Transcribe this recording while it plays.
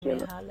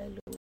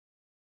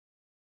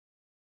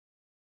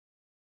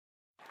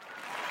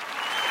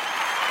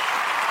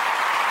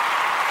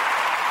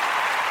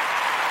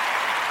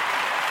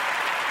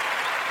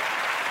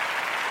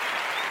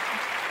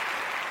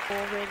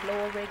glory,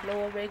 glory,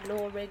 glory,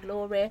 glory,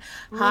 glory. Oh,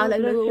 bless your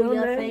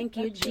Hallelujah. name. Thank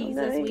you, Bless your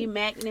Jesus. We name.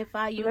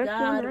 magnify you, Bless your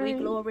God. We name.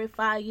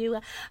 glorify you.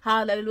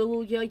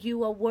 Hallelujah.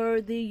 You are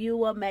worthy.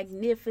 You are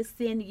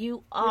magnificent.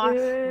 You are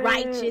Yes.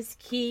 righteous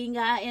King.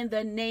 In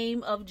the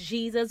name of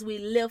Jesus, we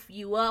lift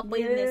you up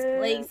in this Yes.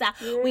 place.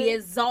 We Yes.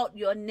 exalt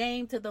your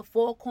name to the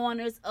four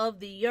corners of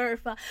the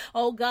earth.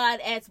 Oh God,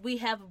 as we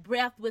have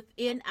breath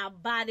within our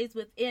bodies,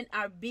 within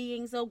our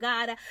beings, oh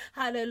God,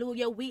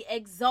 hallelujah, we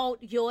exalt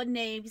your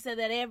name. You said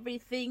that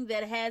everything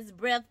that has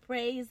breath,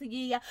 praise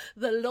ye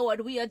the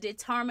Lord. We are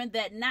determined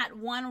that not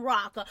one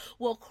rock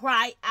will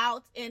cry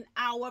out in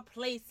our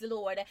place,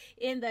 Lord.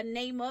 In the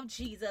name of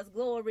Jesus,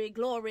 glory,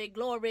 glory,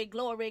 glory,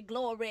 glory,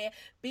 glory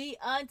be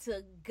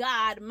unto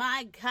God,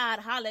 my God,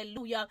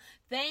 hallelujah.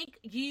 Thank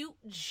you,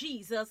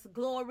 Jesus.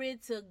 Glory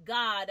to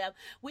God.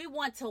 We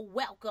want to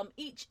welcome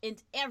each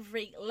and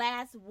every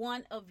last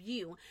one of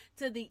you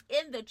to the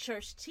In the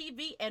Church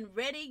TV and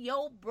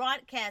radio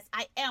broadcast.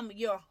 I am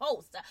your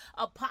host,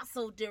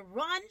 Apostle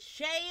Deron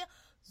Shea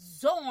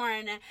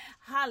Zorn,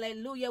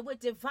 hallelujah,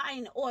 with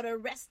Divine Order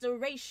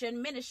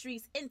Restoration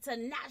Ministries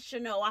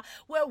International,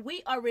 where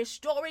we are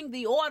restoring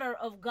the order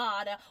of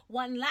God,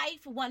 one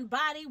life, one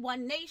body,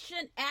 one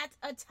nation at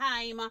a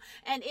time.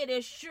 And it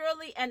is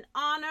surely an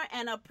honor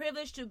and a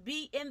privilege to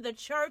be in the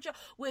church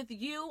with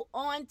you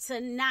on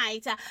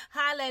tonight.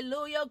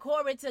 Hallelujah,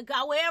 glory to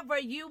God, wherever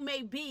you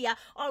may be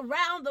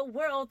around the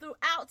world,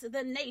 throughout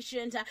the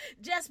nations,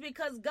 just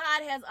because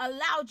God has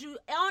allowed you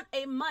on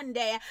a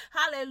Monday,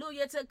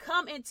 hallelujah, to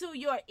come into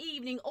your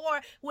evening,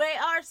 or where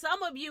are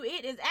some of you,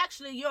 it is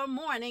actually your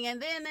morning,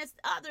 and then there's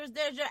others,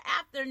 there's your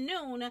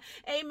afternoon.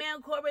 Amen.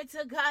 Glory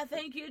to God.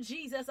 Thank you,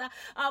 Jesus.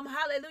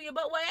 Hallelujah.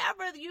 But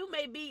wherever you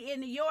may be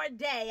in your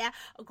day,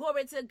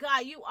 glory to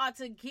God, you ought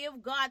to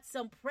give God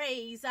some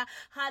praise.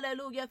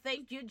 Hallelujah.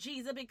 Thank you,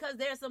 Jesus, because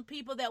there's some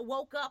people that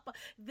woke up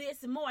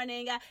this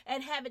morning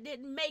and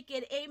didn't make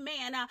it,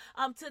 amen,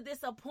 to this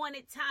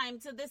appointed time,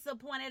 to this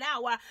appointed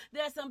hour.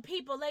 There's some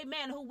people,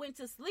 amen, who went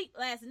to sleep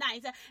last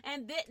night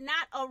and did not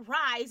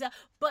arise,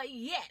 but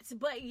yet,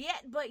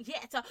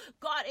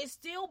 God is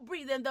still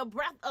breathing the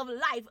breath of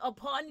life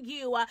upon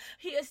you.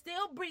 He is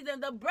still breathing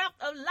the breath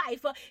of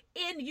life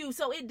in you.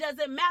 So it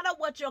doesn't matter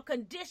what your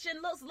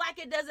condition looks like.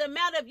 It doesn't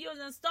matter if you're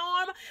in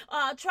storm,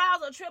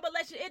 trials or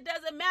tribulation. It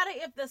doesn't matter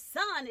if the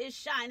sun is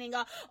shining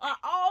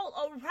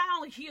all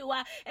around you.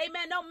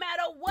 Amen. No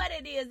matter what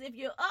it is, if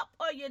you're up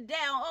or you're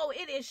down,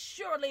 it is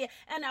surely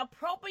an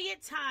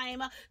appropriate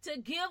time to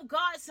give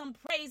God some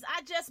praise.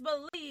 I just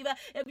believe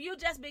if you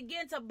just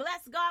begin to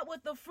bless God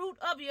with the fruit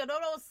of your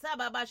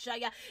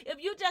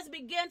if you just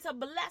begin to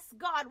bless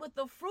God with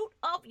the fruit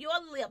of your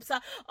lips,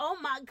 oh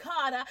my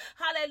God,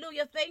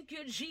 hallelujah, thank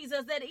you,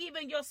 Jesus, that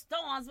even your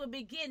storms will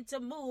begin to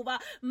move.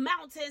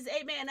 Mountains,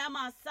 amen,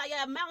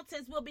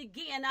 mountains will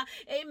begin,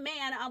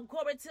 amen,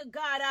 glory to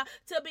God,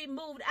 to be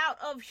moved out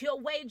of your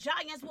way.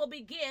 Giants will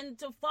begin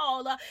to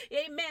fall,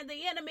 amen.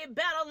 The enemy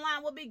battle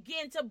line will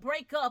begin to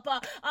break up.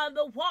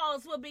 The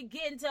walls will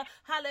begin to,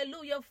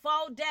 hallelujah,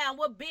 fall down,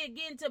 will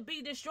begin to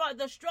be destroyed.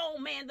 The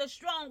strong man, the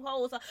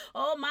strongholds,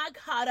 oh my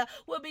God,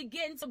 will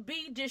begin to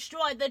be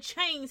destroyed. The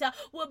chains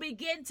will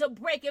begin to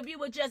break if you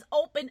would just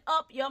open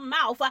up your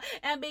mouth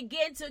and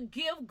begin to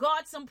give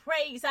God some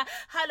praise.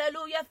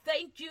 Hallelujah.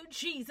 Thank you,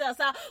 Jesus.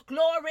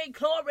 Glory,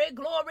 glory,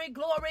 glory,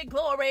 glory,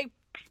 glory.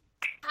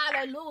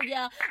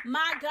 Hallelujah.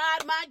 My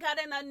God,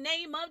 in the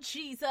name of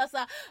Jesus.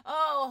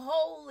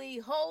 Holy,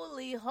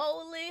 holy,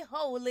 holy,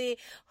 holy,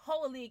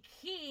 holy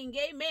King.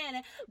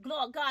 Amen.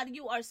 Lord God,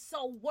 you are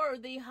so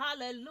worthy.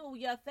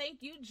 Hallelujah.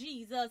 Thank you,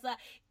 Jesus.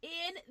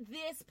 In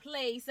this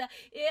place.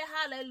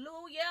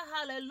 Hallelujah,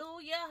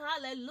 hallelujah,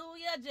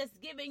 hallelujah.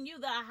 Just giving you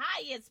the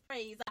highest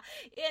praise.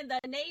 In the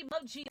name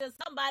of Jesus.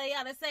 Somebody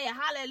ought to say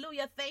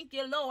hallelujah. Thank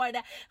you, Lord.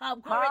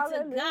 Glory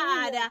to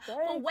God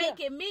for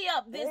waking me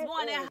up this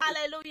morning.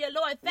 Hallelujah,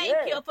 Lord. Thank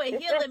you for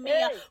healing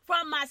me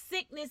from my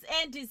sickness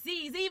and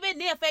disease.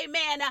 Even if,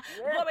 amen,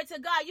 glory to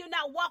God, you're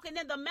not walking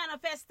in the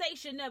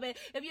manifestation of it.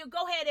 If you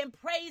go ahead and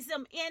praise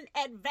him in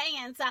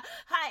advance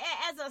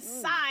as a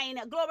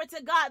sign, glory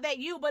to God, that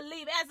you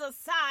believe, as a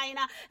sign,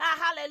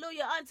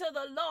 hallelujah, unto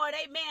the Lord,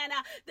 amen,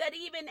 that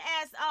even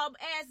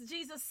as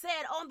Jesus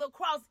said on the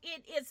cross,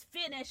 it is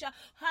finished.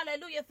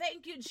 Hallelujah.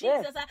 Thank you,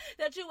 Jesus,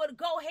 that you would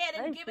go ahead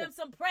and give him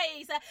some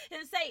praise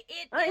and say,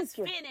 it is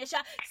finished.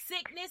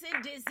 Sickness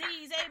and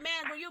disease,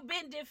 amen, where you've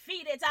been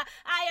defeated,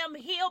 I am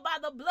healed by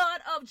the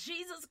blood of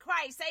Jesus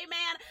Christ,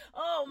 amen.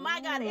 Oh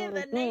my God, in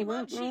the name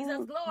of Jesus,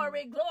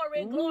 glory,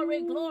 glory,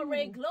 glory,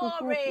 glory,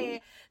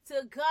 glory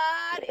to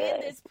God in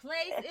this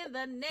place, in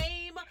the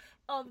name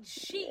of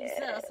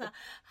Jesus.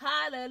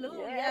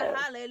 Hallelujah,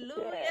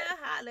 hallelujah,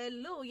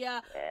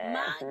 hallelujah.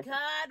 My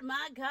God,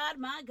 my God,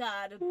 my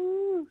God.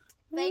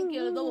 Thank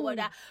you, Lord.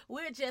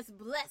 We're just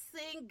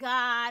blessing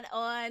God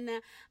on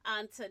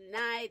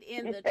tonight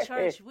in the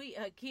church. We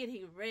are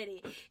getting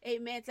ready,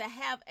 amen, to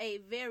have a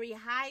very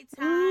high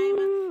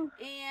time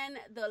in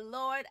the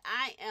Lord.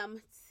 I am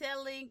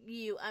telling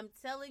you.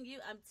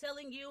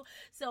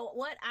 So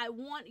what I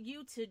want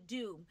you to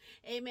do,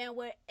 amen,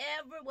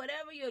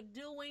 whatever you're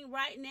doing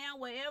right now,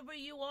 wherever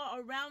you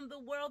are around the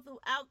world,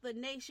 throughout the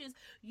nations,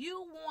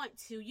 you want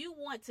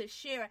to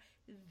share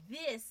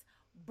this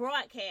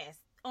broadcast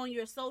on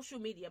your social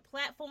media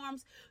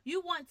platforms.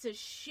 You want to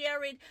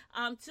share it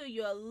to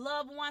your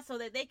loved ones so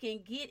that they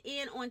can get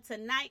in on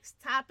tonight's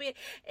topic.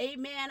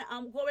 Amen.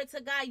 Glory to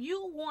God.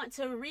 You want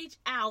to reach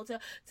out to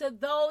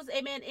those,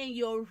 amen, in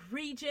your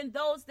region,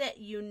 those that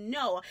you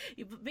know,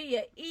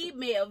 via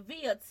email,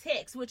 via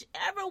text,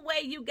 whichever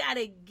way you got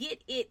to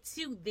get it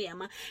to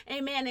them.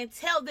 Amen. And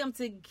tell them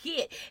to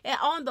get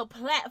on the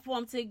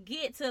platform,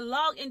 to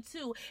log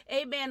into,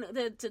 amen,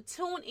 to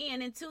tune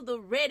in into the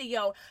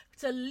radio,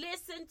 to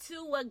listen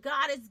to what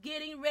God is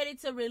getting ready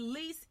to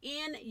release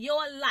in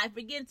your life,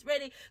 begins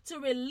ready to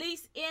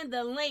release in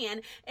the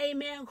land.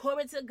 Amen.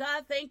 Glory to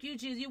God. Thank you,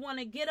 Jesus. You want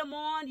to get them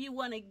on. You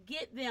want to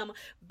get them.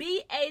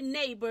 Be a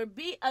neighbor.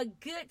 Be a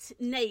good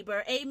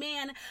neighbor.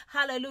 Amen.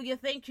 Hallelujah.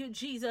 Thank you,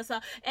 Jesus.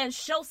 And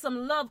show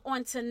some love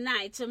on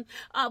tonight.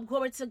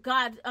 Glory to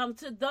God.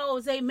 To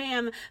those,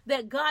 amen,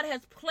 that God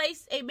has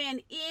placed, amen,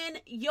 in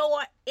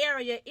your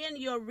area, in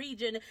your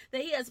region,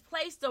 that He has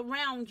placed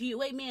around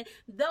you. Amen.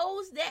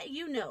 Those that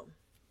you know.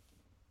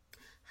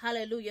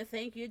 Hallelujah.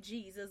 Thank you,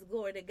 Jesus.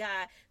 Glory to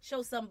God.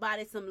 Show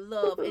somebody some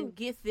love and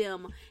get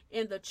them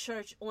in the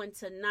church on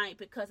tonight,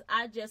 because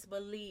I just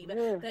believe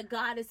that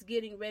God is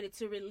getting ready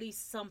to release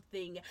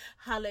something.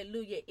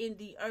 Hallelujah. In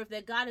the earth,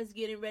 that God is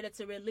getting ready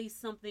to release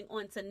something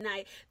on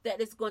tonight that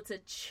is going to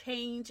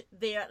change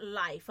their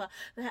life.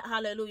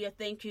 Hallelujah.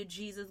 Thank you,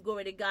 Jesus.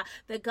 Glory to God.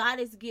 That God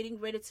is getting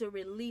ready to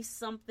release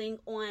something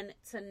on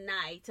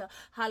tonight.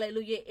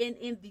 Hallelujah.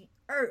 In the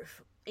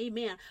earth.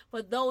 Amen.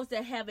 For those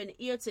that have an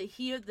ear to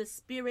hear the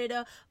Spirit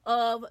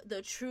of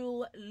the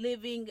true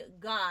living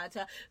God,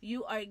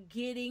 you are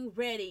getting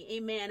ready.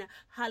 Amen.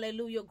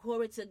 Hallelujah.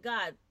 Glory to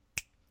God.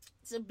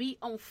 To be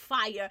on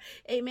fire,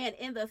 amen,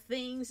 in the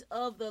things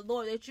of the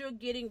Lord, that you're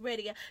getting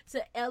ready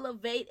to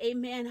elevate,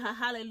 amen,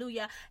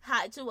 hallelujah,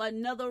 to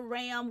another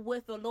realm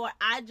with the Lord.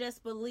 I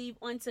just believe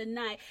on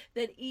tonight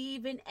that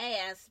even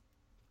as,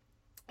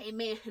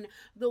 amen,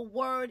 the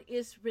word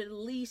is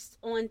released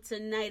on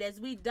tonight, as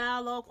we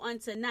dialogue on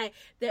tonight,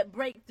 that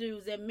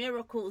breakthroughs and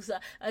miracles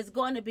is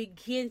going to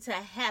begin to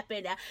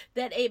happen,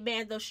 that,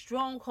 amen, the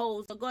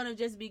strongholds are going to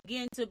just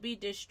begin to be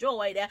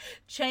destroyed,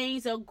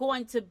 chains are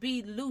going to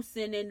be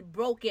loosened and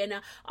broken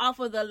off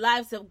of the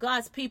lives of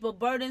God's people,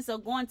 burdens are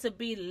going to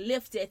be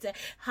lifted.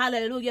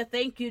 Hallelujah.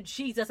 Thank you,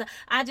 Jesus.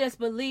 I just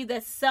believe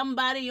that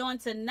somebody on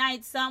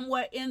tonight,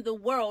 somewhere in the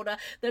world,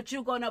 that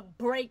you're going to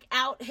break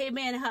out,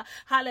 amen,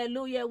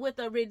 hallelujah, with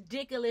a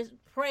ridiculous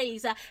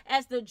praise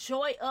as the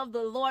joy of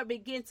the Lord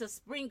begins to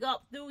spring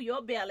up through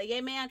your belly.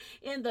 Amen.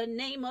 In the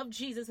name of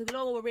Jesus.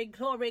 Glory,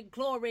 glory,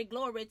 glory,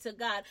 glory to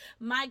God.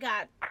 My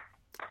God.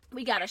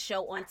 We got a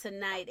show on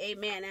tonight.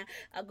 Amen.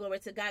 Glory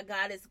to God.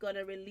 God is going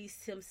to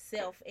release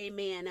Himself.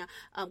 Amen.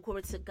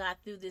 Glory to God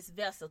through this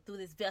vessel.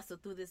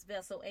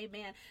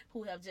 Amen.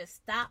 Who have just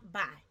stopped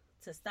by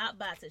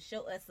to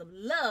show us some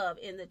love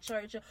in the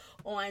church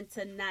on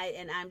tonight,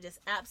 and I'm just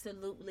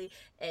absolutely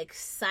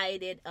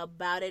excited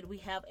about it. We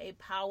have a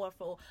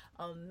powerful,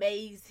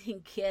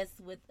 amazing guest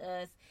with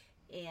us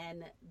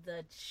in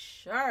the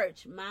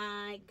church.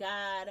 My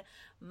God,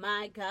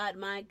 my God,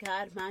 my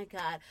God, my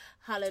God.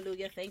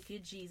 Hallelujah. Thank you,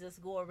 Jesus.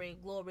 Glory,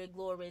 glory,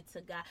 glory to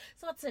God.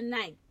 So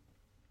tonight,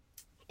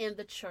 in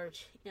the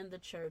church,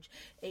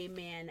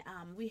 amen,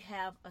 we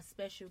have a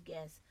special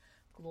guest.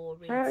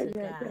 Glory to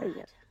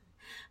God.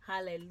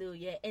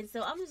 Hallelujah. And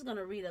so I'm just going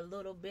to read a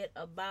little bit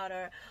about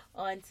her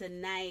on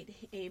tonight,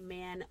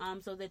 amen,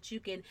 so that you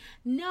can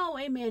know,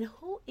 amen,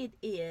 who it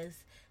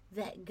is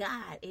that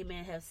God,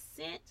 amen, have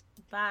sent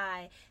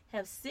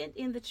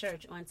in the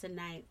church on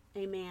tonight,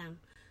 amen,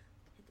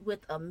 with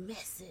a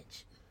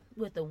message,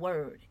 with a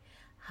word.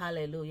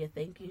 Hallelujah.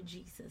 Thank you,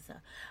 Jesus.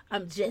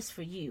 I'm just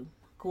for you.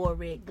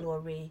 Glory,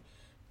 glory,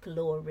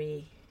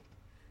 glory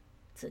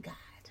to God.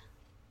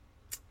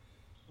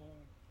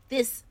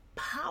 This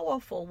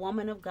powerful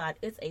woman of God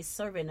is a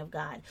servant of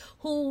God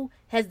who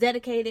has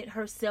dedicated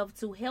herself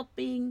to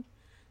helping.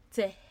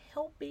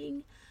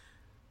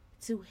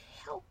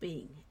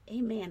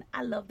 Amen.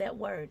 I love that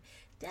word.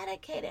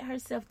 Dedicated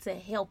herself to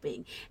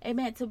helping.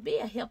 Amen. To be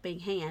a helping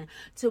hand,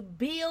 to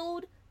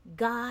build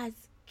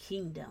God's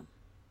kingdom.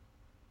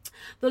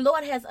 The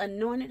Lord has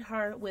anointed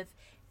her with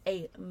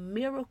a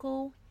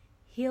miracle,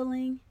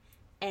 healing,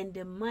 and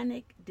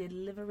demonic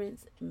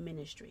deliverance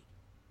ministry.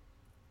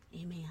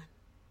 Amen.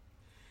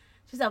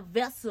 She's a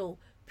vessel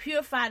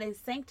purified and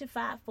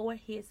sanctified for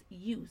His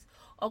use,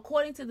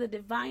 according to the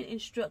divine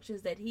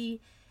instructions that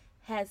He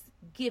has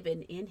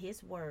given in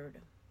His word.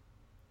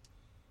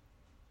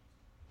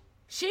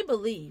 She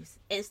believes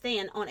and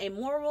stands on a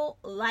moral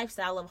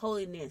lifestyle of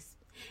holiness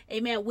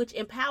Amen, which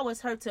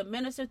empowers her to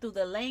minister through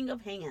the laying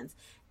of hands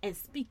and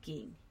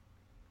speaking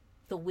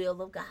the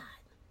will of God.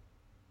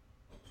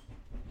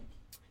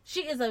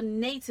 She is a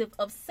native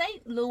of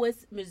St.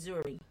 Louis,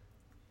 Missouri,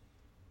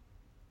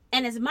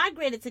 and has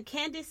migrated to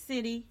Kansas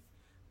City,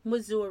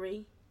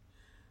 Missouri,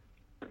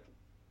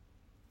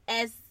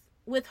 as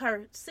with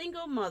her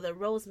single mother,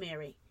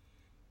 Rosemary,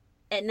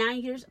 at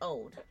 9 years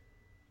old.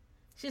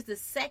 She's the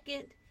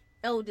second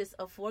eldest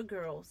of 4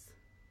 girls.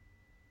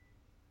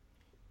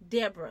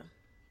 Deborah,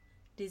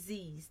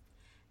 Diseased,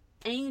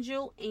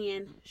 Angel,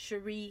 and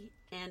Cherie,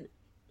 and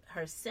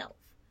herself.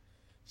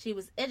 She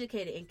was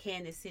educated in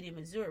Kansas City,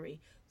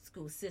 Missouri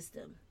school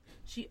system.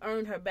 She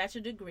earned her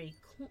bachelor degree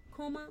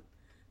cum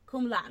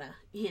laude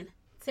in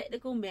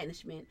technical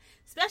management,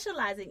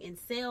 specializing in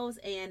sales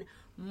and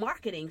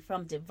marketing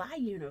from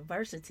Divine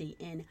University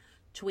in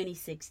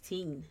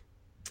 2016,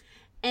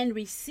 and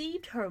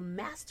received her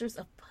master's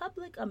of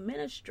public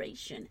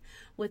administration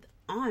with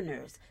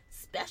honors,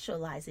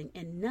 specializing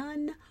in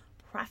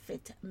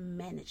non-profit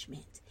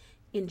management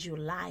in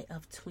July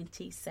of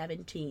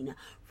 2017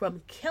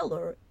 from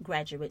Keller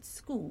Graduate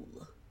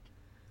School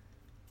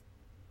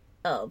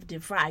of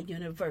Divine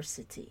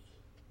University.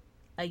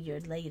 A year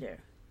later,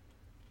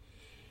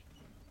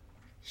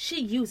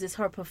 she uses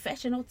her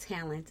professional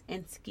talent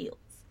and skills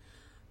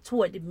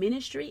toward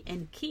ministry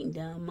and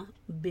kingdom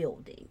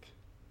building.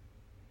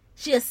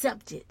 She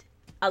accepted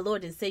our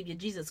Lord and Savior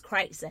Jesus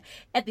Christ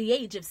at the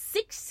age of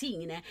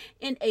 16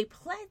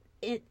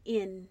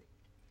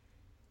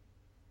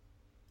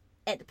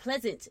 at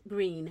Pleasant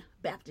Green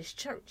Baptist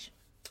Church,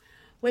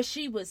 when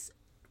she was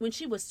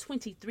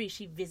 23.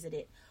 She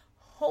visited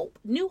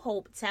New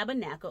Hope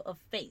Tabernacle of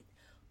Faith,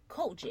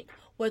 Kojic,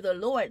 where the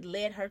Lord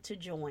led her to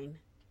join.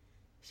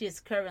 She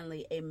is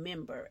currently a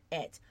member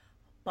at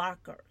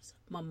Barker's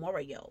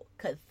Memorial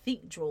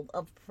Cathedral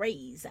of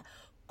Praise,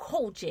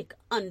 Kojic,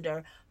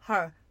 under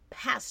her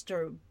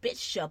pastor,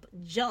 Bishop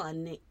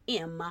John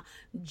M.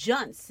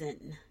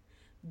 Johnson,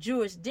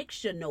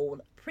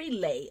 jurisdictional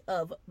prelate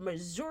of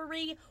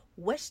Missouri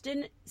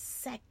Western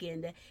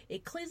Second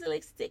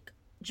Ecclesiastic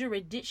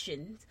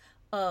Jurisdictions,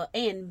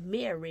 and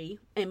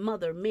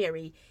Mother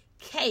Mary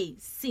K.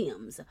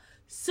 Sims,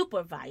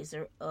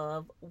 supervisor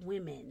of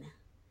women.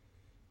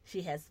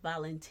 She has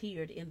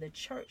volunteered in the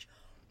church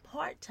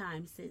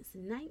part-time since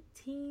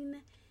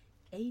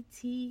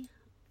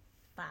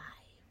 1985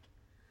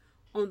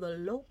 on the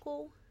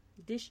local,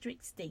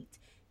 district, state,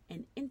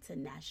 and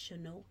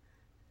international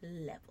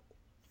levels.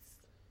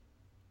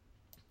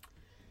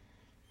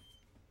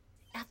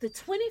 After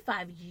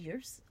 25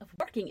 years of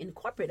working in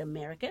corporate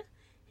America,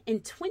 in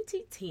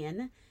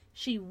 2010,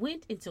 she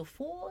went into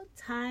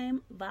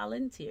full-time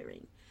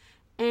volunteering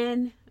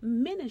and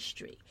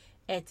ministry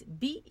at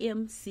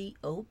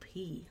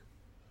BMCOP.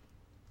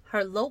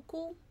 Her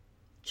local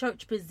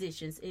church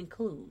positions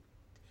include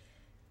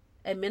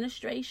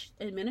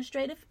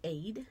administrative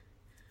aide,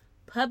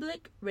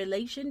 public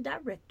relation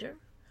director,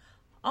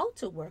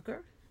 altar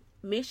worker,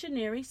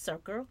 missionary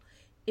circle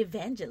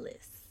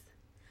evangelist,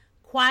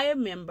 choir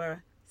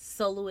member,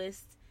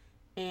 soloist,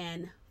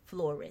 and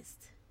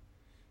florist.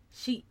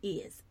 She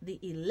is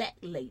the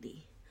elect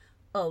lady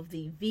of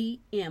the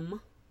VM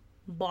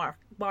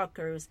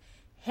Barker's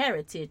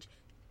Heritage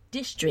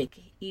District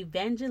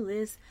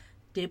Evangelist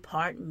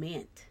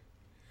Department.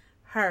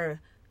 Her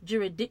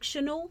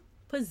jurisdictional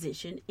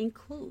position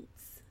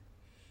includes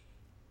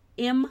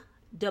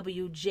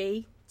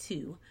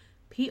MWJ2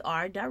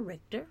 PR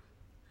Director,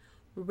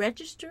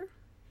 Register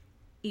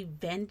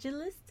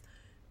Evangelist,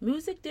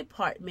 Music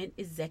Department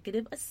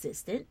Executive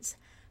Assistant,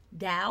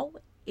 Dow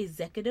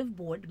Executive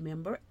Board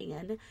Member,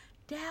 and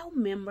Dow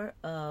Minister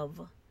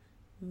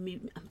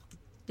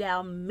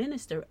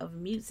of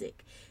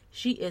Music.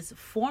 She is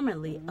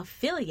formally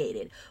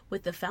affiliated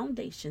with the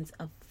Foundations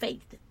of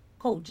Faith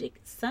Kojic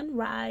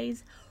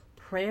Sunrise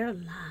Prayer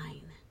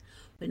Line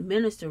with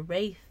Minister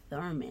Ray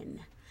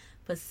Thurman,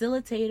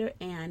 facilitator,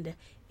 and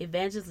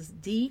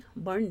Evangelist D.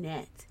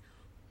 Burnett,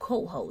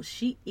 co-host.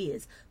 She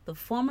is the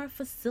former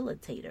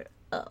facilitator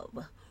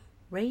of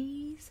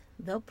Raise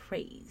the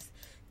Praise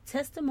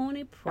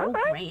testimony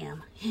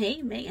program,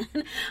 amen,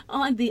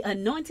 on the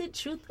Anointed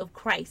Truth of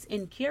Christ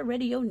in Cure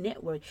Radio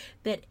Network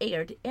that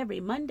aired every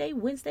Monday,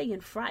 Wednesday,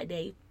 and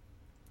Friday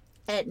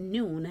at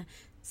noon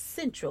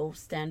Central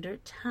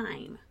Standard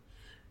Time.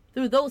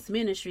 Through those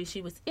ministries,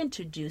 she was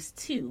introduced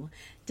to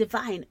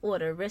Divine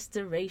Order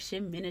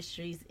Restoration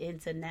Ministries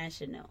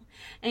International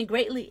and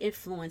greatly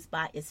influenced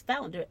by its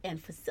founder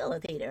and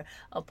facilitator,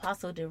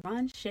 Apostle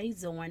Deron Shea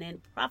Zorn,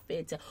 and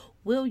Prophet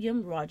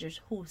William Rogers,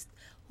 who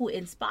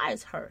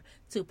inspires her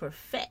to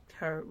perfect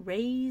her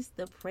Raise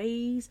the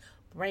Praise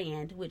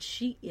brand, which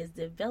she is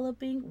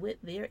developing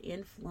with their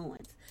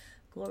influence.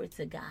 Glory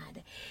to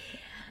God.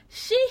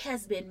 She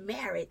has been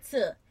married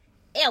to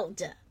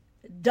Elder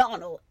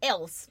Donald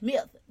L.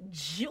 Smith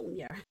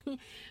Jr.,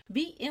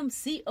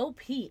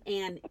 BMCOP,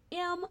 and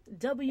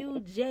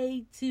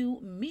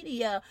MWJ2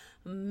 Media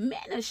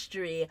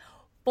Ministry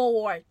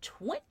for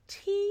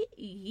 20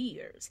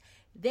 years.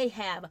 They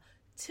have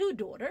 2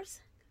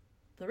 daughters,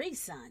 3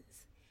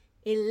 sons,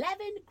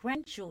 11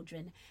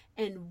 grandchildren,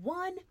 and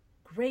 1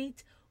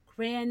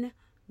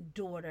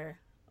 great-granddaughter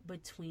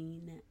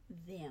between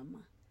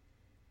them.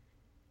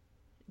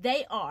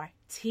 They are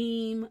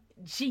Team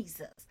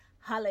Jesus.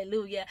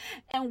 Hallelujah.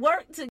 And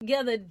work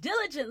together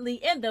diligently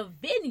in the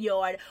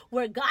vineyard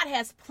where God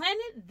has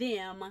planted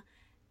them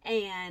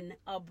and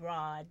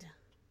abroad.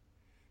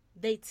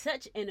 They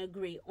touch and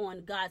agree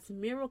on God's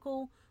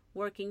miracle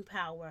working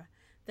power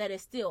that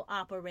is still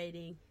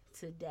operating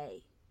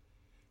today.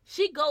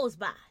 She goes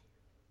by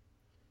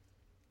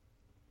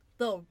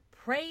the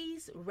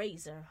Praise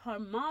Raiser. Her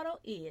motto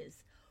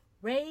is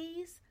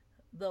raise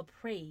the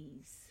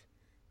praise,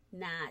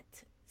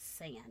 not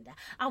sand.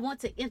 I want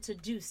to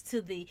introduce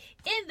to the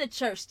In the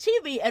Church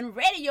TV and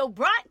radio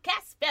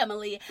broadcast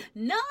family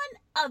none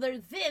other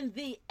than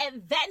the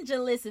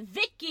Evangelist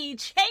Vicky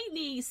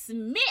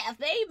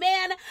Chiney-Smith.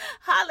 Amen.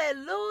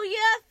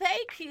 Hallelujah.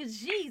 Thank you,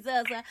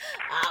 Jesus.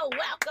 Oh,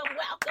 welcome.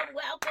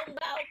 Well.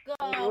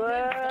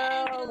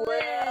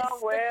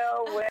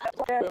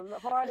 The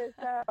hardest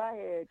time I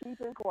had,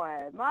 keeping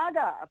quiet. My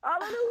God.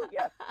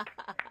 Hallelujah.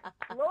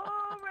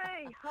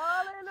 Glory.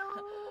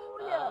 Hallelujah.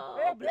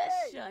 Oh,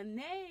 bless your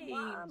name,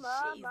 Jesus.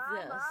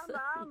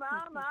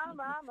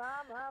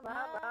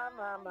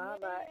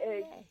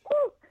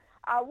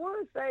 I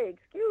would say,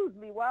 excuse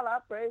me while I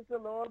praise the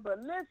Lord, but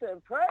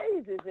listen,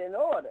 praise is in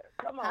order.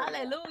 Come on.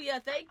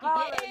 Hallelujah. Thank you.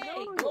 Hallelujah.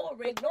 Yay.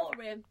 Glory.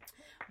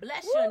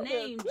 Bless your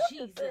name,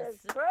 Jesus.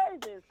 Says,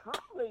 praise is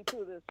comely to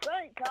the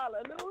saints.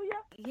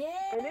 Hallelujah.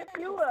 Yeah. And if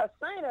you are a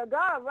saint of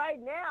God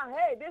right now,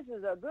 hey, this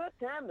is a good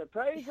time to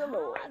praise the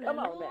Lord. Come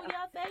on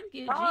now. Thank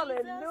you,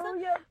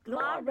 Hallelujah. Jesus.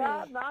 My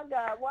God.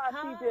 While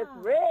she just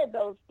read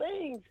those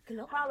things,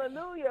 Glory.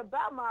 hallelujah,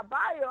 about my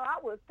bio, I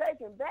was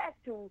taken back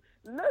to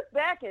look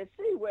back and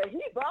see where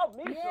he brought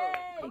me Yay,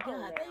 from.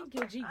 God. Thank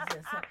you,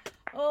 Jesus.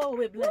 Oh,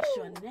 we bless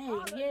your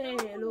name. Yeah,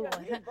 Lord.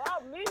 He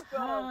brought me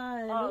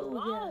from a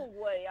long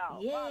way out.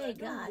 Yeah,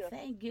 God.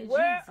 Thank you,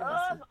 Whereof Jesus.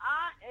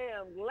 I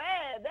am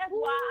glad. That's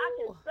why I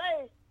can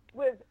say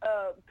with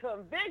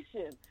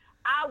conviction,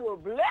 I will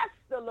bless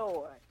the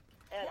Lord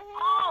at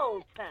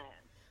all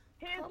times.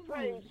 His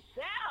praise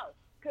shall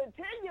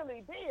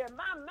continually be in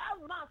my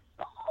mouth. My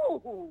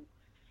soul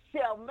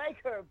shall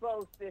make her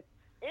boasted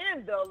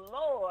in the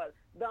Lord.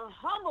 The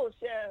humble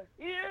shall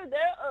hear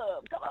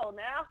thereof. Come on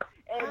now.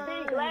 And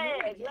be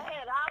glad.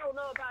 I don't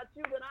know about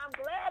you, but I'm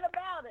glad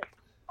about it.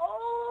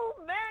 Oh,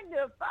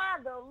 magnify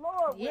the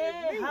Lord with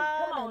me.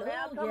 Come on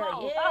now. Come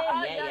on.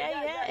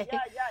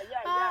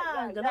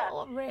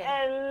 Glory.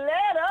 And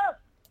let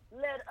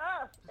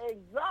us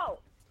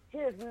exalt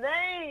his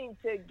name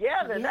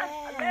together.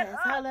 Yes,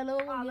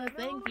 hallelujah.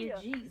 Thank you,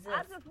 Jesus.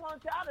 I just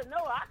want y'all to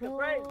know I can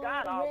praise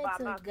God all by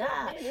myself.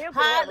 God. He'll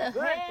have a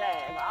good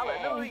time.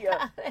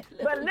 Hallelujah.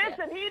 But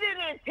listen, he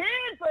didn't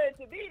intend for it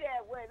to be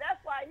that way.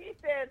 That's why he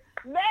said,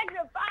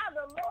 magnify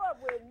the Lord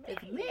with me.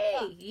 It's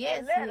me.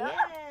 Yes, let us.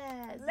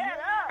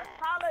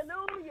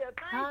 Hallelujah.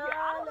 Thank you.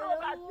 I don't know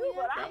about you,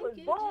 but I was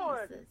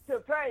born to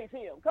praise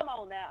him. Come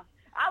on now.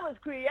 I was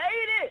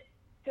created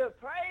to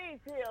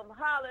praise him.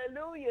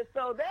 Hallelujah.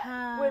 So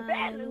that with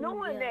that,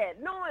 knowing that,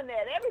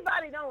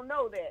 everybody don't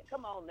know that.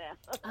 Come on now.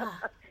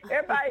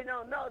 Everybody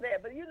don't know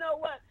that. But you know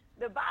what?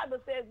 The Bible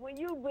says when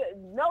you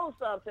know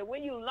something,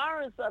 when you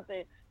learn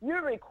something,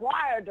 you're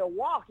required to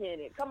walk in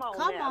it. Come on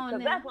now.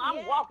 Because that's what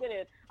I'm walking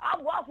in.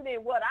 I'm walking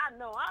in what I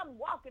know. I'm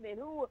walking in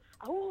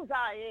whose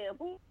I am,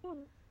 who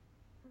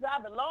I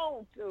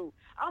belong to.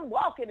 I'm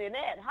walking in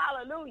that.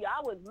 Hallelujah.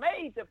 I was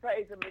made to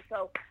praise him, and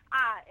so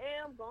I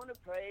am going to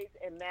praise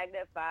and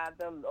magnify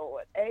the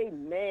Lord.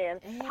 Amen.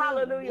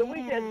 Hallelujah.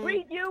 We just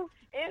greet you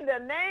in the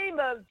name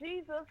of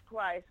Jesus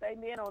Christ.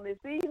 Amen. On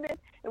this evening,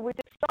 and we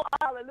just so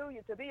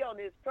hallelujah to be on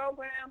this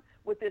program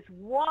with this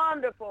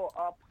wonderful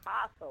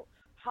apostle.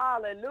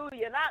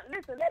 Hallelujah. Now,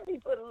 listen, let me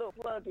put a little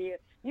plug in.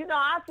 You know,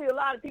 I see a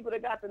lot of people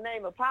that got the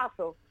name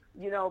apostle,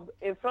 you know,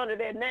 in front of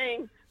their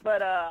name,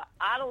 but I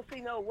don't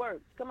see no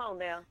works. Come on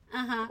now.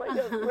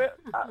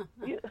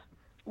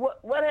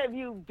 What have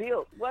you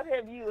built? What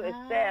have you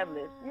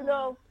established? You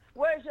know,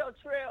 where's your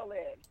trail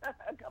at?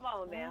 Come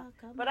on now.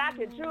 But I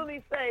can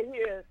truly say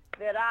here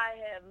that I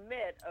have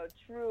met a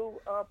true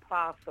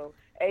apostle.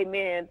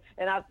 Amen.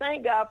 And I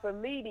thank God for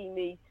meeting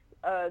me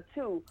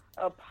to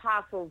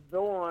Apostle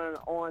Zorn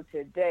on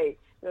today.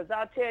 Because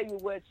I tell you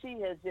what, she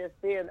has just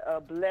been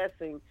a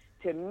blessing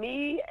to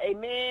me.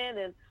 Amen.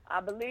 And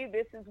I believe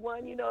this is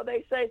one, you know,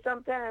 they say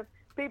sometimes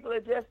people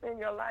are just in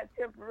your life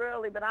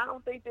temporarily, but I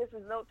don't think this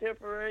is no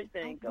temporary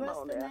thing. Come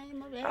on now.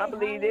 I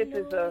believe this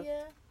is a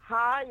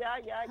I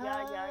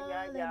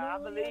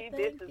believe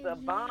this is a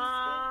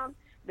bond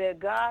that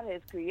God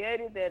has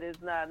created that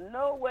is not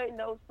no way,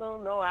 no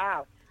soon, no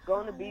how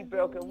going to be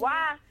broken.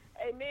 Why?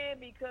 Amen.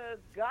 Because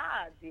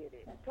God did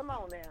it. Come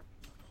on now.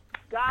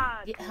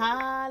 God.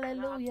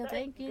 Hallelujah.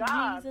 Thank you,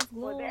 God Jesus.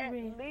 Glory. For that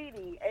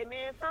leading.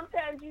 Amen.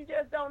 Sometimes you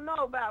just don't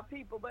know about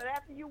people, but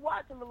after you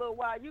watch them a little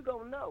while, you're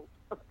going to know.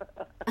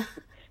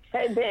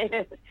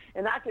 Amen.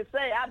 And I can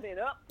say I've been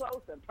up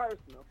close and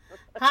personal.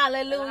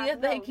 Hallelujah.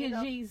 Thank you,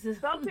 Jesus.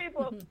 Some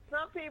people,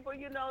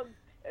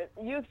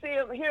 you see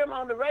them, hear them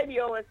on the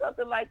radio and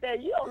something like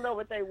that. You don't know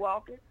what they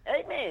walking.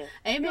 Amen.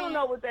 Amen. You don't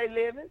know what they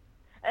living.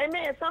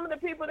 Amen. Some of the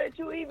people that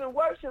you even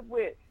worship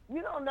with,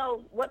 you don't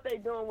know what they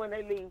doing when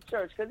they leave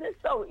church, because it's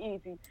so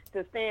easy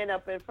to stand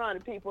up in front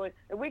of people.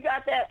 And we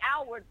got that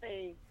outward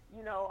thing,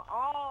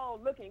 all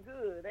looking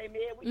good.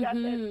 Amen. We got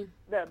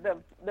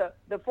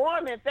the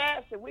form and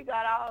fashion. We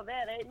got all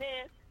that.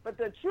 Amen. But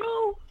the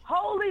true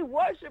holy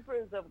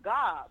worshipers of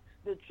God,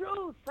 the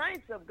true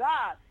saints of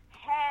God,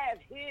 have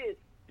his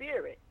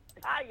spirit.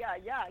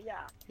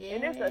 Yeah.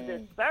 And it's a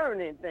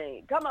discerning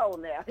thing. Come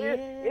on now. Yeah.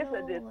 It's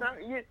a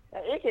discerning.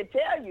 It can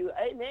tell you,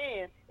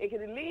 amen. It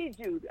can lead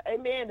you,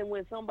 amen, to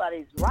when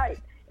somebody's right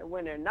and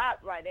when they're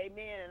not right.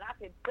 Amen. And I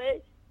can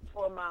say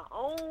for my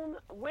own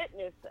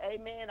witness,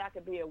 amen, I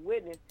can be a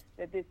witness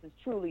that this is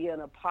truly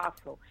an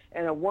apostle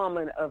and a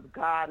woman of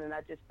God. And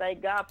I just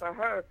thank God for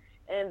her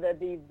and the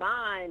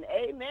divine,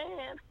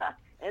 amen.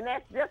 And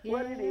that's just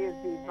what it is,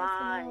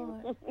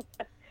 divine.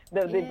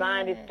 The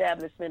divine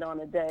establishment on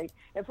the day.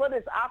 And for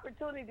this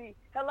opportunity,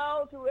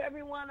 hello to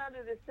everyone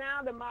under the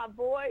sound of my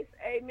voice,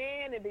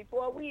 amen. And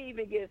before we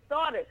even get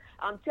started,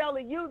 I'm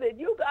telling you that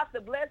you got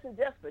the blessing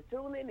just for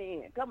tuning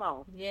in. Come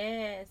on.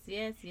 Yes.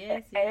 Amen,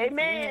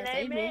 yes,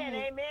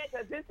 amen.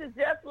 Because this is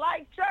just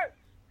like church.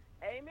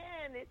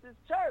 Amen. This is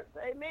church.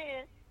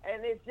 Amen.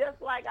 And it's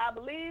just like, I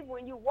believe,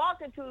 when you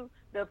walk into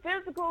the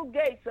physical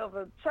gates of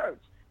a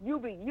church,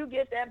 you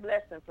get that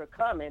blessing for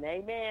coming,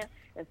 amen.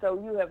 And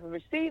so you have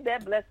received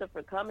that blessing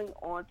for coming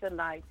on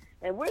tonight.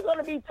 And we're going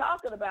to be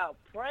talking about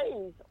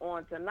praise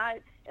on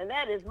tonight, and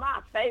that is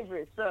my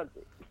favorite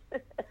subject.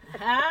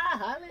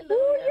 Hallelujah.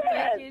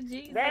 Yes, thank you,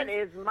 Jesus. that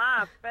is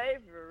my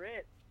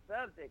favorite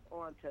subject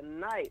on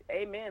tonight,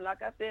 amen.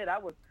 Like I said, I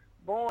was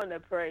born to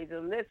praise.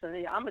 And listen,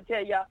 I'm going to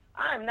tell y'all,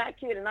 I'm not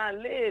kidding. I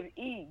live,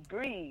 eat,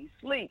 breathe,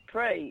 sleep,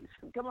 praise.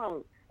 Come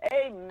on.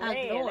 Amen.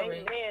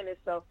 Amen. And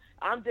so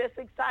I'm just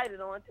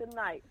excited on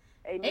tonight.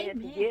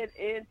 Amen. To get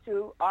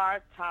into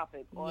our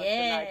topic on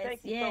tonight.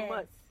 Thank you so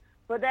much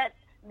for that.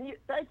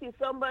 Thank you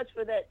so much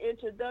for that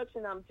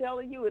introduction. I'm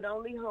telling you, it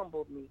only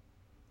humbled me.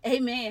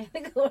 Amen.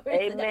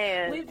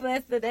 Amen. We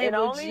bless the name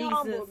of Jesus.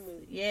 Humbled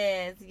me.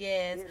 Yes.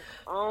 It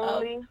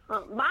only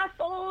my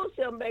soul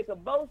shall make a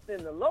boast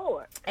in the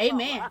Lord.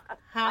 Amen.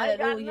 I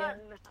Hallelujah. ain't got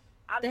nothing.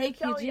 I'm Thank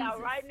just you, telling y'all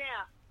Jesus. right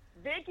now,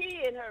 Vicky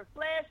in her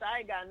flesh, I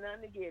ain't got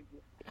nothing to give you.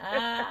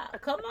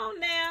 Come on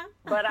now.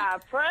 But I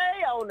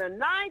pray on the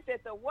night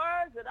that the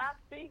words that I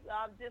speak,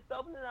 I'm just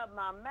opening up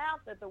my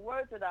mouth, that the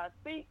words that I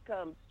speak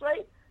come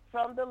straight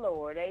from the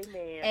Lord.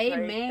 Amen.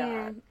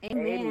 Amen.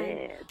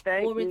 Amen.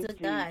 Thank Glory you, to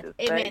God. Jesus.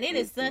 Amen. Thank It you,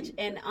 is such Jesus.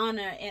 an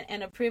honor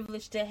and a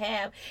privilege to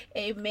have,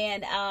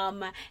 amen,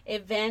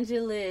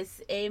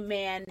 Evangelist,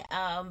 amen,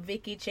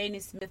 Vicky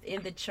Chiney-Smith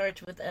in the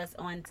church with us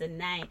on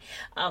tonight.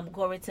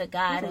 Glory to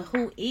God,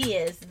 who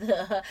is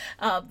the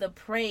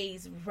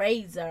Praise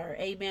Raiser.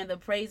 Amen. The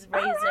Praise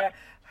Raiser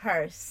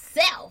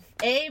herself.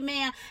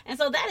 Amen. And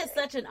so that is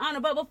such an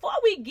honor. But before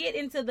we get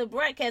into the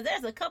broadcast,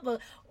 there's a couple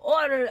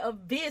order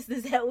of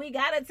business that we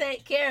got to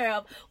take care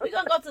of. We're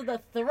going to go to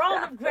the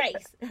throne of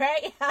grace,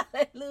 right?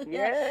 Hallelujah.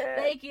 Yes.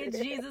 Thank you,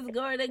 Jesus.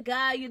 Glory to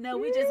God.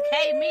 We just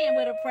came in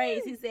with a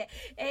praise. He said,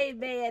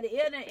 amen.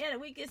 Enter.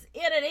 We just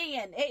entered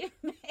in.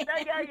 Amen.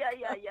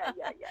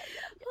 Yeah.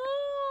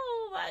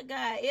 Oh, my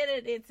God.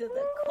 Entered into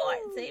the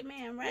courts.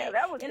 Amen. Right? Yeah,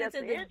 that was entered just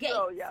into the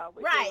intro, gates. y'all.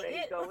 We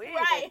Right. go in.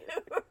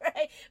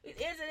 Right. We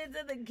entered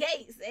into the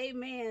gates.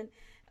 Amen.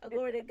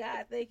 Glory to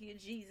God. Thank you,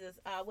 Jesus.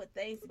 With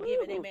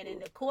thanksgiving, amen. In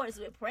the courts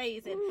with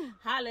praise, and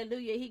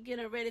hallelujah. He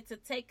getting ready to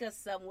take us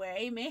somewhere.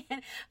 Amen.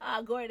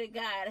 Glory to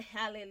God.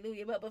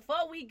 Hallelujah. But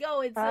before we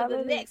go into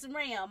the next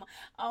realm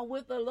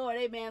with the Lord,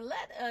 amen,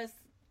 let us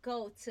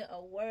go to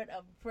a word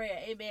of prayer.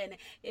 Amen.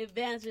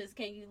 Evangelist,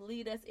 can you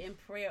lead us in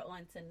prayer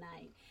on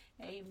tonight?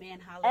 Amen.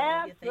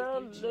 Hallelujah. Absolutely.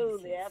 Thank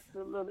you, Jesus.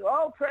 Absolutely.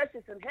 Oh,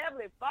 precious and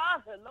heavenly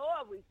Father,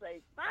 Lord, we say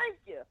thank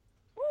you.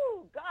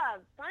 Woo, God,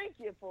 thank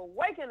you for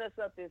waking us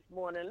up this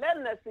morning,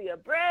 letting us see a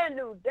brand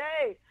new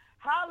day.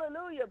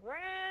 Hallelujah,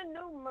 brand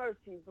new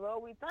mercies,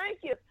 Lord. We thank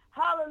you,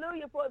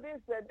 hallelujah, for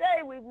this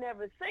day we've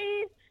never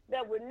seen,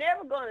 that we're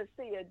never going to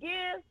see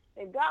again.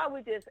 And God,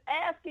 we're just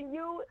asking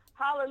you,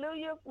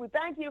 hallelujah, we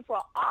thank you for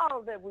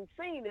all that we've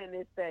seen in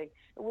this day.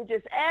 And we're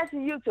just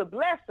asking you to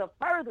bless the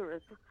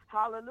furtherance,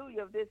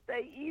 hallelujah, of this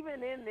day,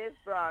 even in this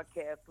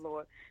broadcast,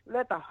 Lord.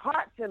 Let the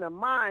hearts and the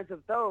minds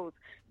of those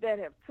that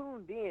have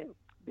tuned in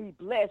be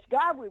blessed.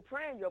 God, we're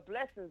praying your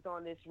blessings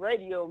on this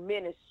radio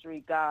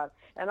ministry, God,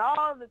 and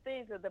all the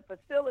things of the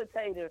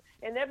facilitator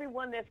and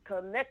everyone that's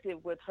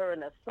connected with her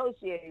and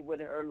associated with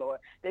her,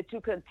 Lord, that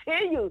you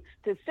continue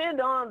to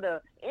send on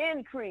the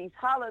increase,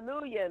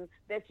 hallelujah, and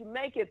that you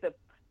make it the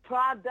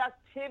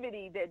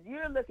productivity that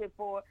you're looking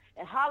for,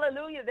 and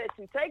hallelujah, that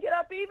you take it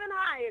up even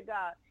higher,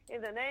 God,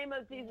 in the name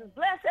of Jesus.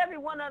 Bless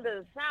everyone under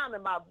the sound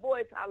of my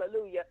voice,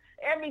 hallelujah.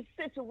 Every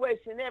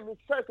situation, every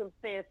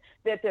circumstance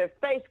that they're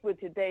faced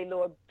with today,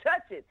 Lord,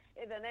 touch it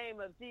in the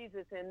name of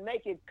Jesus and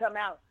make it come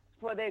out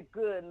for their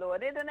good,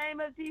 Lord. In the name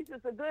of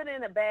Jesus, the good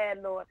and the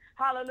bad, Lord.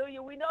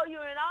 Hallelujah. We know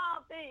you're in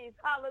all things.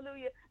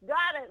 Hallelujah.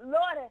 God,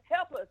 Lord,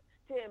 help us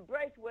to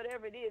embrace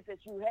whatever it is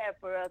that you have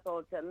for us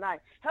on tonight.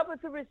 Help us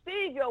to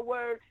receive your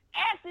word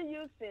after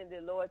you send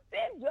it, Lord.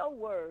 Send your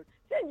word.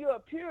 Send your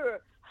pure,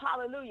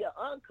 hallelujah,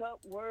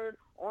 uncut word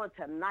on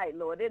tonight,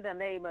 Lord. In the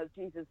name of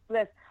Jesus,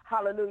 bless,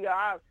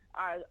 hallelujah,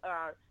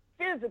 our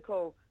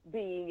physical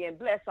being and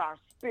bless our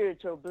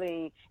spiritual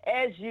being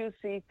as you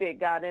see fit,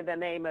 God. In the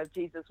name of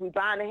Jesus, we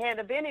bind the hand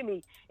of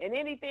enemy and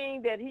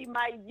anything that he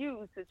might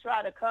use to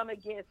try to come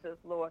against us,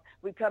 Lord.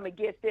 We come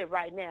against it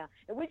right now,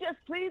 and we just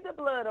plead the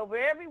blood over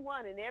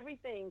everyone and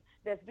everything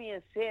that's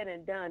being said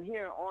and done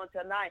here on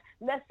tonight.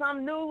 Let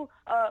some new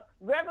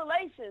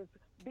revelations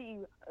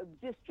be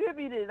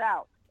distributed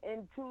out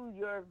into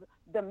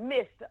the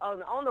mist on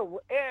the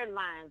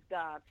airlines,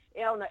 God,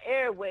 on the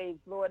airwaves,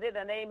 Lord, in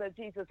the name of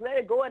Jesus. Let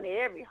it go into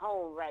every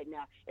home right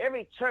now,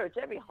 every church,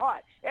 every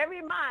heart,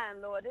 every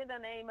mind, Lord, in the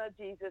name of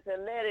Jesus,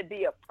 and let it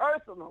be a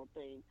personal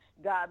thing,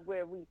 God,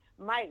 where we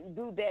might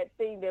do that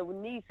thing that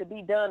needs to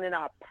be done in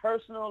our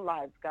personal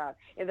lives, God,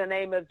 in the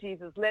name of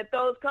Jesus. Let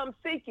those come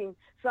seeking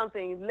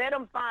something. Let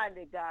them find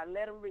it, God.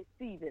 Let them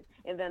receive it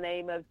in the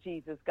name of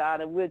Jesus,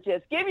 God, and we'll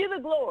just give you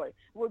the glory.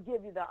 We'll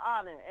give you the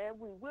honor, and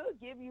we will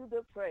give you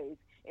the praise.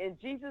 In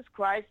Jesus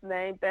Christ's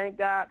name, thank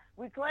God.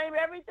 We claim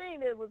everything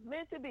that was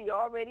meant to be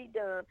already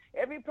done,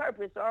 every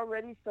purpose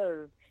already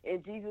served.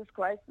 In Jesus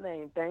Christ's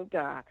name, thank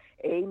God.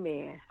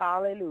 Amen.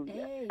 Hallelujah.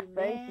 Amen.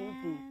 Thank you,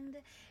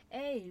 Jesus.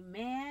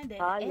 Amen.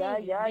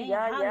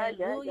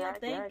 Hallelujah.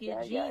 Thank you,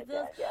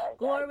 Jesus.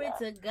 Glory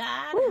to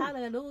God.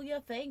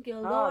 Hallelujah. Thank you,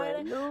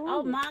 Lord.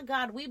 Oh, my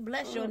God, we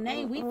bless your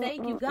name. We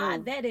thank you,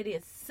 God, that it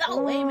is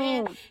so.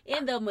 Amen.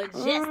 In the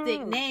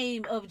majestic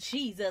name of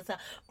Jesus.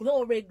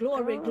 Glory,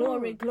 glory,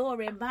 glory,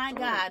 glory. My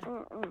God.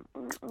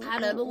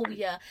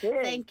 Hallelujah.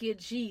 Thank you,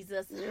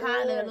 Jesus.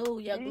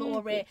 Hallelujah.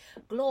 Glory,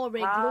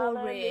 glory,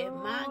 glory.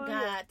 My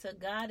God, to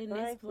God in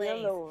this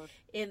place.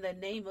 In the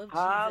name of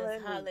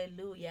Jesus.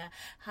 Hallelujah.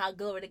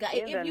 Glory to God.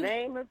 In the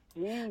name of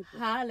Jesus.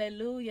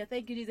 Hallelujah.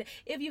 Thank you, Jesus.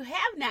 If you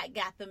have not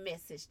got the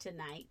message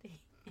tonight,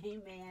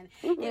 amen.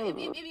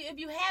 If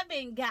you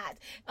haven't got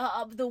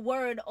the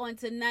word on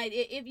tonight,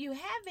 if you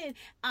haven't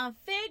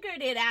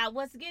figured it out,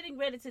 what's getting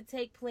ready to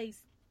take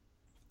place,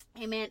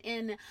 amen,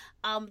 in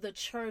the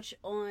church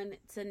on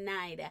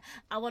tonight,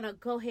 I want to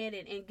go ahead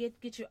and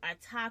get you our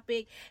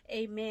topic.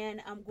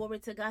 Amen. Glory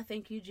to God.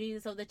 Thank you,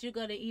 Jesus, so that you're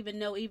going to even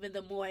know even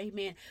the more.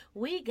 Amen.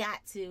 We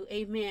got to,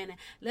 amen,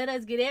 let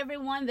us get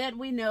everyone that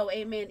we know,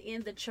 amen,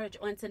 in the church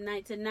on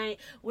tonight. Tonight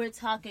we're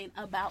talking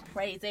about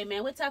praise.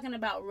 Amen. We're talking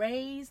about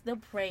raise the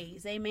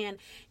praise. Amen.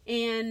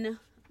 In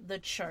the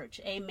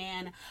church.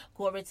 Amen.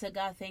 Glory to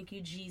God. Thank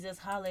you, Jesus.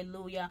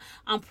 Hallelujah.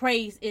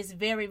 Praise is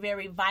very,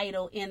 very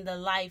vital in the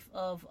life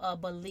of a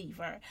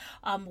believer.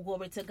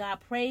 Glory to God.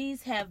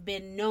 Praise have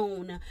been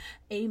known,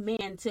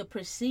 amen, to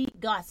precede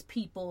God's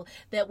people,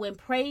 that when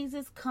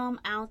praises come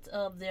out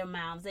of their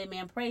mouths,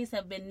 amen, praise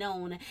have been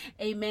known,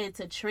 amen,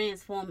 to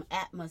transform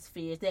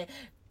atmospheres. That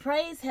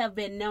praise have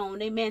been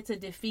known, amen, to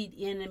defeat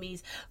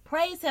enemies.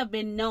 Praise have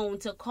been known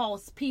to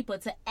cause people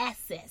to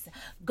access,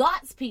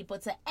 God's people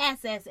to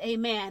access,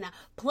 amen,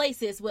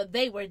 places where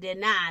they were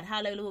denied.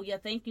 Hallelujah.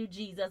 Thank you,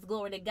 Jesus.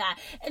 Glory to God.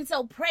 And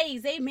so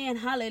praise, amen,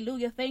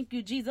 hallelujah. Thank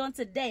you, Jesus. On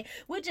today,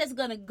 we're just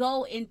going to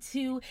go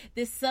into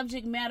this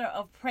subject matter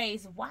of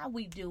praise, why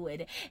we do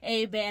it.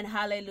 Amen.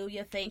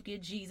 Hallelujah. Thank you,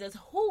 Jesus.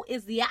 Who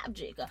is the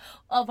object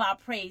of our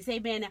praise?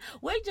 Amen.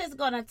 We're just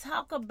going to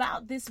talk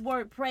about this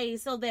word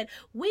praise so that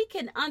we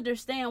can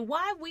understand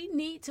why we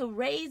need to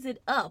raise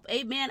it up,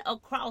 amen,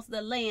 across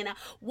the land.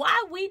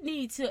 Why we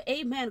need to,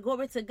 amen,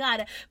 glory to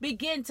God,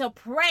 begin to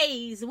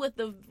praise with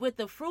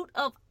the fruit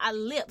of our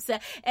lips,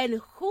 and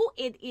who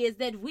it is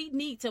that we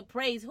need to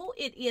praise, who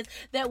it is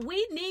that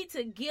we need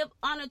to give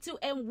honor to,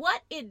 and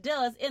what it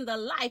does in the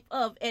life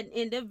of an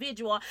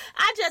individual.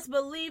 I just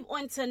believe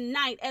on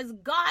tonight, as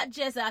God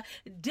just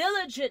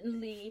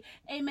diligently,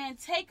 amen,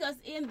 take us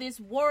in this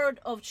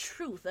word of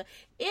truth,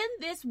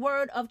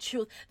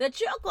 that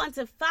you're going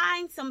to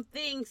find some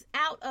things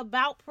out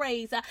about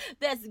praise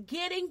that's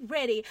getting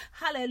ready,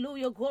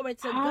 hallelujah, glory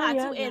to God,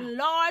 to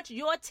enlarge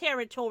your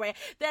territory,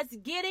 that's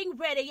getting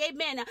ready,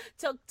 amen,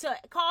 to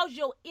cause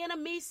your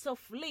enemies to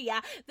flee,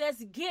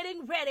 that's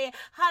getting ready,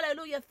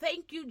 hallelujah,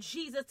 thank you,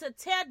 Jesus, to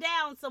tear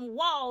down some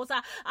walls,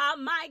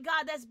 my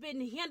God, that's been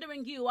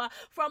hindering you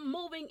from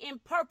moving in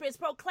purpose,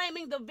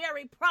 proclaiming the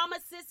very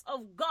promises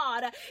of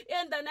God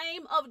in the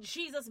name of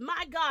Jesus,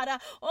 my God.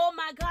 Oh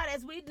my God,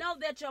 as we know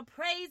that your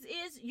praise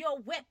is your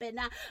weapon,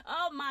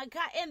 oh my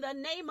God, in the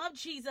name of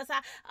Jesus,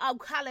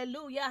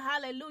 hallelujah,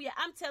 hallelujah.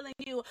 I'm telling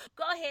you,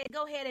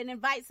 go ahead and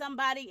invite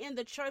somebody in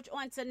the church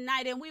on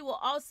tonight, and we will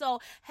also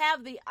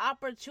have the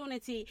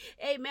opportunity,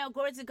 amen,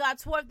 glory to God,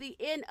 toward the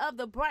end of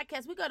the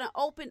broadcast, we're going to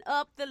open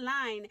up the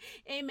line,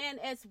 amen,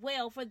 as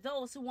well, for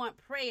those who want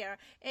prayer,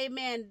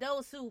 amen,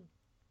 those who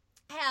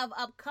have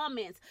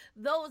comments,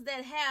 those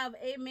that have,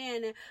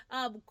 amen,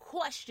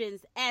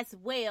 questions as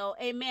well,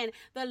 amen.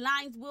 The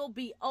lines will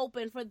be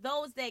open for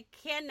those that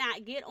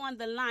cannot get on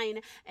the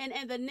line.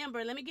 And the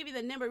number, let me give you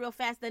the number real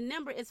fast. The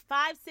number is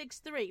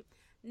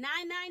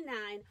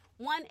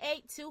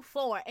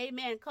 563-999-1824.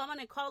 Amen. Come on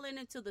and call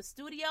into the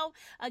studio.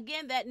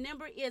 Again, that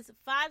number is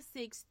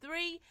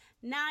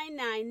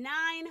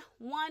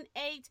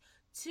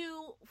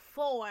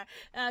 563-999-1824.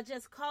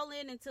 Just call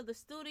into the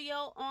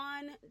studio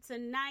on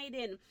tonight,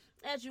 and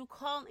as you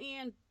call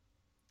in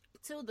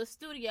to the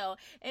studio,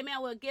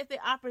 amen, we'll get the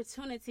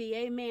opportunity,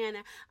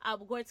 amen,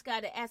 glory to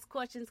God, to ask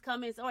questions,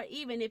 comments, or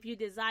even if you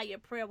desire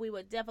prayer, we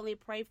will definitely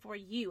pray for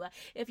you.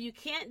 If you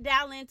can't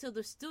dial into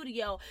the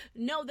studio,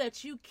 know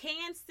that you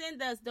can send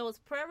us those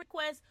prayer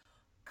requests,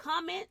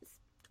 comments,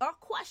 or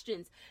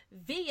questions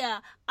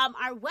via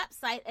our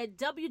website at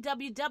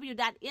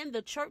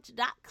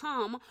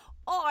www.inthechurch.com,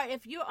 or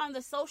if you're on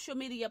the social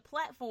media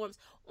platforms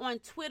on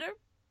Twitter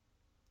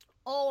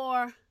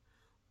or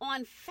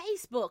on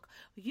Facebook,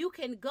 you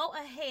can go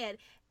ahead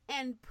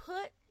and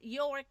put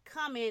your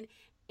comment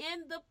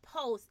in the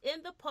post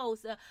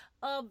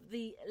of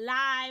the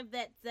live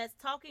that's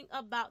talking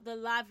about the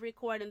live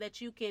recording, that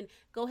you can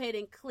go ahead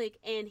and click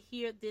and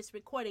hear this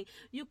recording.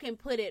 You can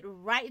put it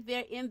right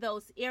there in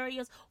those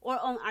areas, or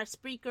on our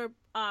speaker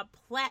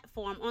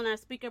platform,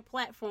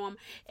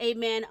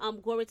 amen.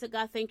 Glory to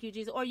God. Thank you,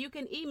 Jesus. Or you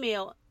can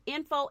email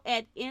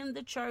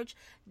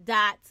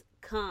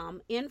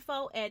info@inthechurch.com,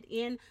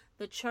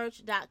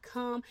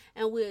 info@inthechurch.com,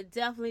 and we'll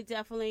definitely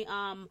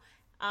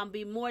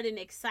be more than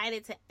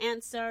excited to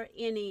answer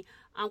any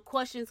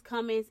questions,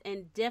 comments,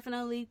 and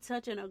definitely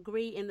touch and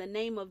agree in the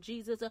name of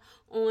Jesus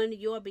on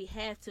your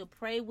behalf to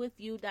pray with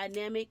you,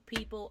 dynamic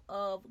people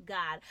of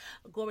God.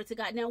 Glory to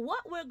God. Now,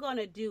 what we're going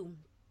to do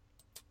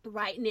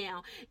right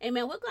now,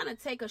 amen, we're going to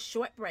take a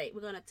short break. We're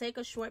going to take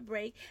a short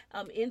break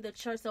in the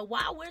church. So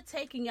while we're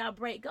taking our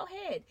break, go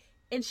ahead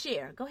and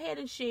share. Go ahead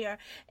and share,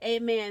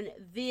 amen,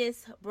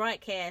 this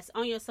broadcast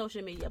on your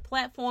social media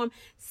platform.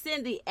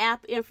 Send the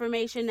app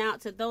information out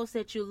to those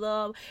that you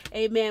love,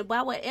 amen,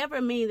 by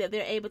whatever means that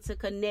they're able to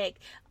connect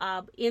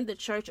in the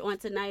church on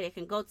tonight. They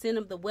can go send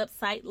them the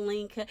website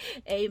link,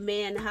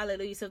 amen,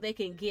 hallelujah, so they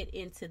can get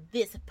into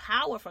this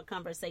powerful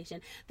conversation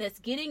that's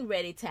getting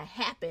ready to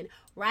happen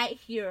right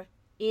here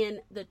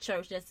in the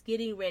church, that's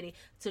getting ready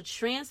to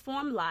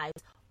transform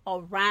lives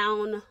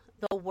around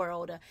the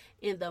world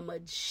in the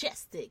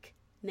majestic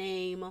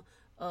name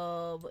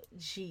of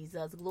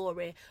Jesus.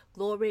 Glory,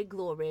 glory,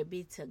 glory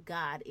be to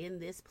God in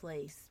this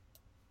place.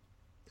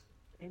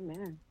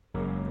 Amen.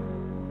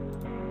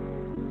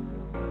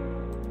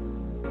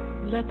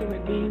 Let the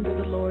redeemed of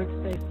the Lord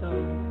say so,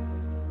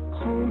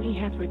 whom he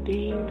has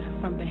redeemed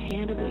from the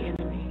hand of the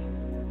enemy.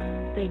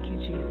 Thank you,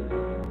 Jesus.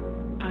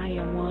 I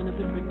am one of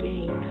the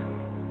redeemed.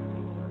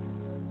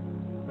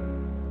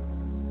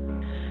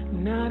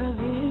 Not of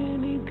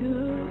any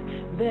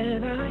good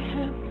that I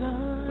have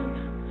done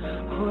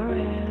or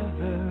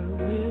ever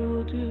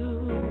will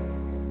do,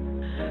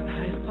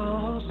 I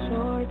fall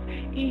short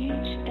each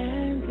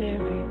and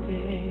every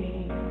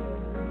day,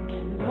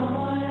 and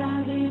Lord,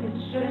 I've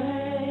even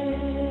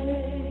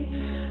strayed,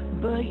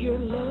 but your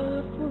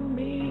love for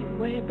me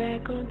way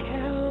back on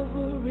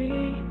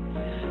Calvary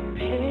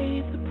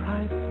paid the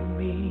price for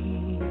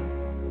me.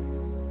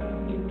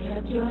 You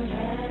kept your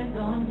hand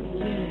on me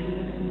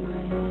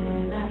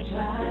when I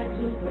tried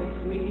to break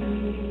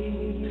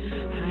free.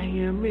 I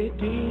am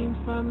redeemed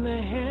from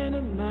the hand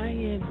of my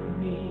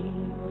enemy.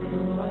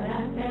 Lord,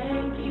 I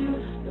thank you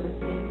for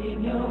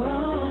sending your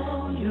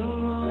only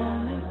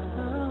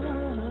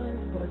Son,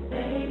 for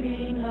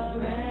saving a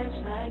wretch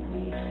like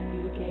me.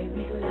 You gave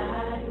me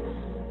life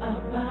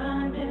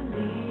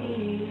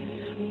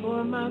abundantly.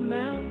 For my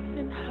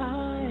mountain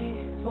high,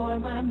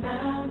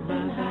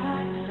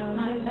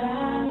 my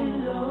valley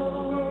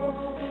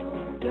low.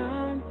 You've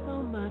done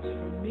so much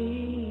for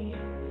me.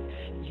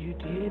 You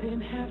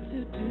didn't have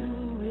to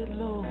do it,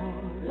 Lord.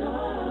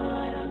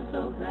 Lord, I'm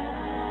so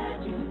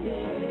glad you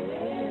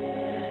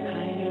did.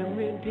 I am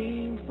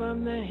redeemed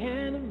from the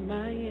hand of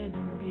my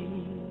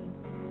enemy,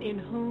 in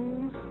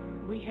whom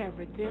we have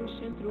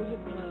redemption through his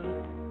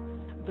blood,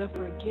 the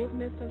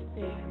forgiveness of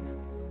sin,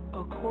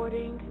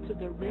 according to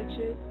the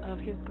riches of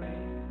his grace.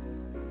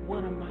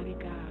 What a mighty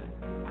God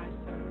I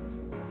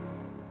serve.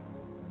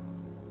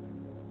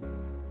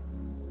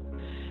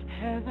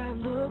 As I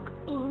look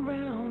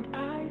around,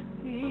 I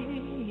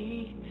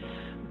see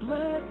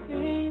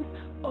blessings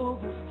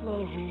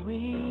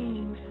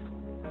overflowing,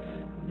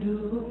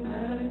 new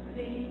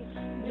mercy,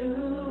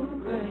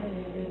 new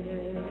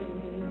grace,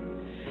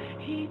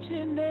 each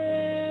and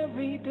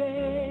every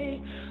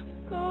day.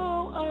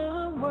 So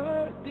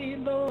unworthy,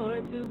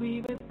 Lord, to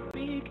even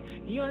speak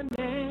your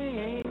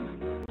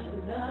name. A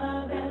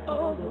love that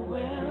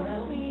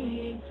overwhelms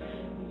me.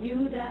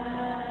 You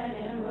died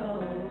and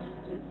rose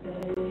to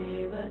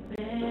save a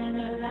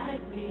sinner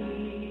like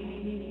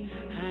me.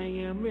 I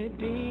am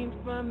redeemed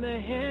from the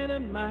hand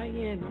of my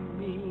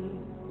enemy.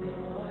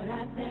 Lord,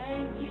 I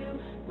thank you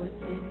for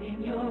sending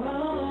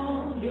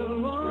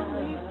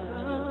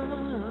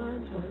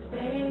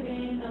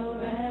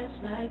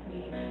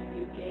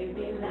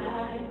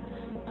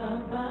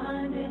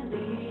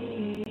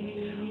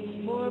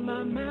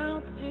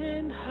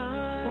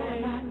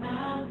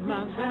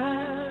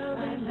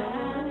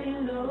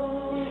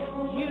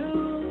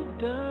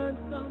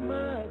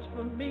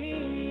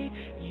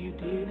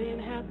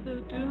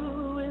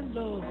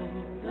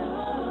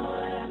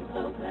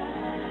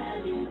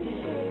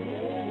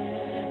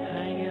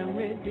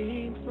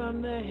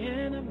from the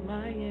hand of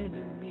my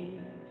enemy.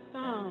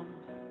 Psalms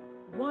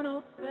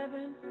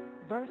 107,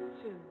 verse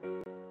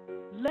 2.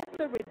 Let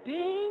the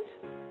redeemed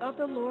of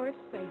the Lord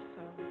say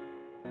so,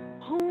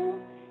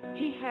 whom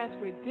he has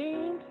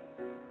redeemed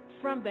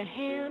from the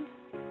hand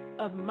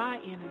of my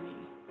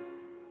enemy.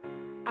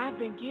 I've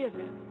been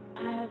given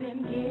this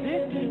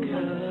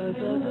because of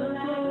the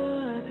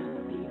blood.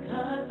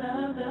 Because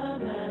of the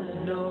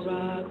blood. No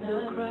rock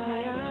will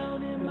cry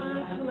out in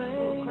my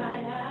place.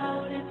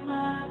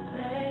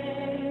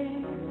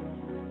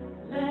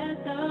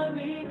 Let the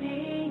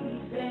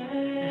redeemed say,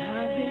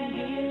 I've been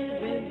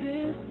given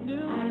this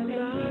new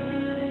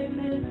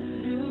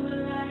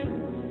life.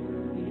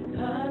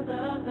 Because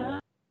of the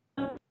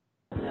blood.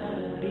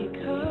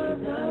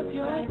 Because of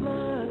your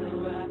blood. No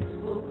rocks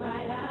will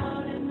cry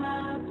out in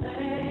my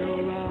place. No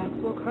rocks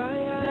will cry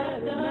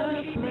out in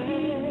my place.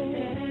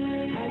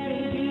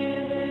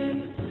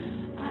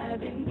 I've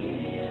been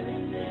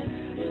given this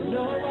new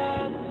no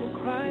rocks will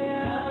cry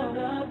out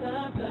of the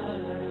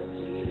blood of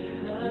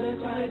Jesus. Let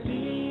the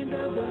redeemed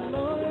of the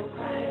Lord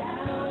cry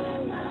out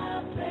in my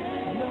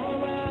place. No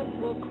rocks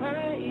will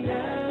cry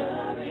out.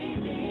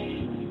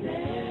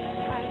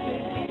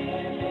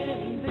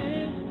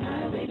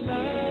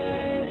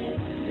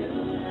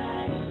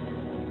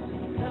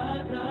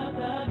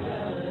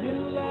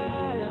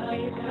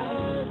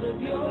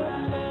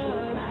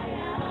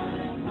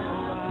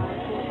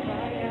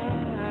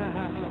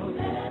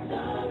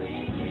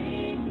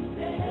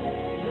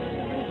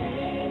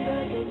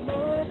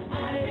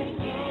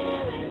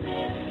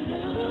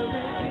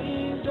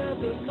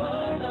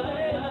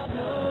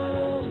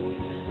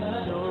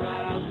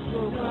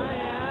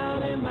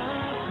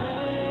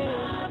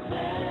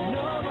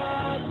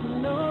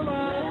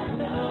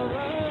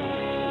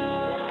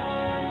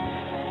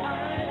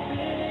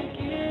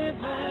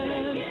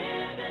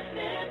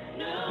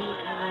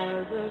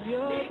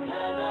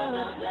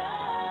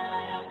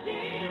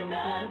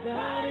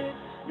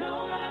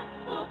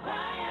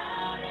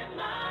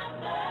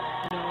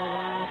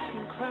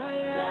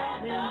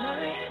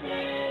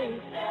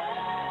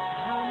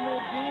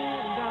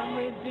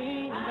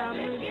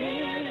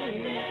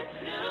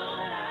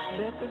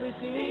 The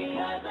redeemed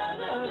of the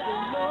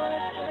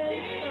Lord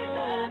say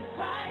so.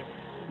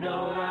 No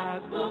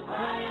rock will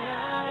cry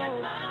out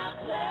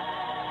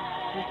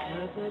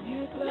because of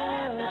your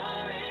blood.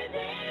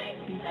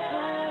 Because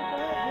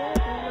of your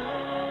blood.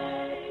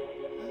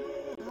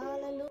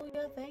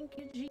 Hallelujah. Thank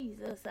you,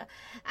 Jesus.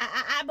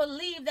 I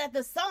believe that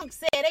the song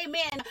said,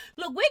 amen.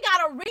 Look, we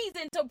got a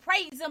reason to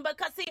praise him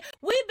because, see,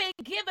 we've been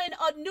given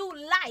a new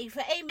life.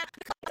 Amen.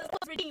 Because it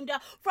was redeemed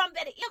from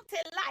that empty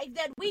life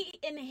that we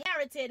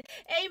inherited.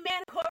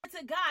 Amen. Glory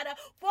to God.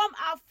 From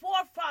our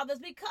forefathers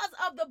because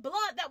of the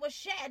blood that was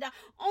shed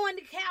on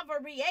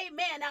Calvary.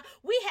 Amen.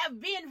 We have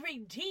been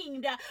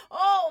redeemed.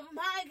 Oh,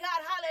 my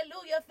God.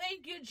 Hallelujah.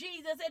 Thank you,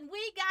 Jesus. And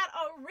we got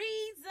a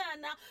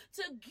reason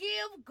to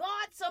give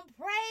God some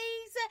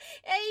praise.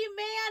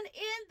 Amen.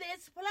 In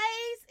this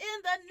place, in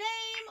the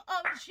name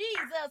of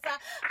Jesus.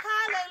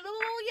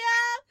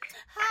 Hallelujah.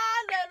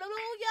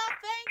 Hallelujah.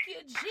 Thank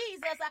you,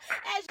 Jesus.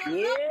 As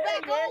you look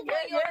back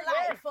over your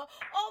life,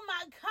 oh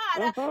my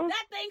God,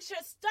 that thing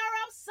should stir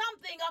up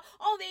something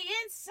on the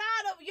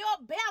inside of your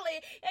belly.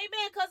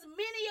 Amen. Because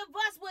many of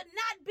us would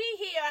not be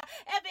here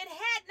if it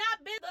had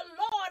not been the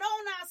Lord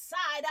on our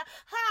side.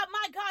 Oh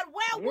my God,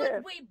 where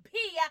would we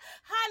be?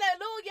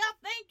 Hallelujah.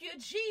 Thank you,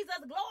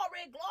 Jesus.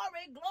 Glory,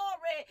 glory,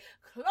 glory,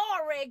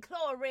 glory,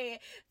 glory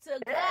to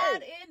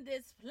God in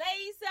this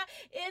place.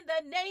 In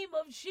the name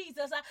of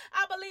Jesus.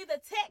 I believe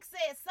the text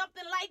says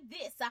something like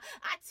this.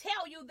 I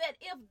tell you that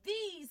if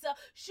these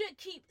should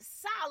keep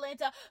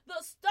silent,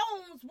 the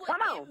stones would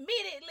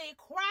immediately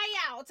cry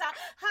out.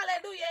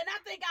 Hallelujah. And I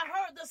think I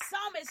heard the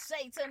psalmist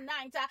say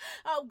tonight,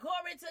 oh,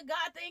 glory to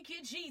God. Thank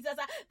you, Jesus.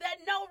 That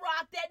no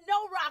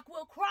rock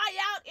will cry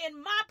out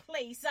in my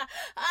place.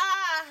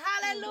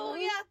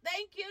 Hallelujah.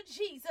 Thank you,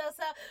 Jesus.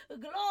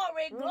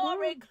 Glory,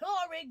 glory,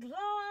 glory,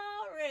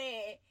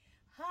 glory.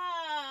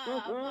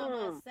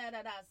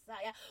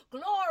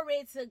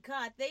 Glory to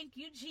God. Thank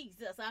you,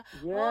 Jesus.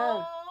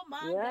 Oh,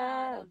 my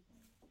God.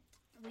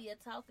 We are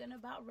talking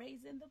about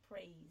raising the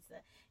praise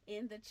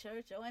in the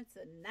church on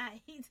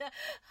tonight.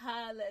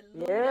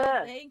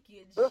 Hallelujah. Thank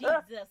you,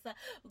 Jesus.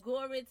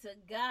 Glory to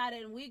God.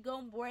 And we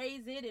going to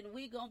praise it and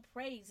we going to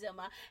praise him.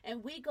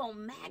 And we going to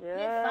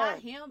magnify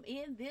him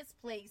in this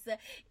place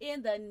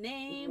in the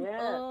name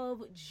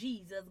of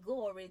Jesus.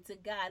 Glory to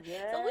God.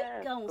 So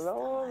we're going to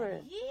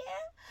start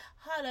here.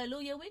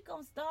 Hallelujah. We're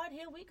going to start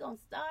here. We're going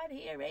to start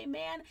here.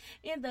 Amen.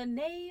 In the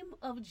name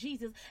of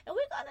Jesus. And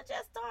we're going to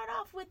just start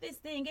off with this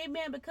thing.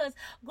 Amen. Because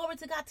glory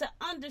to God, to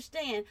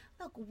understand,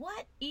 look,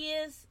 what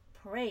is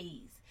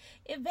praise?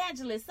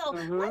 Evangelist. So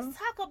let's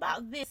talk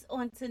about this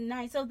on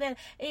tonight so that,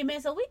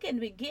 amen, so we can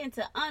begin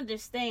to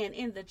understand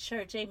in the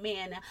church,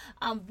 amen,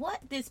 what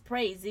this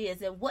praise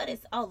is and what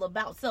it's all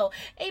about. So,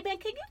 amen,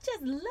 can you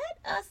just let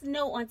us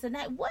know on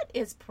tonight, what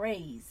is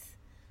praise?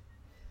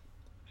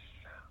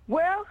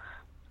 Well,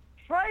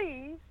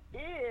 praise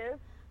is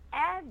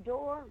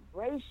adoration.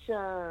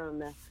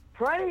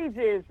 Praise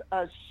is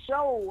a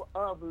show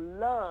of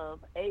love,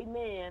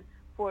 amen,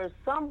 for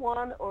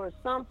someone or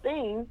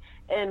something,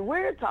 and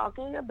we're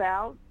talking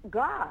about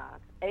God,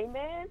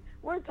 amen.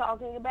 We're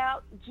talking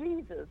about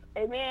Jesus,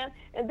 amen.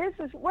 And this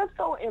is what's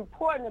so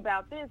important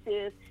about this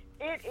is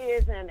it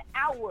is an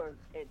outward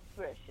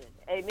expression,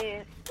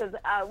 amen, because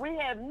we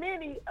have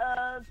many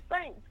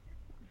saints,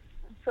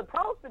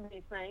 supposed to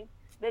be saints,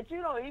 that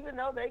you don't even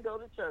know they go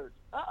to church.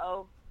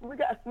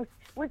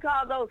 We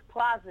call those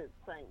closet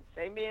saints,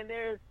 amen.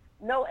 There's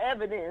no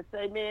evidence,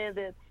 amen,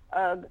 that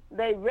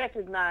they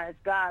recognize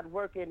God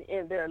working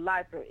in their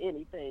life or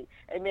anything,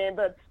 amen.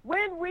 But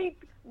when we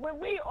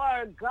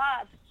are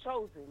God's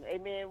chosen,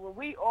 amen, when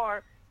we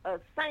are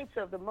saints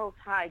of the Most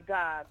High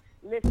God,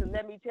 listen,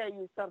 let me tell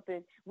you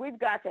something. We've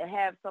got to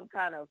have some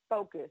kind of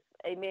focus,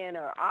 amen,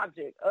 or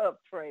object of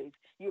praise.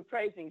 You're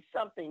praising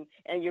something,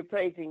 and you're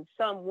praising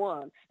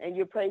someone, and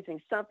you're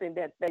praising something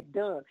that they've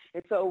done.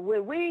 And so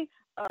when we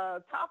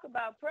talk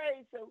about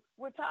praise, so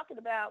we're talking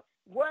about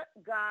what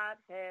God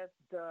has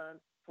done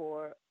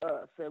for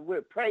us, and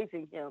we're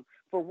praising him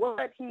for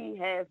what he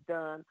has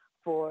done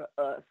for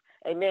us.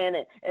 Amen.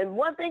 And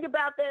one thing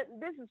about that,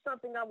 this is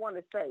something I want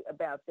to say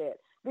about that.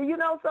 Do you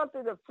know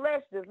something? The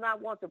flesh does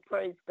not want to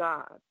praise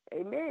God.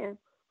 Amen.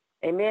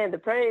 Amen.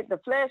 The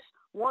flesh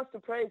wants to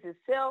praise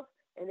itself,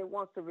 and it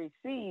wants to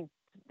receive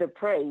the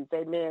praise.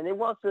 Amen. It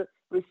wants to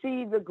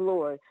receive the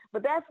glory.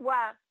 But that's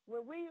why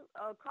when we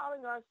are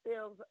calling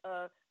ourselves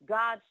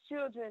God's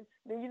children,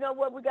 then you know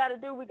what we got to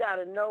do? We got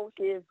to know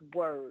his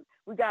word.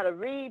 We got to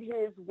read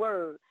his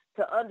word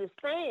to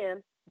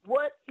understand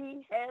what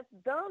he has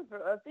done for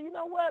us. So you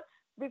know what?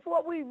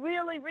 Before we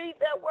really read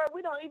that word,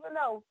 we don't even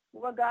know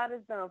what God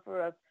has done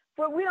for us.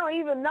 For we don't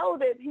even know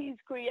that he's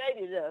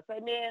created us.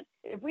 Amen.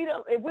 If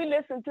we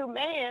listen to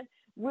man,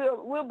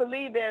 we'll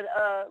believe that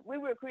we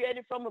were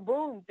created from a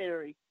boom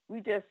theory.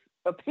 We just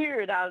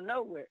appeared out of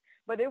nowhere.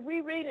 But if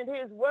we read in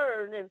his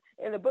word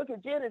in the book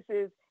of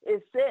Genesis,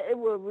 it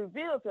will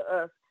reveal to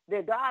us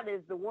that God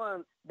is the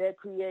one that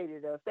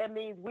created us. That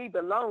means we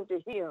belong to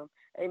him.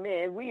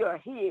 Amen. We are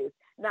his.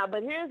 Now,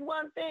 but here's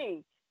one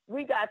thing.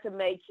 We got to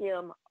make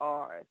him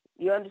ours.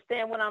 You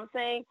understand what I'm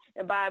saying?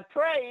 And by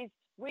praise,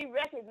 we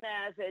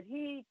recognize that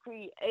he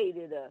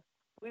created us.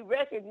 We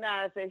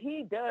recognize that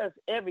he does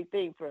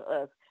everything for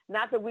us.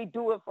 Not that we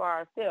do it for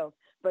ourselves,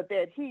 but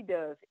that he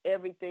does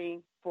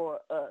everything for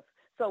us.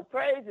 So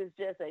praise is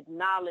just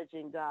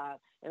acknowledging God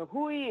and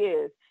who he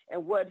is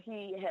and what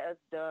he has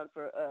done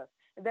for us.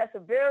 And that's a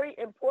very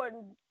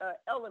important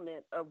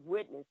element of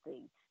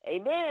witnessing.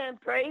 Amen.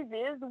 Praise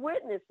is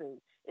witnessing.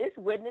 It's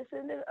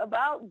witnessing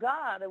about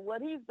God and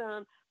what he's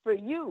done for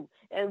you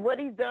and what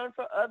he's done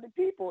for other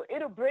people.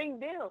 It'll bring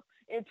them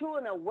into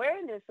an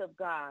awareness of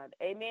God.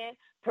 Amen.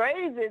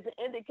 Praise is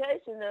an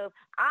indication of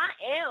I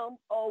am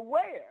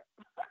aware.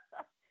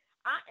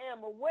 I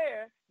am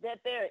aware that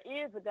there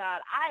is a God.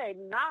 I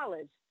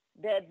acknowledge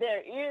that there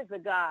is a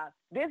God.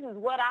 This is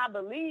what I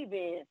believe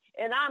in,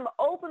 and I'm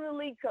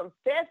openly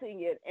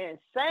confessing it and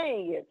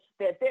saying it,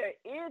 that there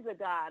is a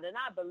God, and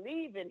I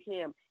believe in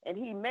him, and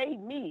he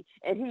made me,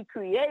 and he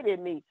created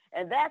me,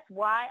 and that's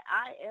why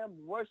I am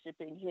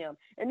worshiping him.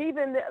 And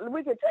even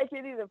we could take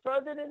it even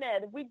further than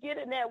that. If we get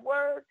in that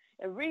word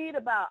and read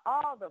about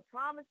all the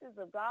promises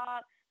of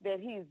God that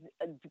he's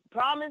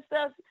promised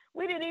us,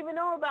 we didn't even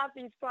know about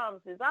these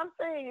promises. I'm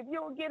saying if you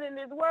don't get in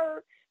his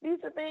word, these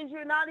are things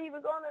you're not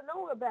even going to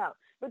know about.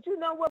 But you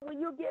know what? When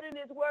you get in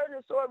his word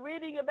and start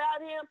reading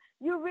about him,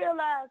 you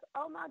realize,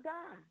 oh, my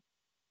God,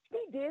 he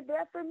did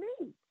that for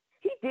me.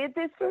 He did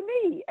this for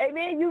me.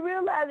 Amen. You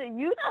realize that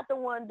you're not the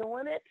one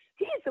doing it.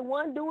 He's the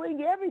one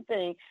doing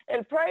everything.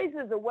 And praise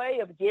is a way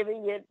of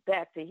giving it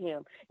back to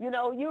him. You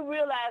know, you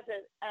realize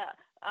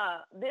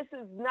that this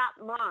is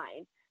not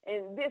mine.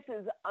 And this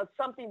is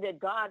something that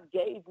God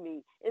gave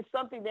me. It's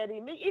something that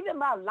even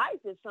my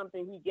life is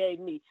something he gave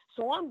me.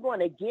 So I'm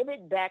going to give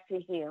it back to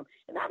him.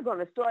 And I'm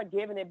going to start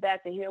giving it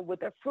back to him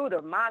with the fruit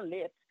of my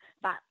lips,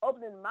 by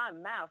opening my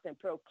mouth and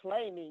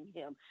proclaiming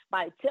him,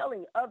 by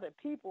telling other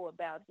people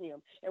about him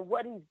and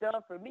what he's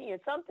done for me. And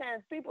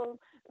sometimes people,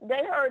 they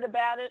heard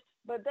about it,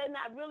 but they're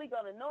not really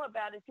going to know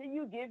about it until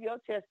you give your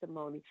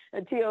testimony,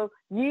 until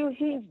you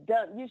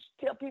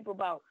tell people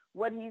about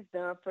what he's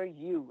done for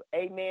you.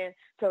 Amen.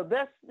 So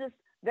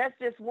that's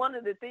just one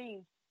of the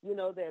things, you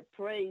know, that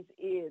praise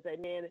is.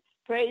 Amen.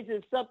 Praise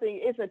is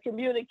something, it's a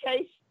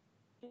communication.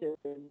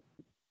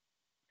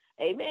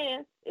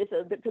 Amen. It's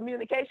the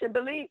communication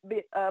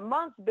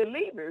amongst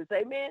believers.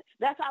 Amen.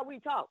 That's how we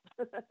talk.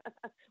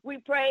 We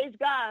praise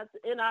God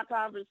in our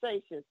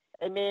conversations.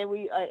 Amen.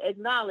 We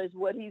acknowledge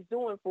what he's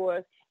doing for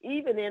us,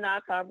 even in our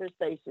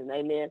conversation.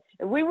 Amen.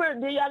 And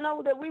do y'all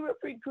know that we were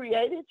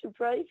created to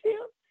praise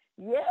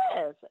him?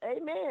 Yes.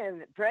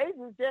 Amen. Praise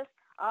is just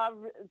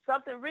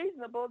something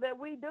reasonable that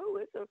we do.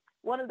 It's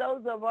one of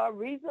those of our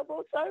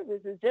reasonable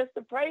services, just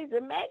to praise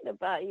and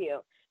magnify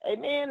him.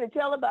 Amen. And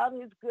tell about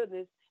his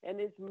goodness and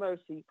his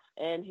mercy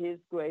and his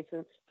grace.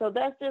 And so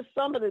that's just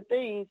some of the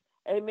things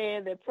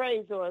amen, that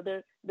praise or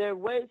there are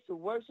ways to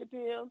worship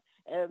him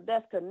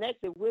that's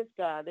connected with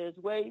God. There's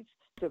ways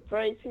to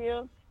praise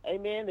him,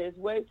 amen. There's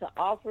ways to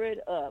offer it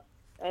up.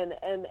 And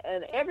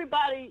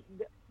everybody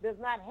does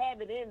not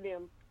have it in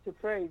them to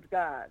praise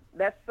God.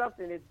 That's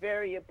something that's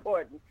very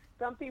important.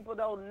 Some people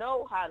don't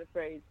know how to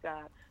praise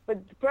God, but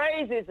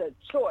praise is a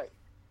choice.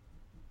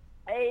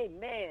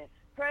 Amen.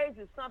 Praise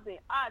is something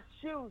I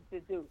choose to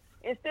do.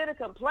 Instead of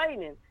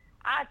complaining,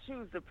 I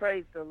choose to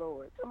praise the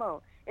Lord. Come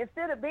on.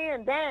 Instead of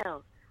being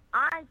down,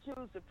 I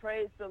choose to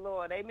praise the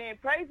Lord. Amen.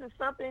 Praise is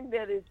something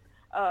that is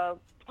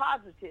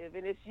positive,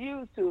 and it's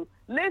used to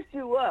lift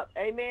you up.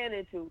 Amen.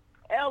 And to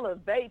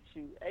elevate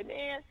you.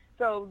 Amen.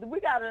 So we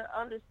got to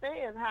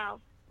understand how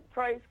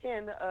praise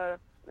can,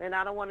 and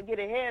I don't want to get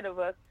ahead of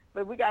us,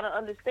 but we got to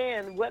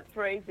understand what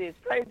praise is.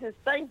 Praise is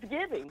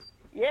thanksgiving.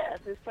 Yes,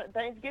 it's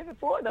thanksgiving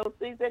for those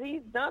things that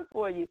he's done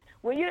for you.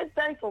 When you're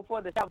thankful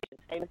for the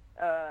salvation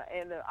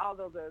and all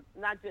those,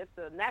 not just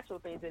the natural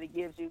things that he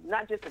gives you,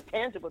 not just the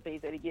tangible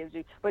things that he gives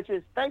you, but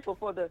you're thankful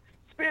for the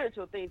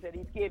spiritual things that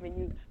he's given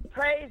you.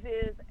 Praise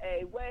is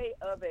a way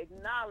of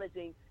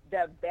acknowledging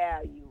the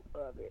value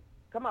of it.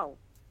 Come on.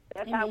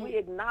 That's Amen. How we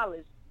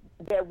acknowledge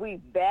that we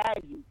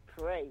value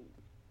praise.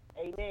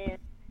 Amen.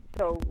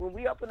 So when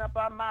we open up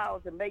our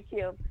mouths and make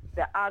him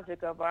the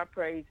object of our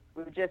praise,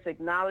 we're just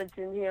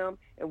acknowledging him,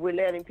 and we're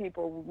letting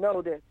people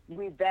know that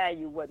we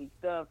value what he's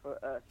done for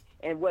us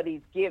and what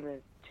he's given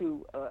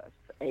to us.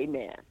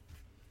 Amen.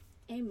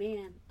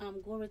 Amen.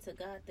 Glory to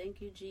God.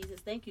 Thank you, Jesus.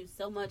 Thank you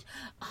so much,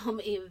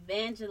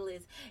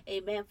 Evangelist,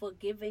 amen, for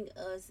giving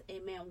us,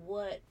 amen,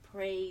 what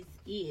praise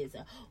is.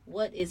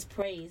 What is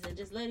praise? And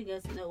just letting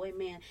us know,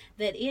 amen,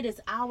 that it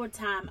is our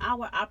time,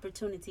 our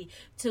opportunity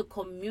to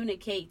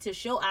communicate, to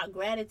show our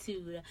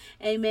gratitude,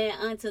 amen,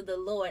 unto the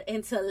Lord,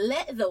 and to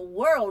let the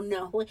world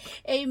know,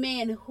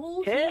 amen,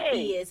 who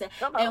he is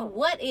and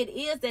what it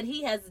is that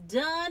he has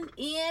done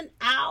in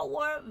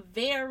our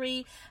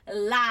very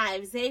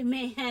lives.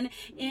 Amen.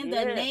 In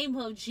the name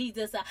of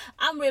Jesus.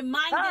 I'm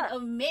reminded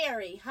of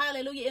Mary,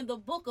 hallelujah, in the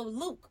book of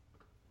Luke.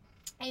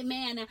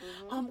 Amen.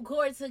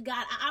 Glory to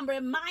God. I'm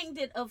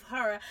reminded of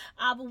her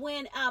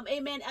when,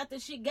 amen, after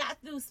she got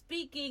through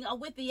speaking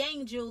with the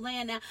angel,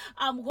 and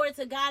glory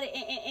to God,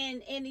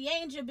 and the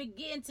angel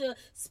began to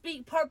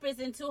speak purpose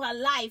into her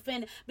life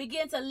and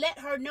began to let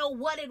her know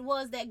what it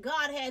was that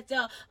God had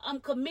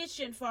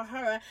commissioned for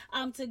her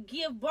to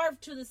give birth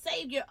to the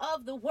Savior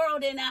of the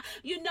world. And,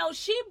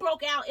 she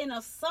broke out in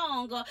a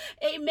song,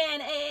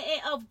 amen,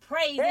 of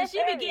praise. And she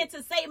began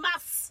to say, my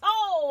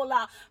soul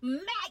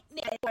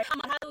magnify.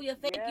 Hallelujah.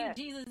 Thank you,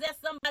 Jesus. There's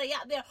somebody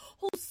out there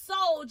whose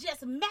soul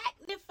just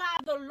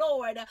magnify the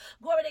Lord.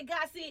 Glory to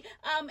God. See,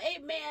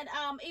 amen.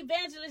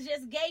 Evangelist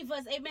just gave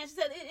us, amen. She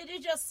said, it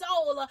is your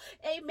soul,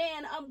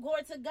 amen.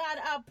 Glory to God,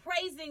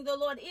 praising the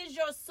Lord. Is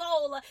your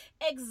soul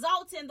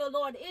exalting the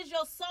Lord? Is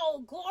your soul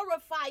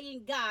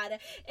glorifying God?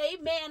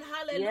 Amen.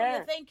 Hallelujah.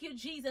 Yes. Thank you,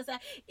 Jesus.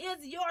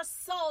 Is your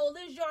soul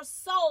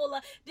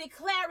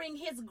declaring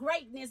his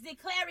greatness,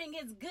 declaring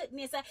his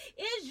goodness?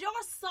 Is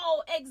your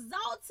soul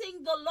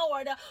exalting the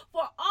Lord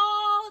for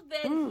all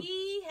that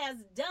he has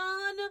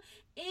done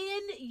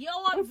in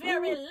your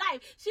very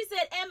life? She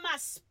said, and my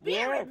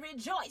spirit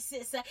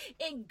rejoices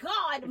in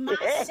God,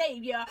 my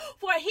Savior,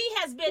 for he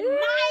has been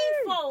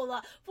mindful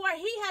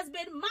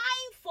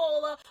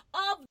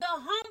of the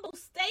humble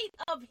state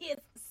of his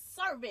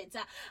servant.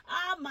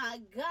 Oh my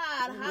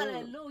God.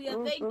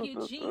 Hallelujah. Thank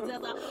you, Jesus.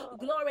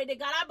 Glory to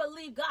God. I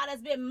believe God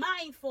has been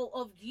mindful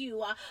of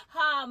you.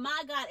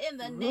 My God, in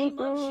the name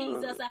of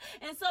Jesus.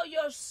 And so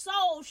your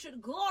soul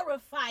should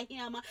glorify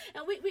him.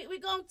 And we're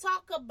going to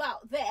talk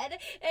about that.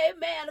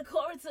 Amen.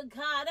 Glory to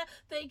God.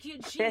 Thank you,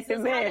 Jesus.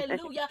 Amen.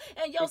 Hallelujah.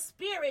 And your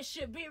spirit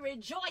should be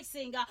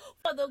rejoicing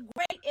for the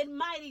great and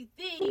mighty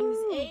things,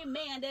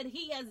 amen, that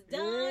he has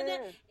done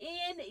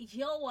in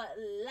your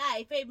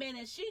life. Amen.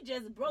 And she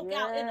just broke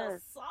out in a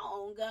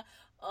song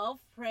of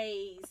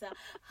praise.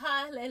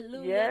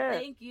 Hallelujah.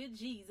 Thank you,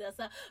 Jesus.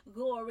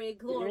 Glory,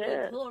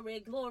 glory, glory,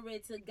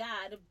 glory to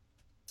God.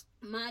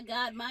 My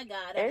God, my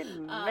God.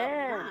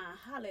 Amen.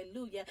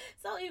 Hallelujah.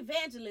 So,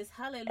 Evangelist,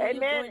 hallelujah.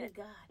 Amen. Glory to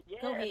God.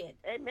 Yes. Go ahead.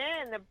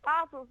 Amen.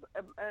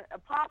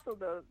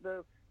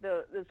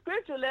 The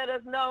scripture let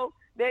us know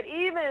that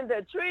even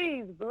the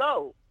trees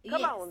blow.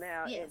 Come on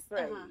now and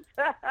praise.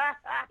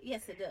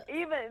 Yes, it does.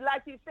 Even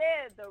like you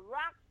said, the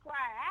rocks cry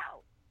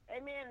out.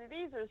 Amen. And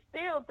these are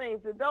still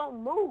things that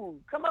don't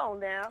move. Come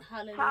on now.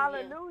 Hallelujah.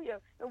 Hallelujah.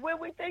 And when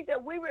we think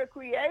that we were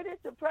created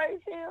to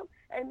praise him,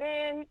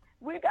 amen,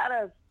 we got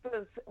a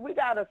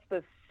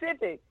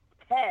specific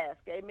task,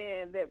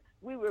 amen, that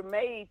we were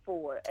made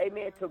for,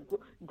 amen, to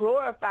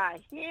glorify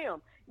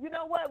him. You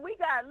know what? We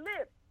got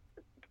lips.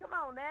 Come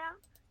on now.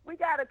 We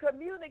got a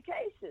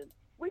communication.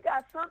 We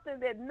got something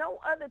that no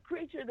other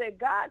creature that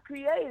God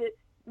created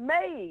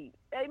made.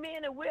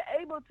 Amen. And we're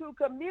able to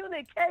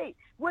communicate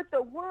with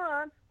the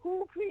one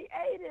who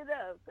created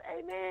us.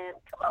 Amen.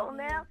 Come on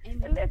now.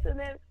 Amen. And listen,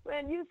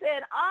 when you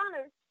said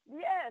honor,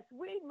 Yes,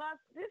 we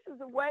must. This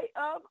is a way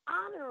of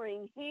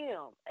honoring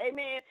him.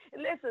 Amen.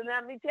 Listen,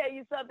 let me tell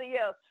you something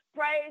else.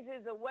 Praise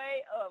is a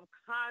way of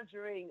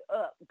conjuring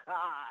up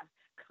God,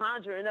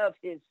 conjuring up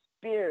his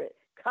spirit,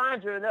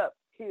 conjuring up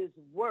his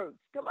works.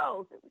 Come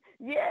on.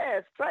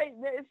 Yes, praise.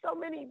 There's so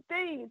many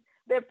things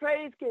that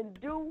praise can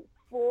do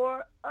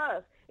for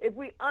us if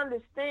we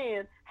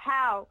understand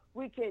how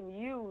we can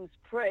use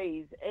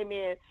praise.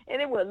 Amen.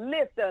 And it will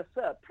lift us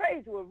up.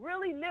 Praise will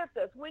really lift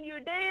us. When you're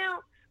down,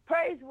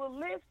 praise will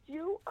lift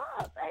you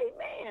up.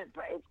 Amen.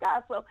 Praise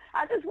God. So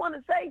I just want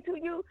to say to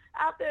you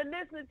out there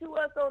listening to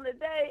us on the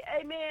day,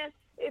 amen,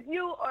 if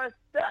you are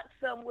stuck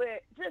somewhere,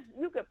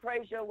 you could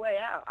praise your way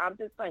out. I'm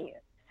just saying.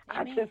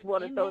 Amen. I just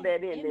want to throw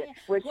that in there.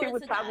 When she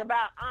was talking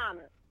about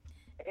honor.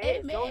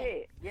 Amen. Go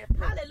ahead. Yes,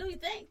 hallelujah.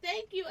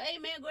 Thank you.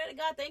 Amen. Glory to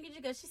God. Thank you,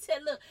 because she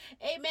said, look,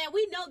 amen,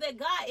 we know that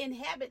God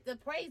inhabits the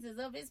praises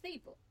of his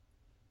people.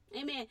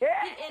 Amen. Yeah,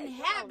 he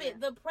inhabits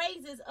the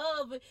praises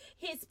of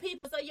his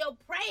people. So your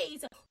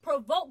praise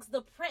provokes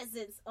the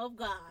presence of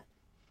God.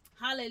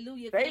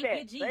 Hallelujah. Thank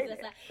you, Jesus.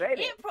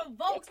 It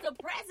provokes the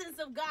presence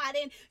of God.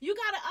 And you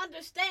got to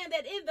understand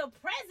that in the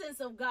presence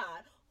of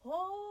God,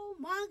 oh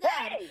my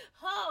God. Hey.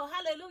 Oh,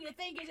 hallelujah.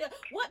 Thank you.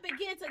 What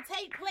began to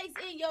take place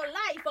in your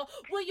life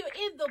when you're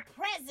in the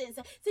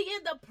presence? See,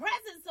 in the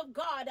presence of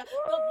God,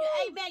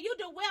 amen, you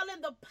dwell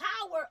in the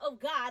power of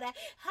God.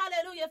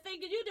 Hallelujah.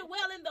 Thank you. You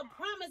dwell in the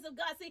promise of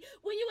God. See,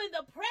 when you're in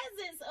the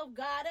presence of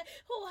God,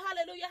 oh,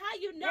 hallelujah, how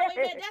you know,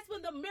 amen, that's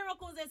when the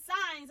miracles and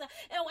signs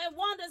and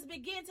wonders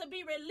begin to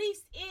be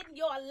released in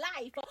your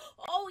life.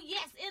 Oh,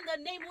 yes, in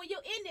the name, when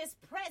you're in this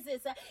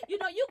presence,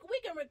 we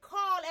can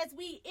recall as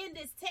we in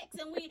this text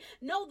and we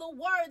know the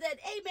word that,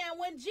 amen,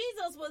 when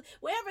Jesus was,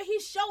 wherever he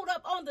showed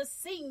up on the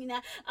scene,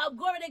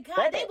 glory to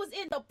God, they was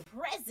in the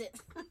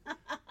presence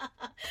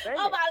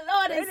of our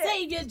Lord and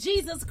Savior,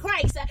 Jesus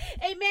Christ.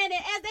 Amen. And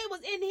as they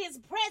was in his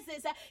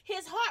presence,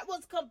 his heart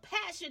was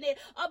compassionate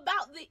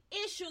about the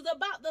issues,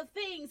 about the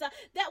things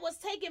that was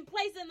taking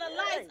place in the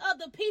lives of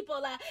the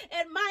people.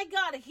 And my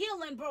God,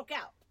 healing broke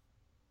out.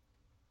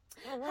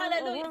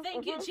 Hallelujah.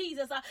 Thank you,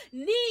 Jesus.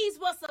 Needs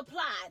were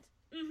supplied.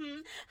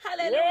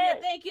 Hallelujah.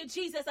 Yes. Thank you,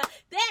 Jesus.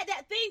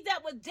 That thing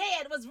that was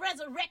dead was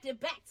resurrected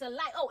back to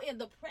life. Oh, in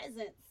the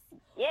presence.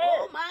 Yes.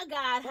 Oh, my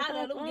God.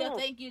 Hallelujah.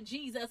 Thank you,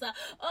 Jesus.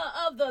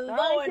 Of the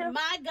Lord.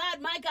 My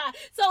God, my God.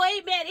 So,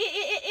 amen.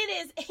 It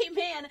is,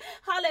 amen.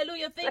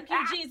 Hallelujah. Thank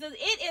you, Jesus.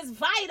 It is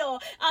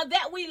vital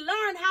that we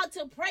learn how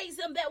to praise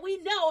him, that we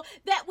know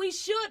that we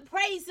should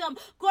praise him.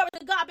 Glory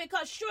to God,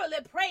 because surely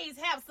praise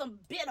have some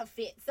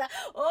benefits.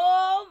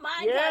 Oh,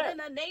 my God, in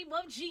the name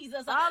of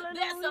Jesus.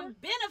 There's some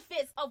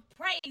benefits of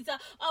praise,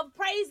 of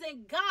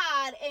praising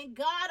God and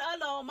God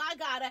alone. My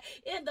God,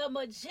 in the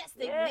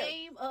majestic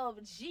name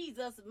of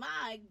Jesus.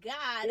 My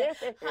God.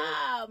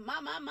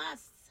 My.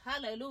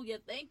 Hallelujah.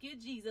 Thank you,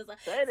 Jesus.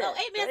 Amen.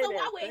 So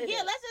while we're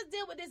here, let's just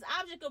deal with this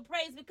object of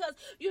praise, because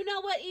you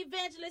know what,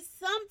 Evangelist,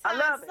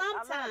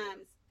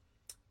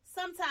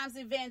 sometimes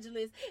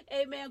Evangelist,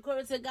 amen,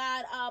 glory to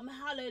God,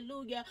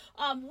 hallelujah,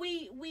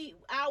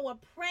 our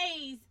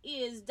praise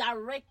is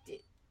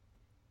directed,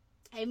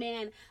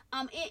 amen,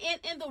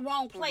 in the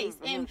wrong place.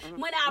 And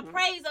when our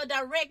praise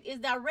is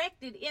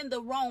directed in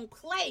the wrong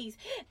place,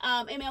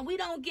 amen, we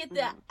don't get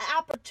the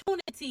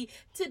opportunity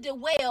to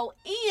dwell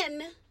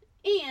in,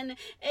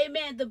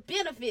 amen, the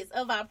benefits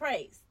of our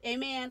praise.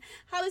 Amen.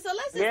 Hallelujah. So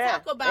let's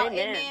just talk about,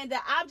 amen,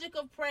 the object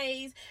of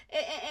praise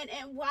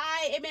and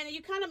why, amen. And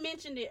you kind of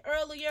mentioned it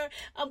earlier,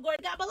 glory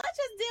to God, but let's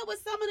just deal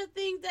with some of the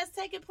things that's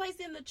taking place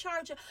in the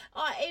church,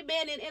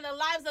 amen, in the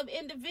lives of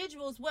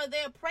individuals where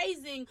they're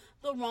praising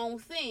the wrong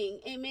thing.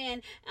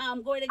 Amen.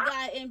 Glory to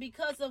God. And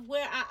because of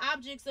where our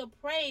objects of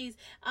praise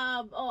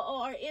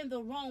are in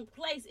the wrong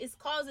place, it's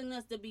causing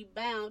us to be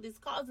bound. It's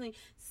causing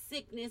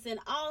sickness and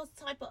all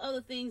type of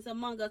other things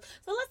among us.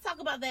 So let's talk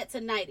about that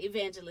tonight,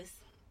 Evangelist.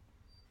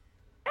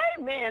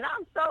 Amen.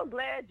 I'm so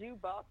glad you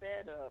brought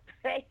that up.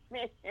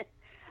 Amen.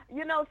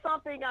 You know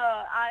something,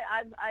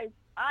 I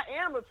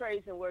am a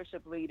praise and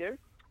worship leader,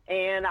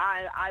 and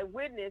I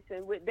witness,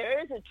 and there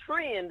is a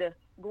trend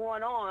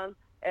going on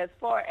as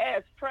far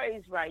as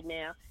praise right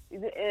now,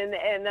 and we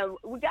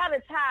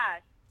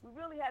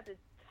really have to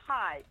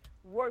tie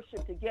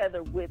worship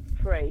together with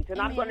praise, and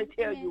I'm going to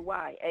tell you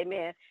why.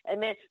 Amen.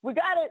 We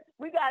got it.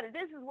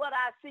 This is what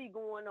I see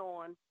going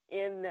on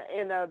in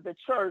the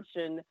church,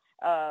 and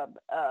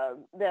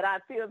that I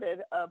feel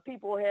that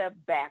people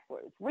have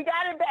backwards. We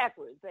got it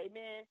backwards.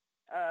 Amen.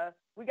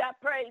 We got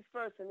praise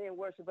first and then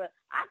worship, but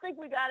I think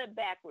we got it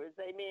backwards.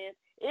 Amen.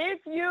 If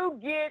you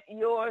get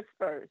yours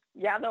first,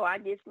 y'all know I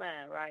get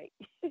mine, right?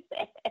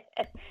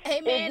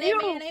 Amen.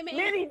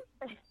 Amen.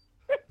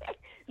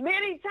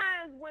 Many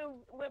times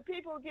when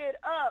people get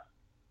up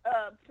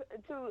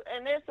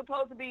and they're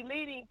supposed to be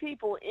leading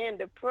people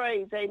into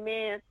praise,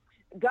 amen,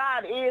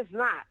 God is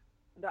not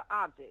the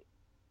object,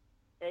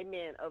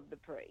 amen, of the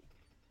praise.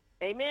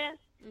 Amen?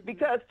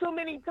 Because too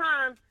many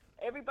times,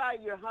 everybody,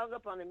 you're hung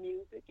up on the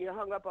music. You're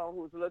hung up on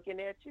who's looking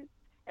at you.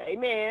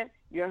 Amen?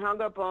 You're hung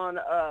up on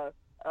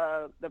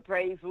the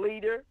praise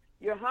leader.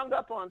 You're hung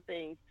up on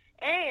things.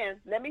 And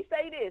let me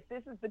say this.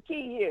 This is the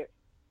key here.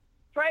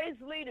 Praise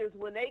leaders,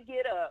 when they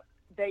get up,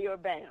 they are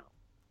bound.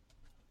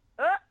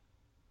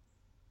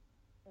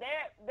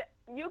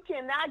 You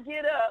cannot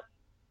get up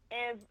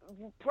and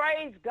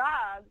praise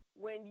God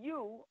when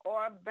you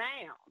are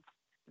bound.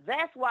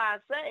 That's why I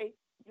say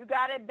you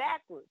got it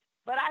backwards.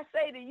 But I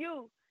say to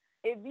you,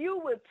 if you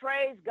would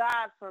praise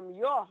God from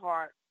your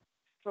heart,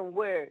 from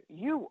where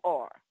you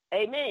are,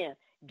 amen,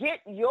 get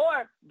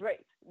your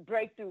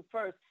breakthrough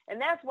first. And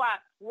that's why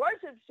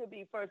worship should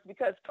be first,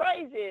 because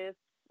praise is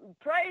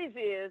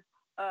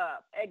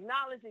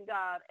acknowledging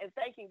God and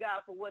thanking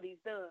God for what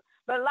he's done.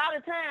 But a lot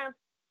of times,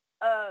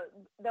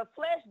 the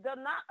flesh does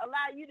not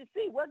allow you to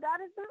see what God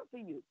has done for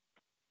you.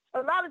 A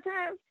lot of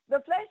times,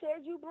 the flesh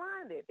has you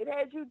blinded. It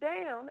has you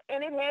down,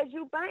 and it has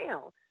you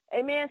bound.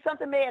 Amen.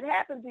 Something may have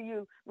happened to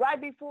you right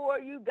before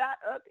you got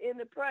up in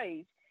the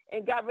praise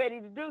and got ready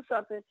to do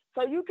something.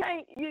 So you're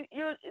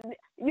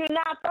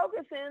not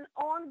focusing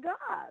on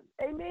God.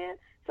 Amen.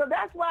 So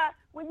that's why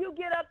when you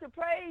get up to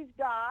praise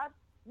God,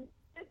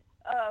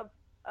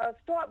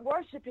 start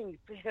worshiping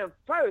him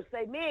first,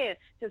 amen,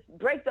 to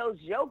break those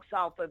yokes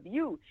off of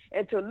you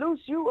and to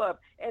loose you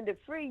up and to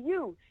free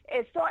you,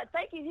 and start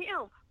thanking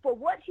him for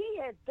what he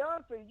has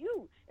done for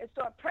you, and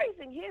start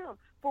praising him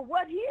for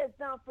what he has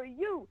done for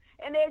you.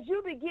 And as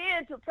you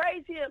begin to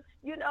praise him,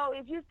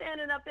 if you're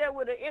standing up there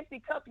with an empty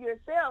cup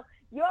yourself,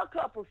 your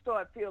cup will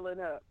start filling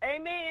up.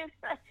 Amen.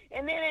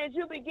 And then as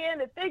you begin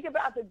to think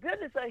about the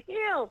goodness of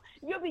him,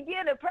 you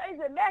begin to praise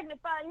and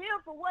magnify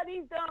him for what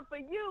he's done for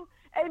you.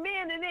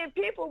 Amen. And then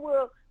people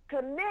will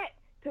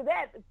connect to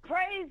that.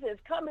 Praise is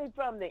coming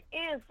from the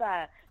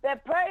inside.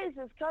 That praise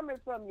is coming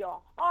from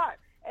your heart.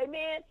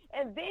 Amen.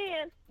 And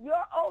then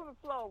your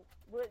overflow,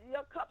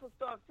 your cup will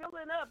start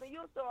filling up, and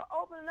you'll start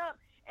opening up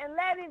and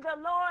letting the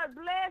Lord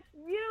bless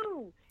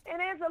you.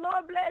 And as the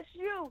Lord bless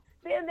you,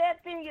 then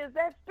that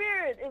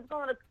spirit is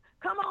going to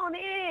come on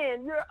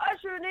in. You're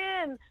ushering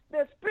in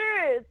the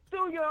spirit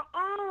through your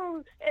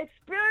own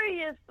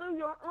experience, through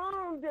your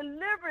own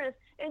deliverance.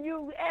 And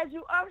as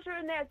you usher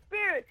in that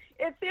spirit,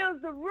 it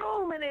fills the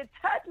room and it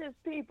touches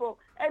people.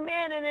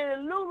 Amen. And it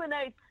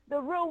illuminates the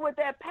room with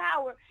that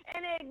power.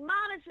 And it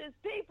admonishes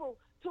people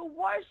to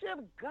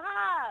worship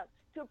God,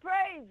 to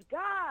praise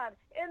God,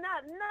 and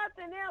not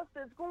nothing else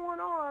that's going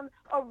on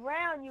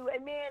around you,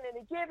 amen, and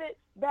to give it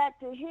back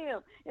to him.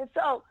 And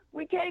so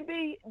we can't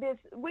be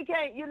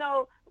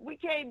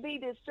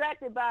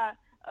distracted by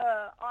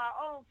our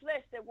own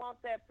flesh that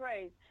wants that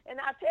praise. And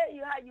I'll tell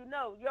you how you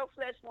know your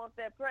flesh wants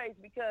that praise,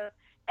 because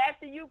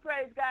after you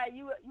praise God,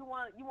 you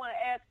want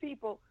to ask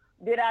people,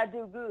 did I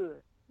do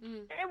good?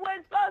 It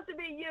wasn't supposed to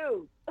be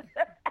you.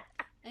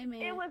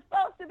 Amen. It was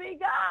supposed to be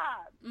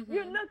God. Mm-hmm.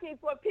 You're looking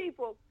for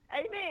people.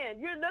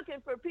 Amen. You're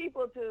looking for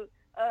people to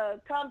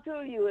come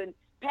to you and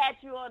pat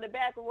you on the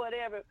back or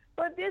whatever.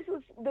 But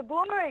the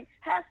glory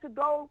has to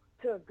go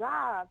to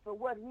God for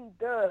what he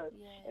does.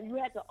 Yes. And you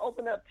have to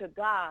open up to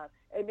God.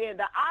 Amen.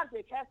 The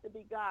object has to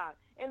be God.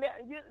 And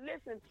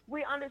listen,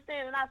 we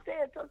understand, and I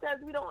said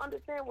sometimes we don't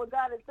understand what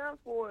God has done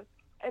for us.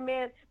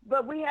 Amen.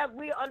 But we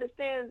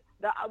understand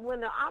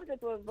when the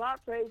object of our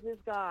praise is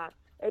God.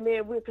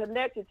 Amen. We're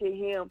connected to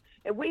him,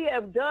 and we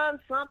have done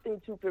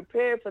something to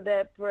prepare for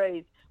that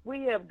praise.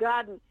 We have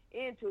gotten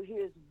into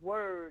his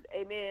word.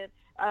 Amen.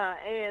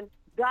 And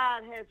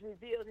God has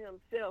revealed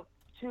himself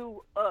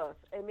to us.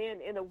 Amen.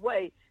 In a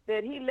way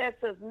that he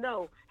lets us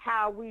know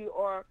how we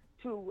are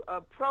to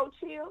approach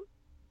him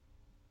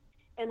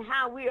and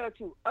how we are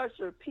to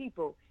usher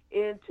people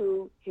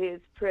into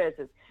his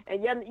presence.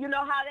 And you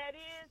know how that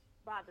is?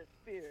 By the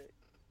Spirit.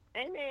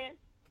 Amen.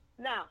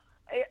 Now,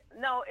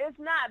 no, it's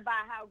not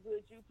by how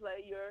good you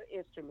play your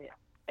instrument.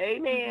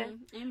 Amen.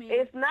 Mm-hmm. Amen.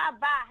 It's not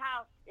by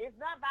how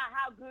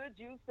good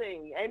you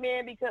sing.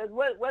 Amen. Because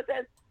what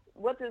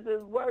does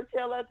the word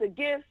tell us? The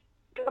gifts,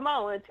 come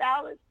on, and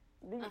talents,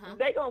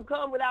 they gonna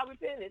come without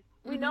repentance.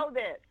 We know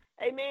that.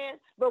 Amen.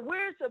 But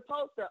we're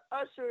supposed to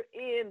usher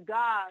in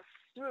God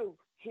through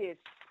his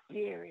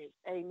Spirit.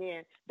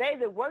 Amen. They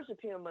that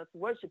worship him must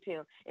worship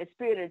him in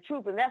spirit and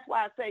truth. And that's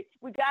why I say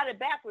we got it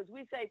backwards.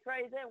 We say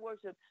praise and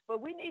worship,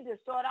 but we need to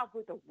start off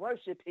with the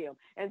worship him,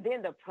 and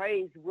then the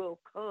praise will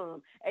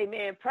come.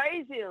 Amen.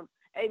 Praise him.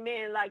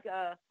 Amen. Like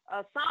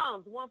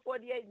Psalms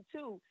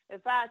 148:2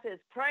 and 5 says,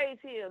 praise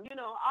him.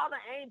 All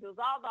the angels,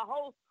 all the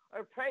hosts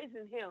are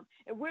praising him.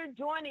 And we're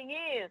joining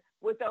in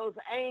with those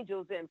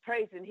angels and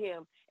praising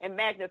him and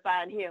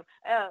magnifying him.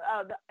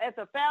 At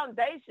the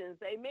foundations,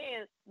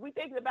 amen, we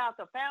thinking about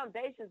the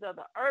foundations of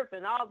the earth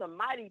and all the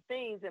mighty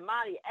things and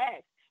mighty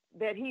acts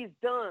that he's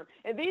done.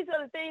 And these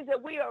are the things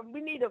that we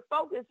need to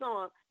focus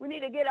on. We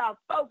need to get our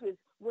focus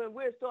when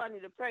we're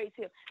starting to praise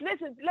him.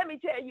 Listen, let me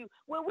tell you,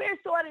 when we're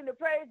starting to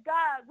praise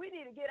God, we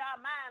need to get our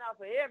mind off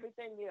of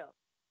everything else.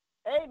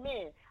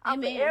 Amen. Off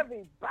of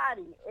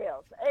everybody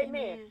else.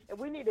 Amen. And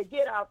we need to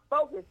get our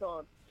focus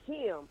on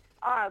him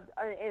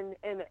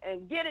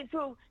and get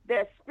into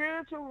that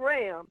spiritual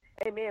realm,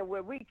 amen,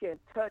 where we can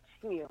touch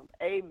him.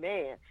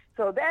 Amen.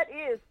 So that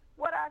is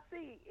what I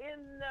see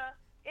in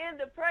in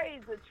the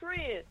praise, the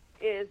trend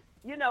is,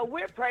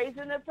 we're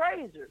praising the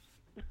praisers.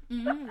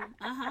 Come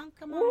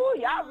on. Ooh,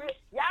 y'all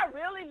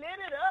really lit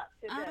it up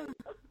today.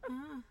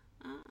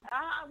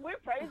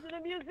 We're praising the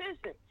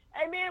musician.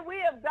 Amen. We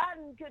have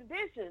gotten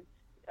conditioned,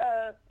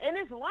 and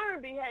it's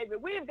learned behavior.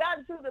 We have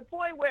gotten to the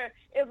point where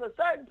if a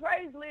certain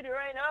praise leader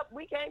ain't up,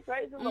 we can't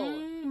praise the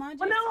Lord.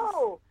 But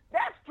no,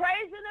 that's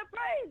praising the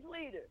praise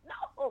leader.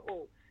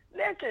 No.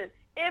 Listen,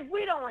 if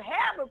we don't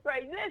have a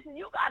praise,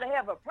 you got to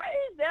have a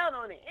praise down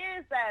on the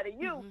inside of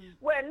you.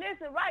 Where,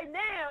 right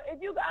now,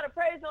 if you got a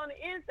praise on the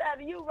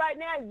inside of you right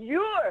now,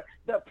 you're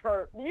the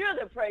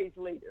praise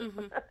leader.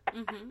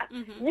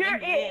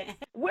 You're it.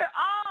 We're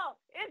all.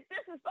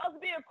 This is supposed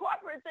to be a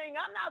corporate thing.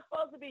 I'm not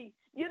supposed to be,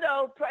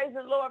 praising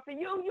the Lord for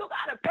you. You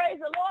got to praise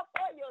the Lord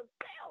for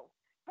yourself.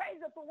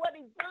 Praise him for what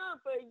he's done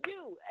for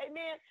you.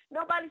 Amen.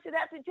 Nobody should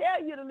have to tell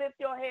you to lift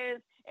your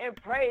hands and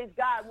praise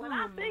God. When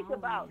I think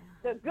about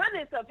the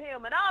goodness of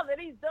him and all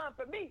that he's done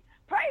for me,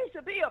 praise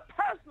should be a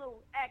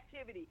personal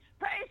activity.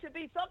 Praise should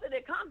be something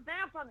that comes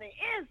down from the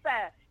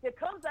inside, that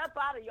comes up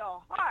out of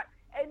your heart.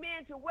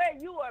 Amen, to where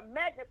you are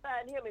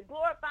magnifying him and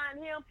glorifying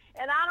him.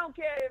 And I don't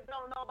care if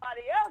don't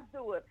nobody else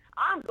do it.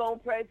 I'm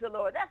going to praise the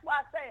Lord. That's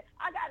why I say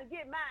I got to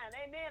get mine.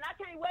 Amen. I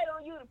can't wait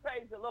on you to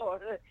praise the Lord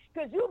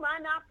because you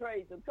might not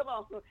praise him. Come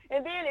on.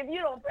 And then if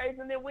you don't praise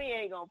him, then we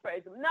ain't going to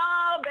praise him.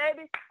 No,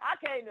 baby. I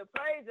came to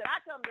praise it.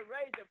 I come to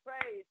raise the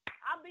praise.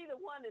 I'll be the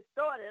one that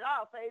started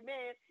off.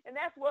 Amen. And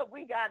that's what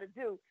we got to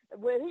do.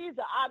 When he's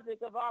the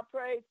object of our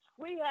praise,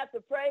 we have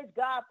to praise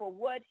God for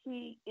what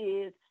he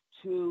is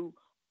to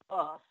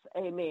us.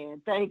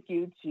 Amen. Thank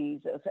you,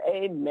 Jesus.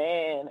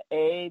 Amen.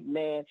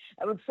 Amen.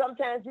 I mean,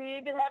 sometimes you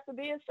even have to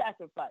be a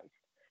sacrifice.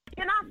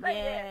 Can I say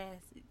that?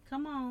 Yes.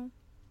 Come on.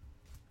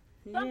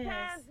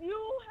 Sometimes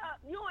you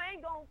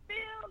ain't going to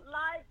feel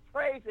like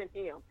praising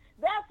him.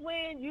 That's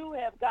when you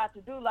have got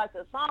to do like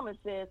the psalmist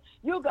says,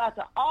 you got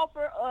to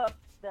offer up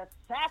the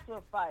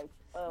sacrifice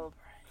of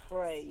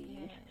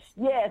praise.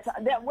 Yes.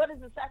 What is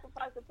the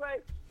sacrifice of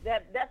praise?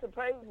 That's a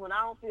praise when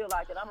I don't feel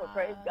like it. I'm going to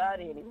praise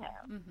God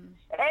anyhow.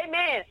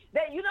 Amen.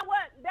 That, you know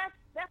what?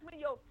 That's when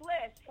your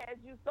flesh has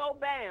you so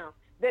bound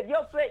that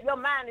your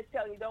mind is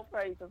telling you don't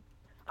praise him.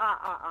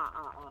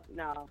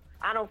 No,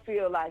 I don't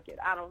feel like it.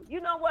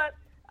 You know what?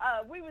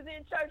 We was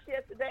in church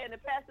yesterday and the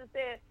pastor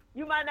said,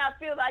 you might not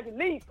feel like it.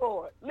 Leap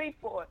for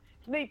it.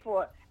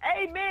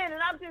 Amen.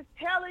 And I'm just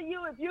telling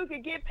you, if you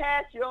could get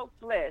past your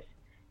flesh,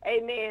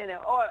 amen,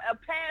 or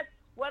past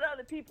what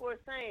other people are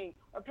saying,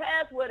 or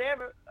past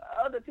whatever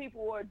other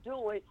people are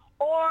doing,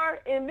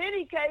 or in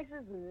many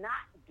cases not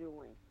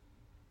doing.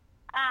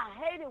 I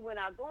hate it when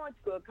I go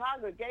into a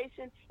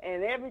congregation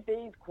and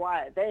everything's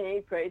quiet. They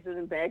ain't praising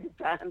and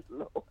magnifying the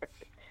Lord.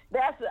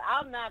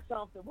 I'm not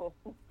comfortable.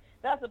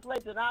 That's a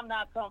place that I'm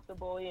not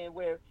comfortable in,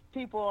 where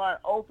people are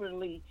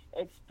openly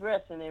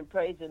expressing and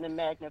praising and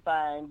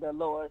magnifying the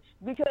Lord.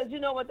 Because you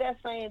know what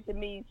that's saying to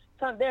me?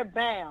 They're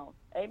bound.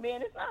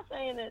 Amen. It's not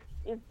saying that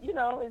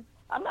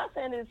I'm not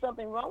saying there's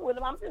something wrong with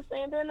them. I'm just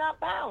saying they're not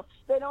bound.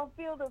 They don't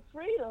feel the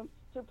freedom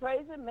to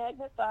praise and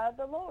magnify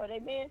the Lord.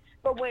 Amen.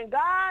 But when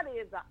God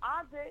is the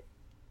object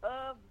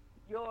of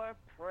your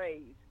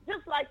praise,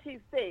 just like she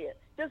said,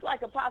 just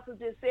like Apostle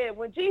just said,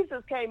 when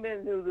Jesus came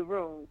into the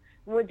room,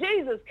 when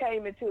Jesus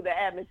came into the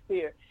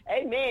atmosphere,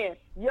 amen,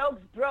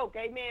 yokes broke,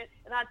 amen.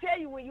 And I tell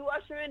you, when you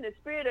usher in the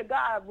Spirit of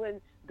God, when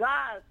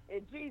God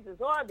and Jesus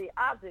are the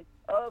object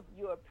of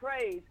your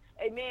praise,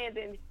 amen,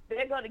 then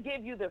they're going to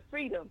give you the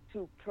freedom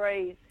to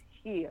praise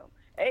him.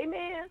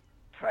 Amen.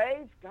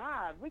 Praise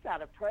God. We got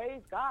to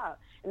praise God.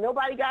 And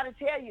nobody got to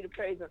tell you to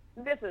praise him.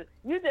 Listen,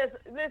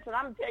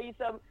 I'm going to tell you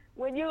something.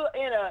 When you're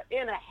in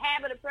a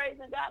habit of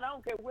praising God, I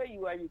don't care where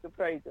you are, you can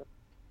praise him.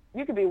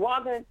 You could be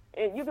walking,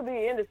 and you could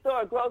be in the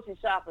store grocery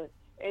shopping,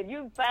 and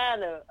you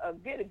find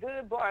get a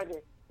good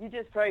bargain. You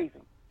just praise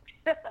him.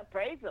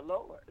 Praise the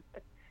Lord.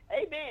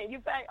 Amen. You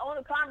find on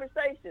a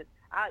conversation,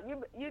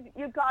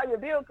 you call your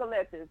bill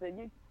collectors,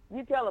 and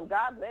you tell them,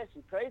 God bless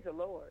you. Praise the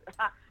Lord.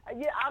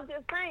 I'm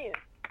just saying,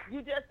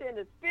 you just in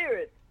the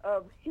spirit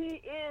of he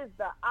is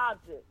the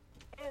object.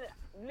 And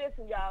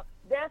listen, y'all,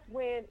 that's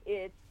when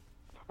it's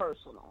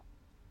personal.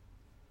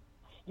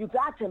 You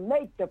got to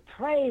make the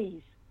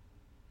praise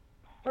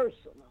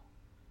personal.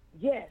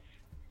 Yes.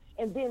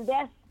 And then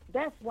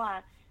that's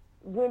why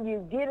when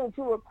you get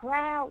into a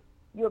crowd,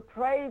 your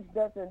praise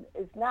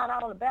it's not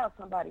all about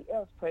somebody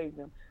else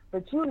praising,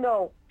 but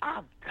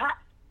I've got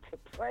to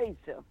praise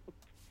him.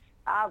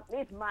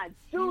 It's my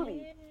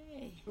duty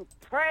to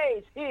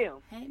praise him.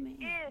 Amen.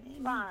 It's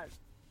my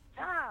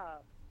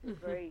job to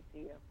praise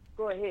him.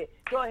 Go ahead.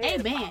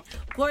 Amen.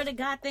 Glory to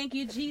God. Thank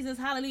you, Jesus.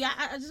 Hallelujah.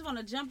 I just want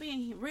to jump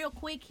in real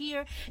quick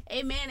here.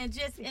 Amen. And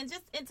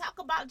talk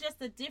about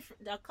just a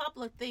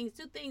couple of things.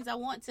 Two things I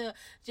want to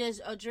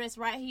just address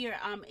right here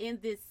in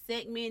this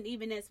segment,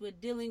 even as we're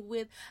dealing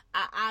with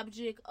our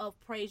object of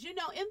praise. In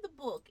the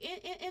book,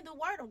 in the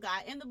Word of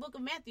God, in the book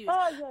of Matthew,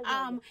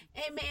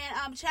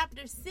 amen,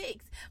 chapter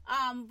 6,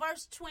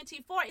 verse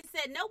 24, it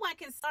said, no one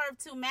can serve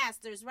two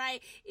masters,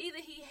 right? Either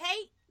he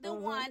hate the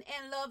one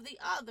and love the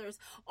others,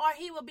 or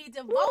he will be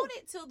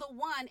devoted to the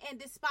one and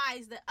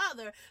despise the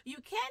other. You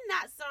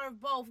cannot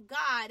serve both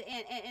God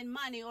and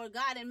money, or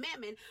God and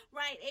mammon,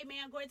 right?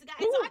 Amen. Glory to God.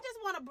 And so I just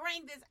want to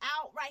bring this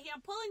out right here.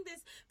 I'm pulling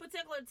this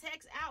particular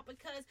text out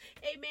because,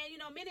 amen, you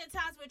know, many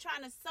times we're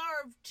trying to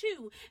serve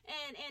two,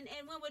 and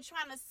when we're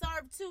trying to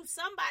serve two,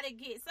 somebody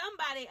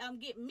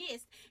get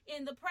missed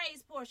in the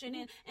praise portion.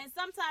 And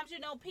sometimes, you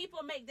know,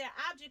 people make their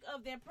object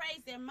of their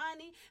praise their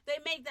money. They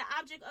make the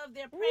object of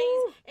their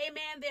praise,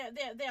 amen,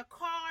 their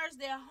cars,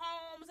 their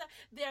homes,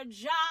 their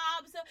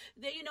jobs,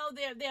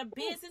 their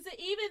business,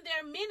 even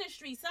their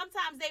ministry.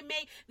 Sometimes they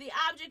make the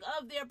object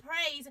of their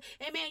praise.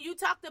 Amen. You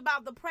talked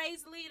about the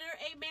praise leader,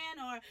 amen,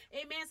 or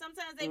amen.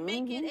 Sometimes they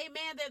make it,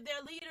 amen, that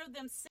their leader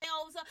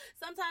themselves.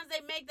 Sometimes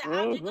they make the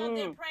object of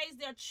their praise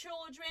their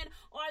children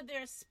or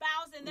their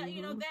spouse, and that,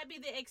 you know, that be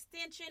the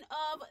extension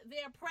of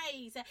their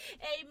praise.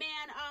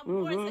 Amen.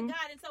 Glory to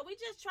God. And so we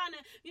just trying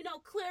to, you know,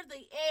 clear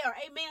the air,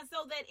 amen,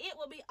 so that it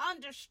will be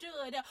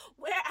understood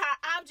where our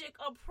object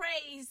of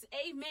praise,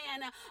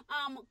 amen,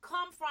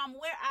 come from,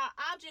 where our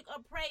object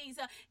of praise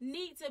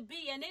need to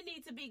be, and it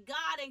needs to be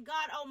God and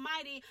God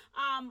Almighty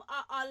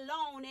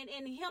alone, and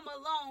in Him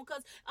alone,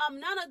 because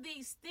none of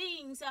these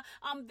things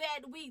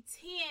that we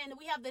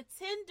have the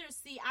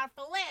tendency, our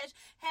flesh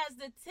has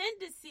the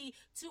tendency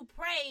to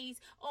praise,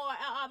 or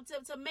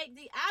to make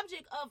the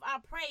object of our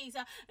praise.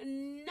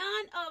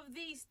 None of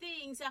these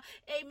things,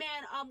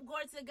 amen,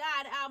 glory to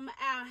God,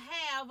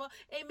 have,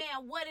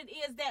 amen, what it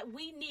is that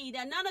we need.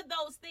 And none of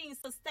those things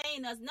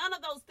sustain us. None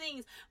of those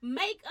things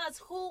make us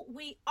who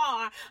we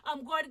are.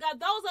 Glory to God.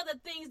 Those are the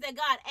things that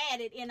God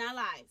added in our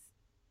lives.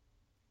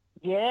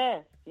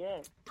 Yes.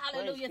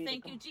 Hallelujah.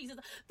 Thank you, Jesus.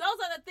 Those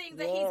are the things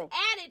that He's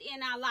added in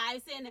our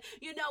lives. And,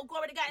 you know,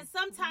 glory to God. And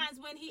sometimes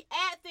when He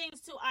adds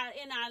things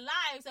in our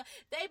lives,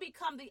 they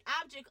become the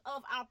object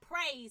of our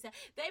praise.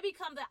 They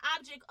become the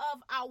object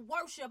of our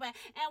worship.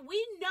 And we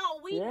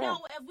know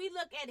if we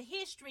look at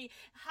history,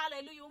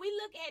 hallelujah, when we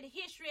look at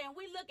history and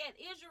we look at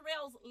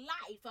Israel's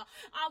life,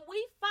 we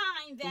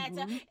find that,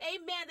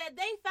 amen, that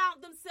they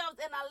found themselves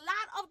in a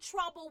lot of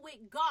trouble with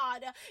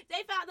God.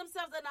 They found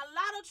themselves in a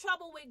lot of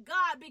trouble with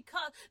God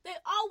because they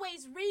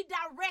always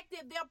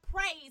redirected their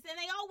praise, and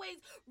they always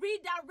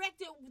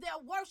redirected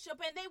their worship,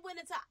 and they went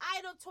into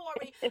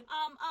idolatory.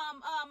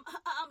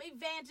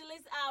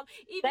 Evangelist,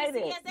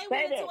 EVCS, they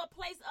went into a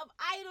place of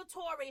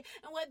idolatory,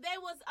 and where they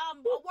was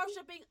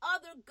worshiping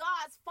other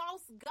gods,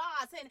 false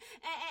gods, and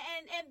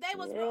they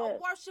was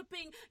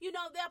worshiping, you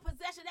know, their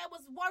possession. They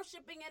was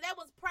worshiping and they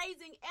was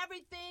praising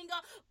everything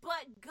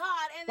but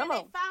God, and then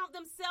they found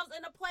themselves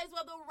in a place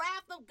where the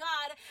wrath of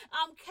God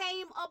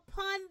came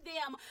upon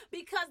them,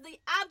 because the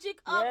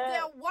object of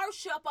their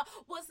worship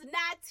was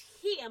not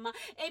Him.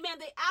 Amen.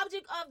 The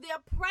object of their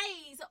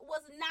praise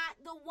was not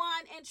the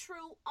one and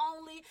true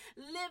only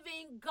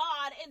living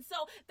God. And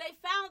so they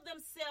found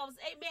themselves,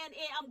 amen,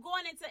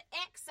 going into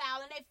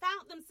exile, and they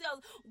found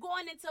themselves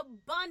going into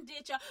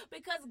bondage,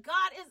 because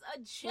God is a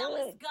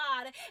jealous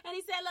God. And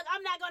He said, look,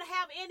 I'm not going to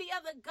have any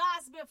other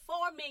gods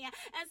before me.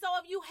 And so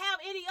if you have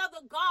any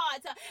other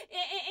gods,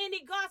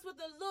 any gods with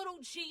a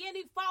little g,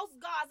 any false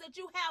gods that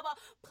you have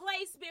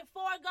placed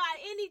before God,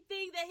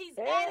 anything that He's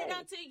added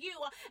unto you,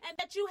 and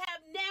that you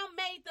have now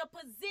made the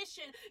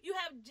position, you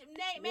have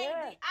made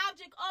the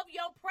object of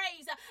your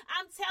praise,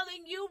 I'm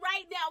telling you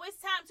right now, it's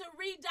time to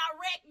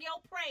redirect your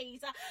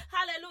praise.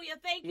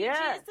 Hallelujah. Thank you,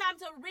 Jesus. It's time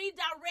to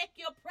redirect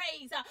your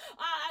praise,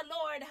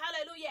 Lord.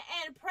 Hallelujah.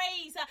 And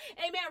praise,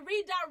 amen,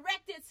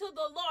 redirect it to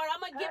the Lord.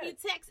 I'm going to give you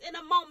text in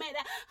a moment.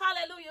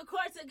 Hallelujah.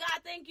 Glory to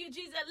God. Thank you,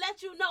 Jesus.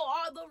 Let you know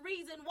all the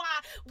reason why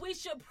we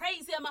should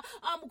praise Him.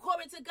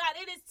 Glory to God.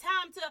 It is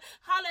time to,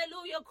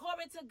 hallelujah,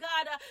 glory to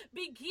God,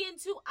 begin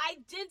to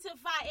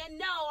identify and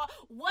know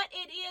what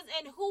it is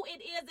and who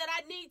it is that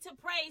I need to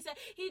praise.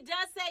 He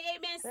does say,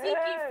 amen, seek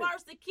ye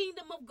first the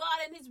kingdom of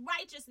God and His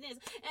righteousness,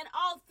 and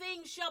all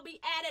things shall be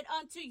added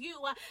unto you.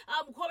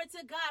 Glory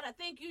to God. I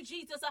thank you,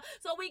 Jesus.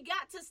 So we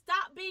got to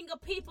stop being a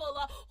people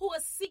who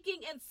are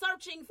seeking and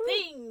searching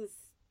things.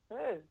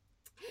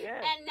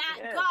 And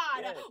not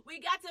God. We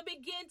got to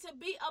begin to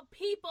be a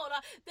people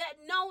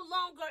that no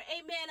longer,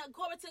 amen,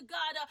 glory to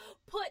God,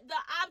 put the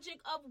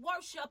object of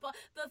worship,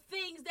 the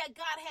things that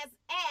God has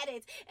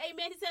added.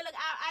 Amen. He said, look,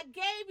 I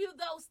gave you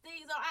those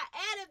things, or I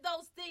added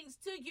those things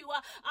to you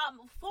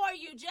for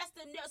you, just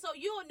to know, so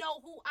you'll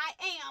know who I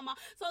am,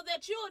 so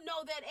that you'll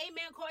know that,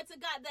 amen, glory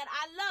to God, that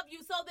I love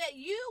you, so that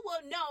you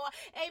will know,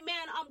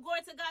 amen,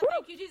 glory to God,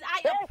 thank you, Jesus. I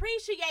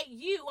appreciate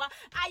you.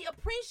 I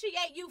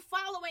appreciate you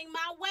following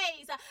my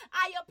ways.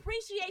 I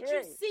appreciate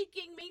you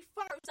seeking me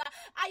first.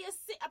 I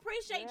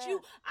appreciate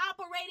you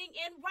operating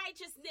in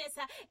righteousness.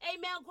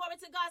 Amen. Glory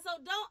to God. So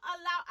don't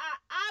allow our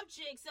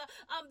objects,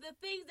 the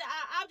things that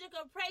our object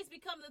of praise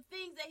become the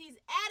things that He's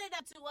added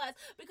unto us,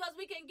 because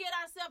we can get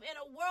ourselves in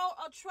a world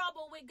of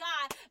trouble with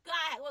God.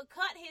 God will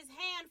cut His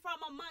hand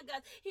from among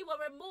us. He will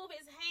remove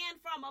His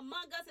hand from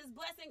among us, His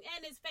blessing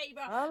and His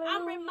favor.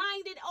 I'm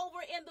reminded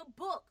over in the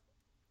book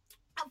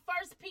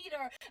First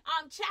Peter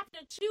chapter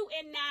 2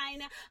 and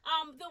 9,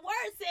 the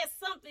word says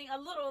something a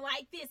little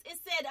like this. It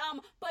said,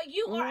 but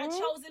you are a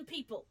chosen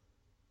people,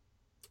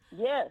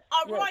 a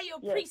royal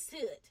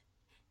priesthood,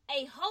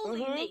 a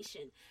holy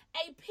nation,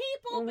 a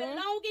people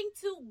belonging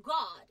to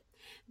God,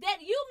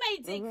 that you may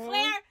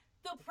declare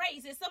the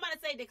praises. Somebody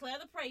say, declare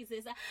the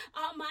praises.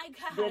 Oh my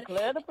God.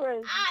 Declare the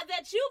praises.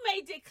 That you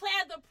may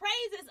declare the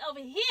praises of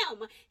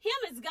him.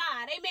 Him is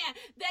God. Amen.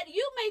 That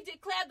you may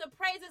declare the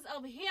praises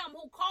of him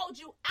who called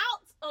you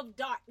out of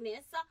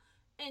darkness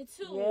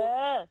into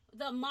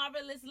the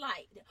marvelous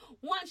light.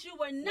 Once you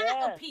were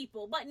not a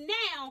people, but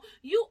now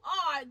you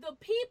are the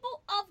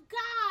people of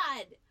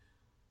God.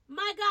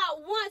 My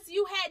God, once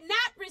you had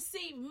not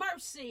received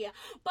mercy,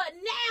 but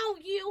now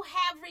you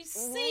have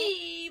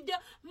received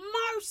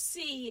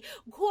mercy.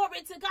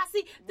 Glory to God.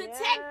 See, this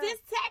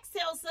text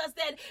tells us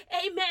that,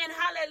 amen,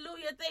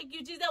 hallelujah, thank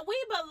you, Jesus, that we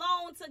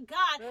belong to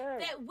God,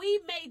 that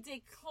we may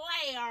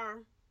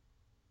declare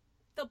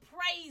the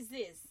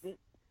praises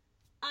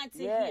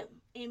unto him.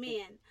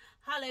 Amen.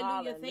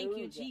 Hallelujah. Thank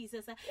you,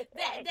 Jesus. That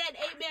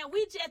amen.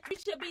 We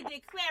should be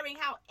declaring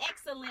how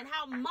excellent,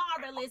 how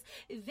marvelous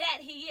that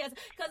he is.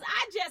 Because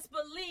I just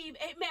believe,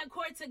 amen,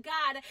 glory to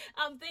God.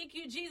 Thank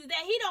you, Jesus,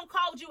 that he don't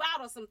called you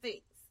out of some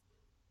things.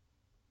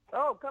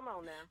 Oh, come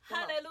on now.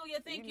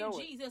 Hallelujah. Thank you,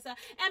 Jesus.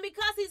 And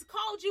because he's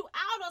called you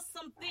out of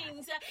some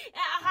things,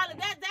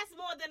 that's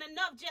more than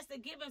enough just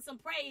to give him some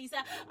praise.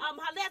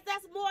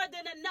 That's more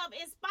than enough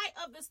in spite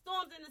of the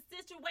storms and the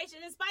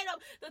situation, in spite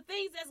of the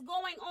things that's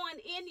going on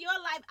in your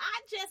life.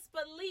 I just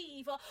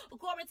believe,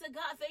 glory to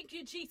God, thank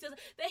you, Jesus,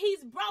 that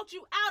he's brought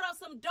you out of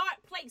some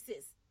dark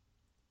places.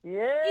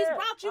 Yeah, he's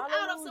brought you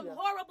out of some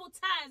horrible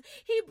times.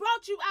 He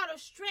brought you out of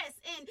stress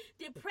and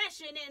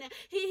depression, and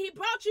he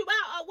brought you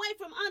out away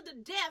from under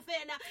death,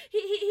 and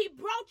he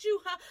brought you,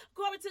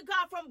 glory to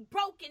God, from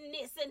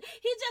brokenness, and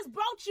he just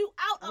brought you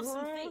out of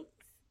some things.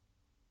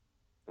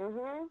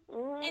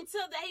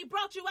 Until that he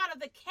brought you out of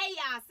the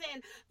chaos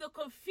and the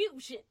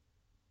confusion.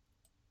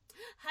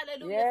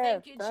 Hallelujah.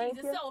 Thank you,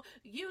 Jesus. So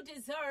you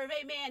deserve,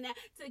 amen,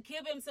 to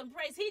give him some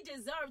praise. He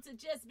deserves to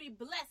just be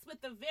blessed with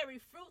the very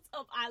fruits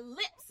of our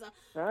lips.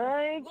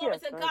 Glory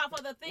to God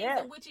for the things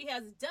in which he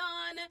has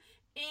done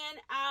in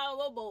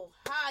our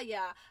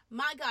bohaya,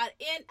 my God,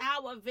 in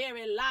our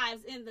very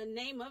lives, in the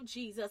name of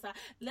Jesus.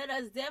 Let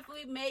us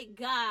definitely make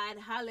God,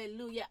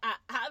 hallelujah, our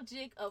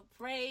object of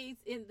praise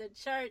in the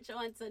church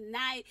on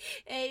tonight.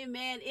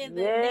 Amen. In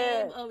the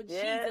name of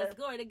Jesus.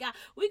 Glory to God.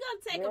 We're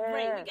going to take a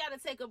break. We got to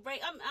take a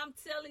break. I'm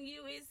telling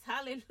you, it's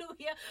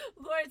hallelujah.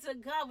 Glory to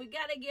God. We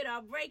got to get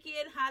our break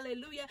in.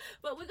 Hallelujah.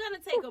 But we're going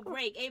to take a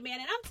break. Amen.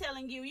 And I'm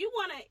telling you, you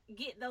want to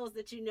get those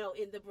that you know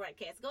in the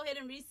broadcast. Go ahead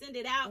and resend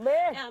it out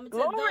to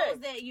those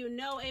that you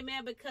know,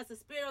 amen, because the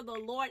Spirit of the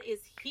Lord is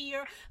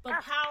here, the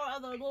power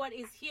of the Lord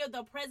is here,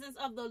 the presence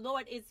of the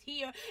Lord is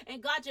here,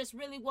 and God just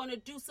really want to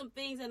do some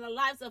things in the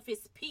lives of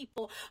his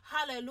people.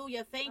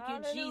 Hallelujah. Thank you,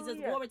 Jesus.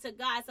 Glory to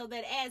God. So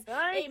that as,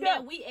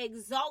 amen, we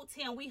exalt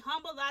him, we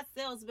humble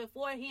ourselves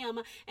before him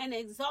and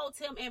exalt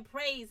him and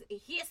praise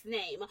his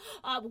name.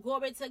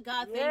 Glory to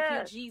God.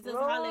 Thank you, Jesus.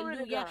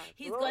 Hallelujah.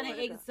 He's going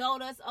to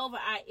exalt us over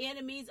our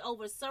enemies,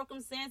 over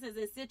circumstances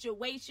and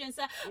situations.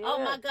 Oh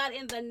my God,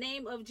 in the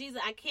name of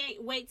Jesus, I can't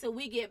wait till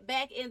we get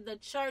back in the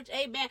church,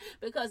 amen,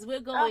 because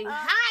we're going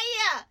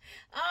higher.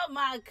 Oh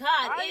my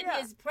God, in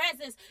his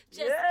presence,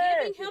 just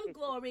giving him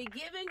glory,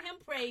 giving him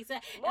praise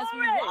as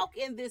we walk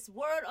in this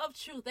word of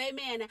truth,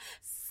 amen,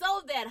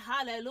 so that,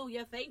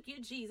 hallelujah, thank you,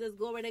 Jesus,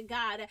 glory to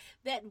God,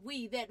 that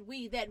we,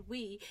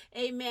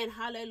 amen,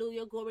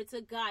 hallelujah, glory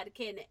to God,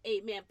 can,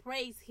 amen,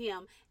 praise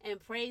him and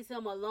praise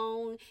him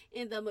alone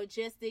in the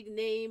majestic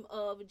name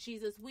of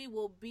Jesus. We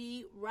will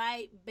be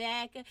right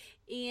back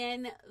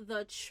in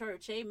the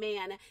church,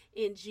 amen,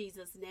 in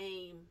Jesus'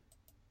 name.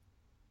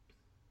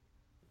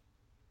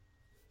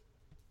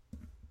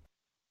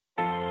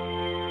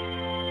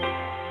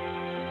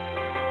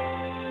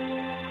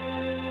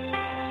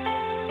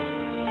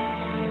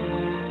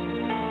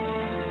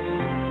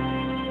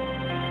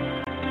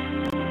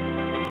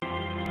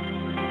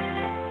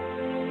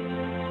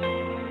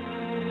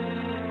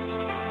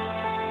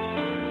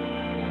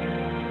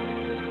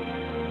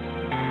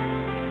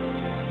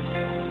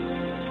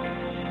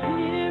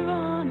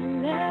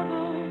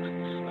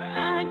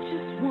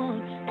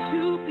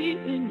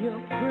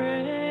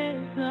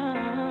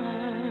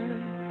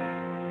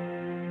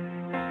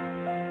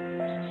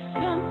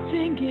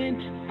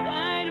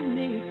 Inside of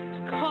me,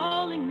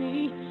 calling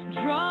me,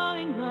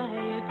 drawing my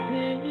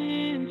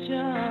attention.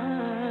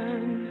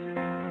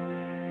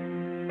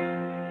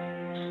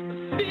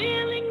 A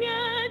feeling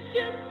I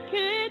just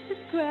can't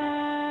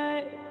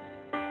describe.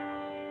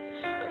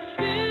 A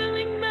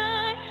feeling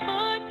my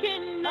heart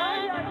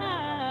cannot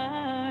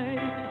hide.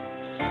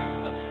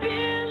 A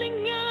feeling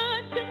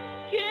I just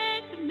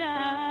can't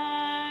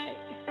deny.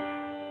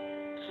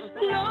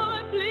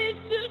 Lord, please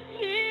just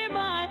hear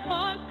my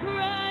heart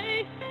cry.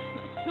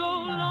 So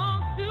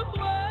long to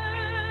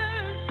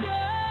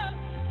worship.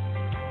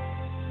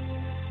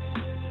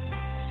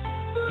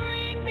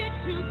 Bring me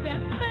to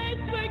that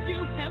place where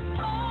you have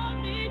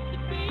called me to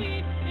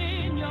be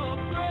in your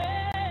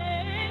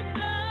presence.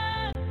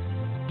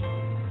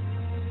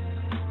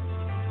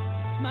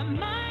 My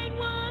mind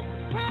wants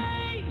to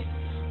pray,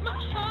 my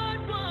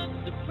heart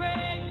wants to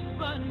praise,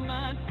 but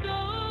my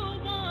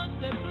soul wants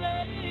to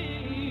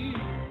play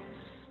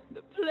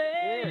the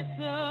place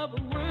of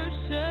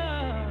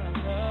worship.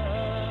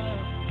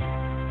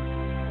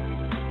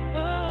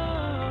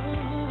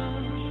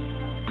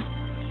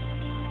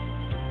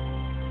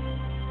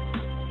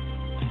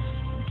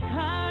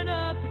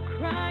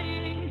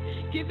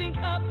 Giving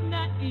up,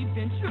 not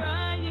even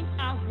trying,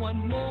 I want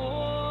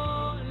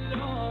more,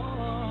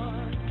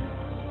 Lord.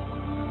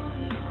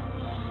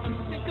 I'm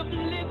sick of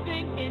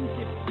living in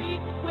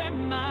defeat where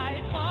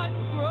my heart's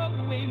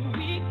growing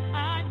weak.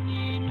 I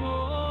need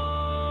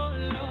more,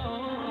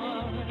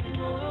 Lord.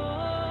 More.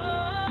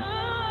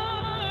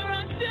 I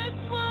just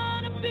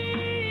want to be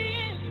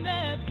in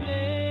that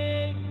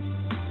place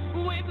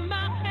with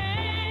my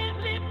hands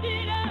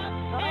lifted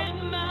up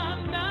and my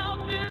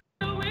mouth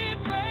filled with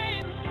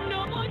praise.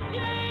 No more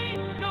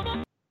chains, no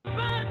more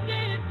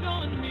bondage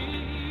on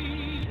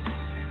me.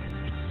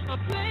 A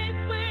place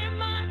where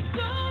my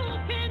soul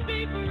can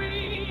be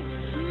free.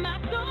 My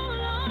soul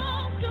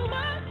longs to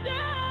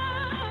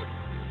worship.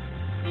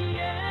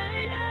 Yeah,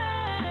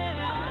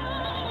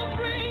 yeah. Oh,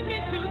 bring me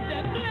to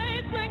that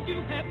place where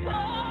you have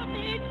called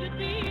me to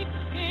be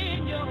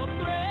in your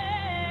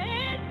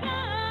presence.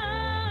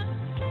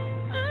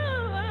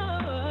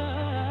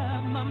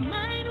 Oh, my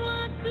mind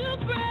wants to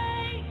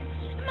pray,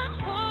 my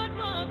heart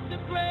wants to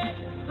pray,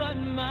 but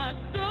my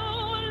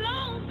soul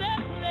longs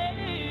that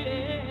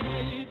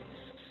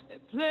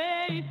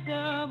place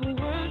of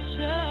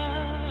worship.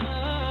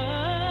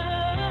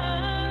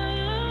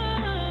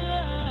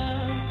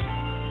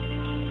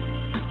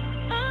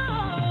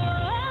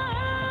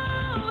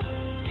 Oh,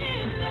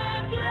 in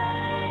that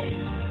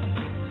place,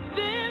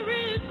 there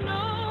is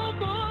no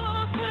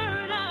more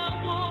hurt.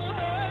 I won't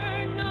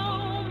hurt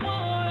no more.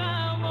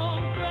 I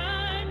won't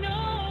cry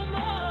no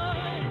more.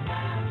 In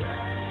that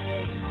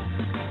place,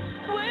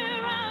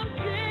 where I've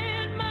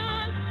seen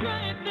my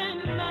strength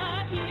and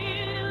my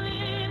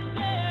healing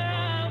there, I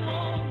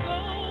won't go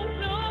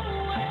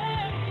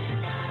nowhere.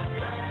 In that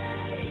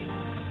place,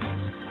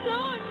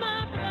 Lord, my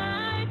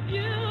life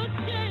you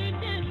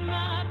changed and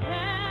my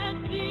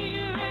past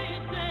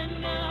erased,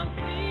 and I'll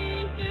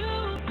see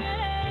you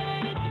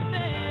face to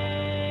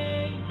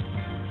face.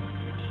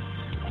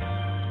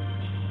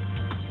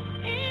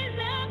 In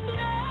that place,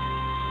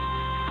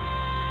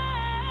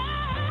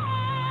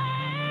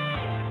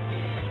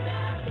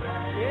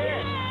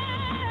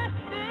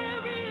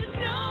 there is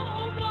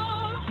no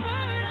more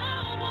hurt. I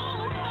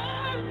won't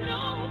hurt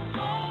no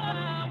more. I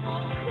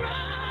won't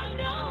cry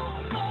no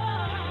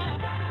more.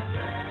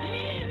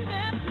 In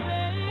that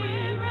place,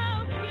 where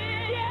I'll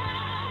get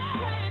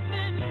strength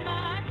in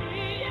my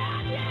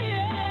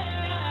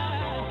healing, I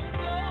won't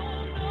go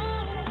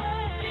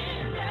nowhere.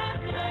 In that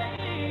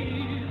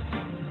place,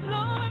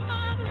 Lord,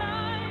 my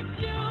life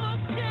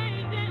you're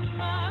changing,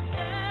 my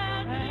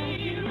past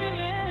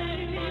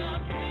erased, I'll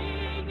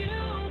see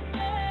you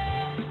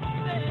face to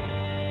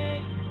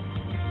face.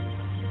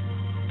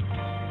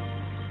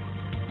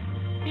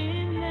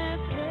 In that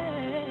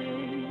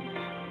place,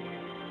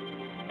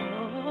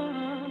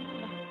 oh,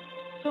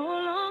 so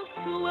long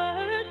to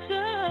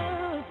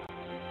worship.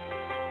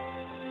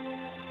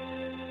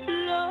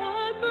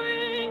 Lord,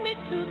 bring me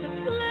to the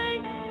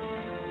place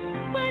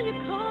where you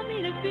call me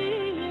to be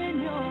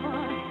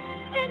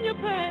in your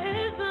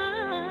presence.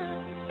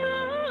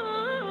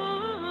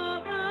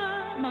 Oh,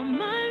 my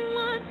mind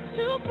wants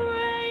to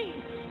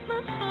praise,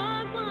 my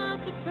heart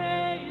wants to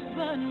praise,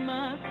 but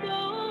my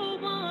soul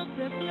wants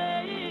to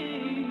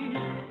play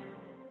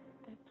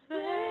the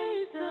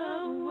place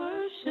of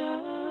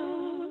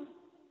worship.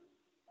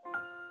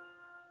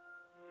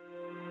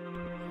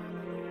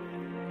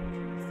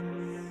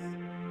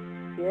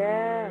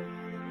 Yeah.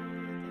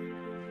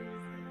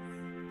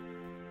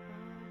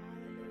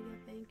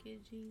 Thank you,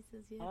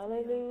 Jesus. Yes,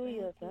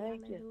 Hallelujah. Lord.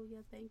 Thank you.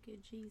 Hallelujah. Thank you,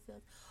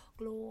 Jesus.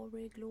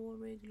 Glory,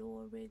 glory,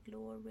 glory,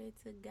 glory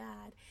to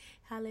God.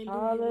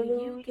 Hallelujah. When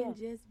you can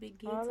just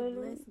begin to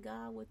bless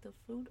God with the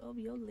fruit of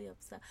your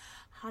lips.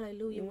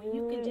 Hallelujah. When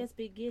you can just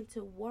begin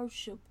to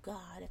worship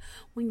God.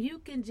 When you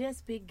can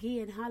just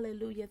begin,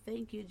 hallelujah,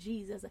 thank you,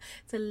 Jesus,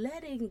 to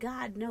letting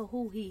God know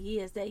who he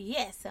is. That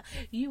yes,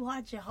 you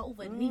are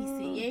Jehovah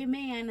Nisi.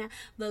 Amen.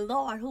 The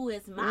Lord who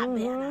is my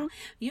banner.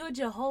 You're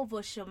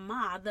Jehovah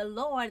Shammah, the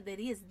Lord that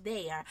is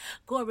there.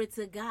 Glory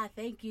to God.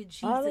 Thank you,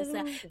 Jesus.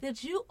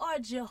 That you are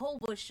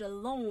Jehovah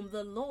Shalom,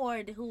 the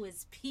Lord who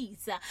is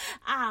peace.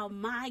 Oh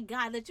my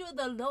God, that you're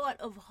the Lord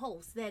of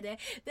hosts. That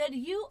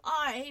you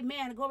are,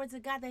 amen. Glory to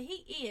God, that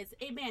he is,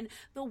 amen,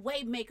 the way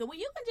way maker. When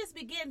you can just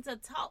begin to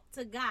talk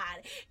to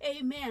God,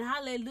 amen,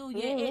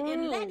 hallelujah,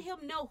 and let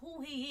him know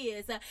who he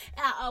is.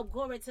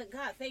 Glory to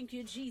God. Thank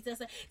you,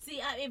 Jesus.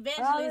 See,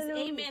 Evangelist,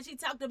 amen, she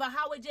talked about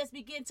how it just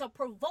begin to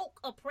provoke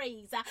a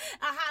praise.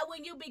 How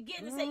when you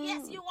begin to say,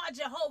 yes, you are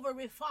Jehovah,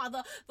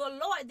 Father, the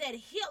Lord that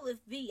healeth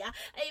thee.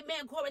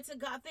 Amen. Glory to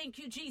God. Thank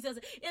you, Jesus.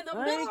 In the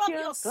middle of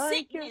your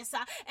sickness,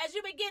 as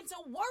you begin to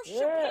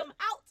worship him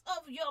out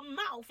of your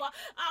mouth,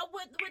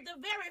 with the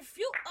very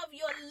fruit of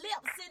your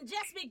lips, and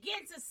just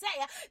begin to say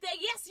that,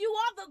 yes, you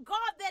are the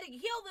God that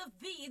healeth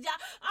thee.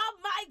 Oh,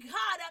 my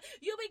God.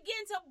 You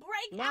begin to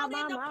break out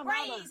into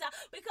praise,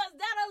 because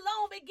that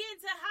alone begins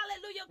to,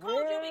 hallelujah,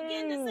 cause you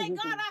begin to say,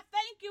 God, I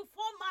thank you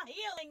for my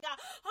healing.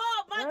 Oh,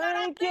 my God,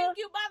 I thank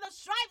you by the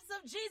stripes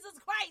of Jesus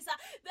Christ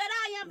that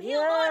I am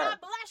healed. Lord, I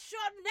bless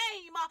your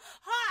name.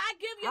 I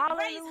give you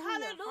praise,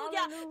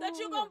 hallelujah, that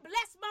you're going to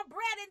bless my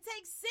bread and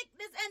take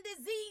sickness and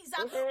disease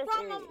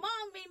from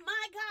among me,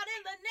 my God,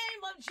 in the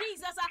name of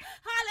Jesus.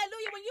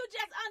 Hallelujah. When you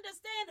just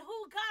understand who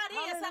God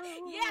is,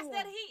 yes,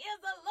 that he is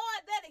the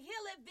Lord that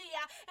healeth thee,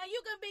 and you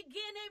can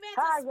begin, amen,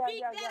 to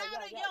speak that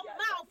out of your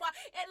mouth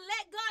and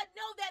let God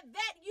know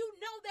that you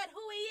know that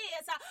who he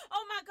is.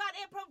 Oh, my God,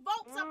 it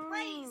provokes a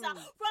praise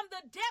from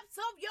the depths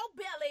of your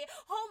belly.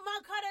 Oh, my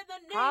God, in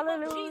the name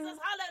of Jesus,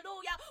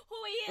 hallelujah, who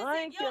he is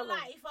in your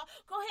life.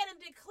 Go ahead and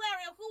declare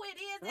who it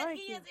is that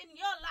he is in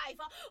your life.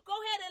 Go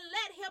ahead and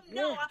let him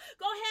know.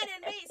 Go ahead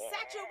and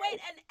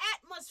saturate an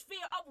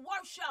atmosphere of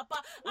worship,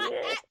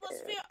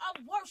 atmosphere of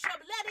worship,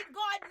 letting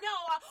God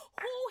know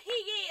who he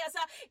is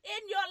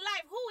in your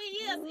life, who he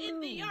is in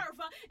the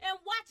earth, and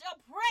watch a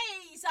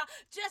praise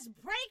just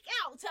break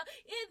out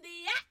in the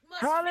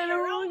atmosphere.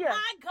 Hallelujah. Oh,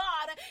 my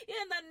God,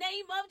 in the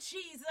name of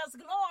Jesus.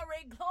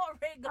 Glory,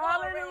 glory,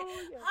 glory.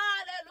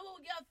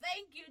 Hallelujah.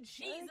 Thank you,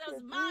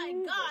 Jesus. My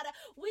God,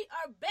 we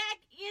are back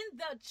in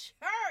the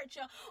church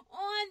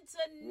on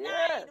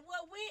tonight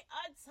where we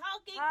are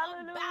talking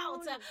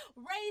about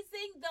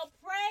raising the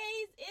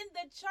praise in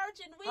the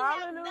church, and we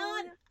have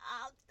none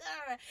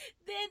other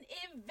than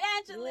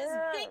Evangelist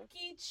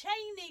Vicky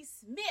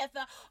Chiney-Smith,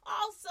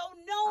 also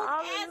known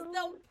as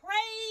the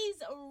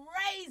Praise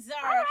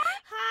Raiser.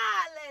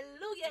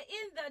 Hallelujah.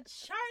 In the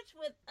church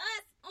with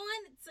us on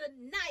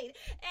tonight,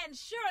 and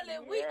surely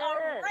we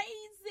are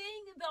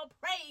raising the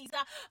praise.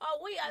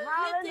 We are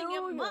lifting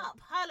him up.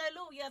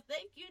 Hallelujah.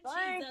 Thank you, Jesus.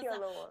 Thank you,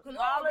 Lord.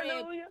 Glory.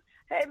 Hallelujah.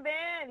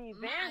 Amen.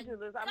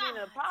 Evangelist,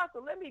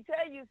 apostle, let me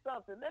tell you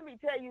something.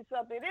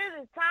 It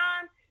is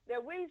time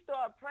that we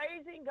start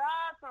praising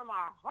God from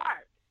our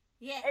heart.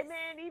 Yes.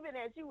 Amen. Even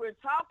as you were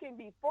talking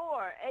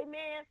before,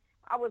 amen,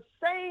 I was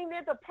saying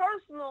that the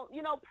personal,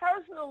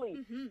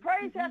 personally,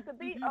 praise has to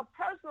be a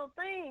personal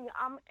thing.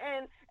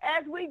 And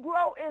as we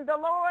grow in the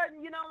Lord,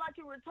 like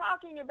you were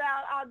talking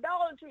about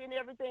idolatry and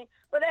everything,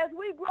 but as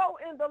we grow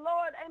in the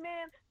Lord,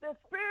 amen, the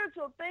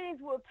spiritual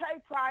things will take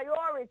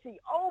priority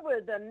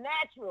over the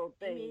natural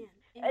things.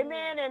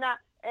 Amen. And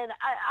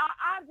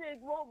I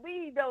just won't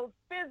be those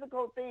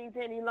physical things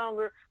any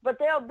longer, but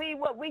they'll be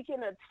what we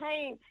can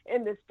attain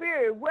in the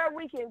spirit, where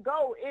we can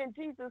go in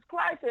Jesus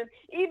Christ. And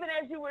even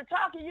as you were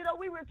talking,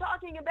 we were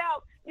talking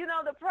about,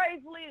 the praise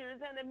leaders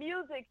and the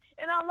music,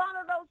 and a lot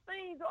of those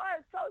things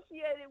are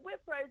associated with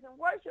praise and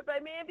worship,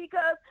 amen,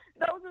 because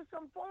those are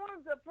some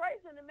forms of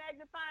praising and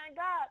magnifying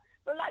God.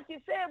 But like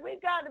you said, we've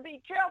got to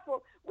be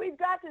careful. We've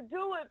got to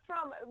do it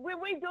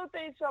when we do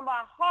things from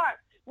our heart.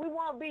 We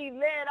won't be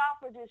led off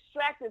or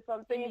distracted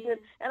from things.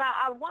 And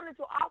I wanted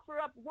to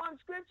offer up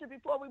one scripture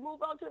before we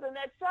move on to the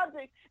next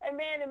subject.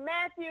 Amen. In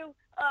Matthew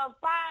 5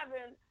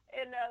 and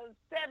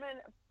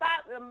 7,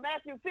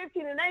 Matthew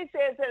 15 and 8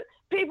 says that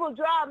people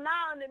draw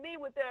nigh unto me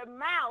with their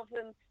mouth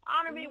and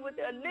honor me with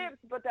their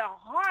lips, but their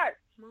heart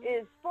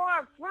is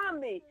far from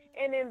me,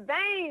 and in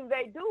vain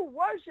they do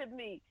worship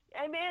me.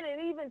 Amen.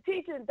 And even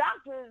teaching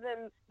doctrines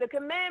and the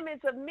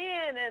commandments of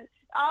men and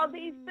all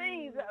these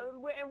things.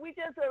 And we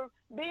just are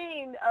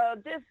being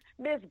just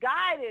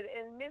misguided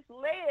and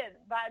misled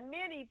by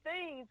many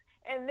things.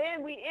 And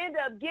then we end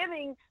up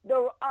giving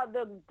the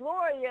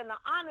glory and the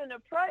honor and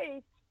the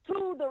praise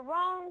to the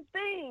wrong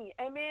thing,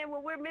 amen,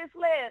 when we're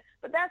misled.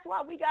 But that's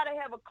why we got to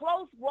have a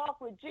close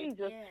walk with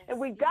Jesus, and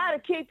we got to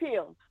keep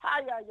him.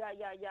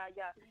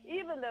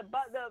 Even the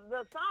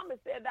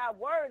psalmist said, thy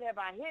word have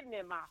I hidden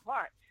in my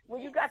heart.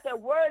 When you got that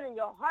word in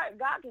your heart,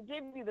 God can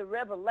give you the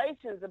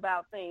revelations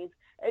about things,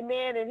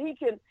 amen, and he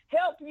can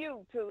help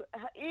you to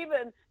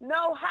even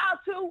know how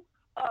to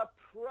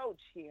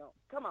approach him.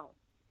 Come on.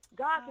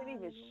 God can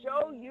even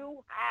show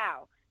you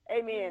how.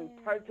 Amen.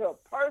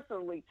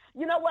 Personally.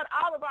 You know what?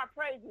 All of our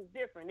praise is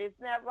different. Isn't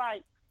that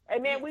right?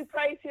 Amen. Yes. We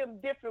praise him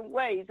different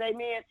ways.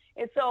 Amen.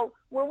 And so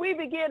when we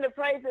begin to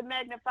praise and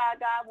magnify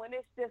God, when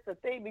it's just a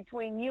thing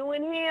between you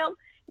and him,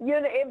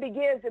 it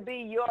begins to be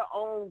your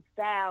own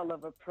style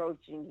of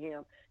approaching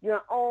him,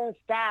 your own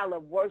style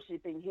of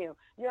worshiping him,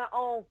 your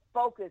own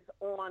focus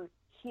on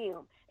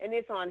him. And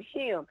it's on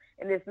him,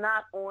 and it's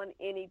not on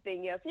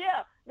anything else.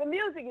 Yeah, the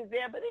music is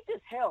there, but it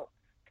just helps.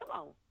 Come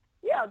on.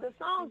 Yeah, the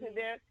songs are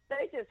there.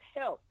 They just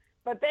help,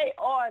 but they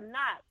are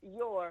not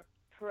your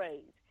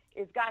praise.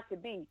 it's got to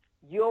be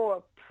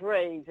your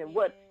praise and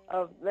what,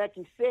 like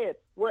you said,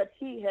 what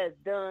he has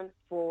done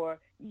for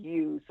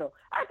you. So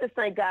I just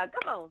thank God.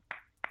 Come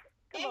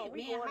on,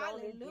 we going on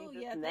in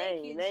Jesus'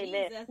 name.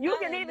 Amen. You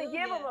can even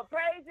give him a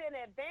praise in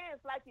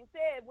advance, like you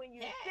said. When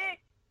you're sick,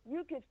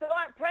 you can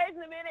start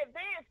praising him in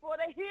advance for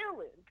the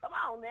healing. Come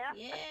on now.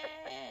 Yes.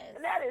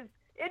 And that is,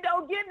 it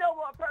don't get no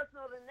more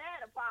personal than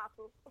that,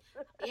 Apostle.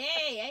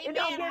 Yeah,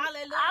 amen.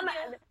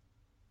 Hallelujah.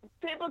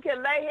 People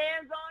can lay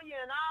hands on you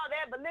and all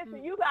that, but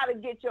listen, you got to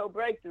get your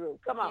breakthrough.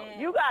 Come on,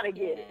 you got to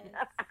get it.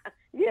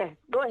 Yes,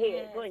 go ahead.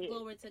 Yes, go ahead.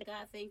 Glory to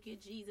God. Thank you,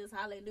 Jesus.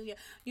 Hallelujah.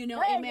 You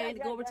know, amen.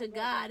 Glory to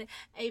God.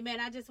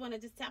 Amen. I just want to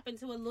just tap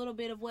into a little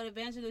bit of what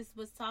Evangelist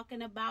was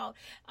talking about.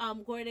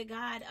 Glory to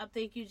God.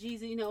 Thank you,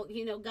 Jesus.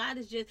 You know, God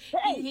is just,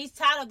 he's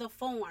tired of the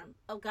form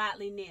of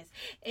godliness.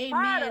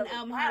 Amen.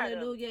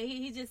 Hallelujah.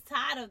 He's just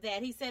tired of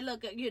that. He said,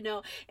 look, you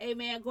know,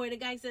 amen. Glory to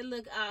God. He said,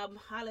 look,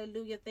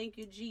 hallelujah. Thank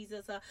you,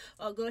 Jesus.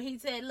 He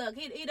said, look,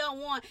 he don't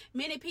want,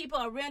 many people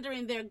are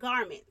rendering their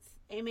garments.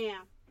 Amen.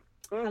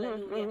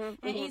 Hallelujah.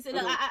 And he said,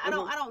 look, I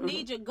don't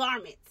need your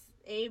garments.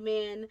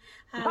 Amen.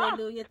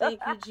 Hallelujah. Thank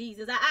you,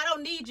 Jesus. I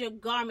don't need your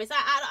garments.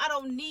 I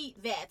don't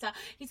need that.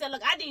 He said,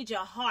 look, I need your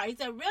heart. He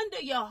said, render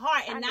your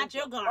heart and not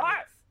your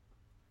garments.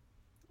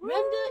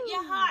 Render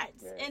your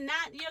hearts and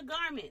not your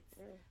garments.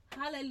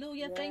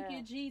 Hallelujah. Thank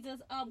you,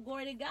 Jesus.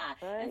 Glory to God.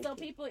 And so,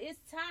 people, it's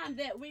time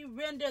that we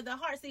render the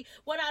heart. See,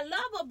 what I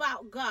love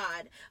about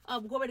God,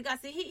 glory to God,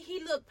 see,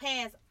 he looked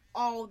past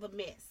all the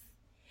mess.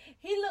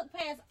 He looked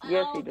past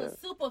all the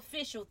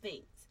superficial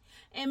things.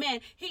 Amen.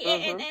 He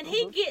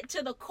get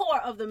to the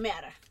core of the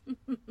matter.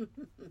 He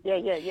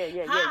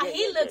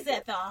looks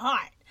at the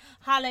heart.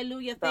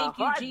 Hallelujah. Thank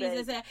you,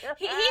 Jesus.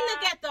 He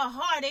look at the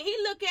heart, and he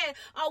look at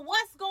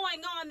what's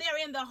going on there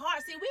in the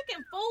heart. See, we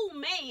can fool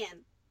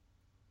man.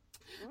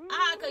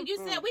 Because you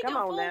said we can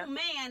fool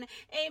man,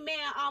 amen,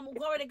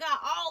 glory to God,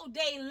 all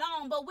day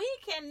long, but we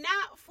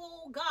cannot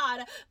fool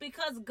God,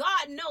 because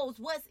God knows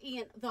what's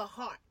in the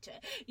heart.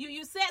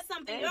 You said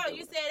something earlier.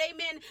 You said,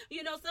 amen,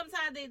 you know,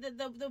 sometimes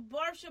the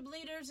worship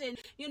leaders and,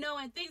 you know,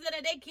 and things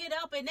that they get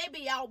up and they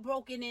be out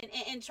broken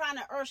and trying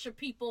to usher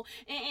people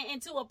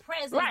into a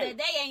presence that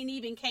they ain't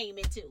even came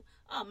into.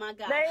 Oh, my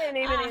God. They ain't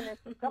even in this.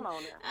 Come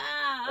on now.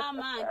 Oh,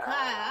 my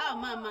God. Oh,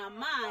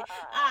 my.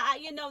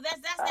 You know,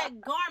 that's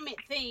that garment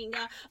thing.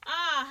 That's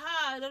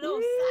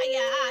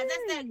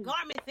that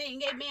garment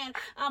thing. Amen.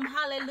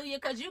 Hallelujah.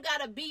 Because you got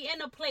to be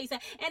in a place.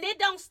 And it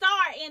don't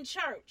start in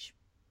church.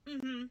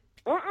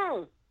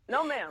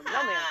 No, ma'am.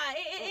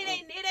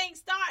 It ain't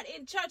start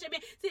in church.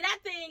 Amen. See, that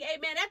thing,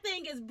 amen, that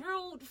thing is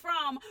brewed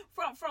from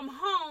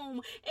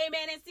home.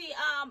 Amen. And see,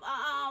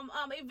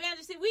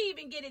 evangelist, see, we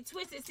even get it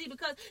twisted. See,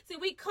 because, see,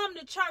 we come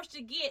to church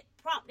to get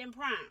prompt and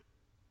prime.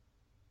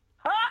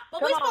 But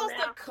we're supposed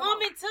to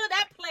come into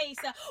that place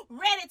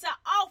ready to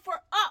offer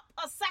up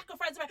a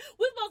sacrifice.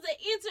 We're supposed to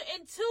enter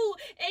into,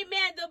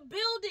 amen, the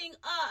building,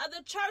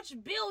 the church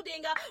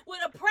building with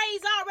a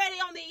praise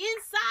already on the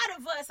inside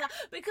of us.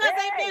 Because,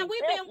 amen,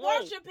 we've been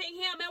worshiping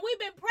him and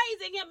we've been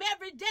praising him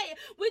every day.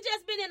 We've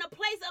just been in a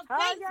place of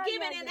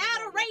thanksgiving and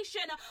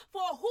adoration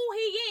for who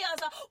he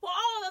is, for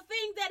all the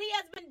things that he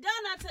has been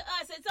done unto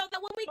us. And so that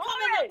when we come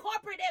in a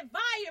corporate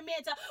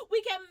environment,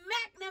 we can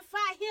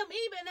magnify him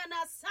even in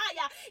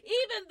Messiah,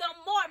 even the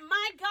more,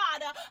 my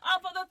God,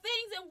 for the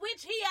things in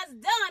which he has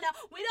done.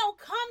 We don't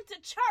come to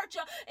church,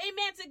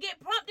 amen, to get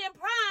prompt and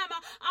prime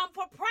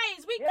for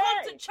praise. We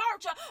come to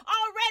church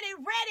already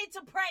ready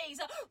to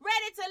praise,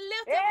 ready to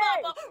lift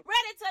him up,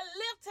 ready to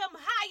lift him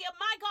higher,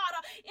 my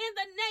God, in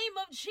the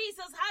name of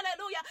Jesus.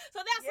 Hallelujah. So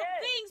that's some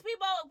things,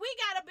 people, we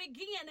got to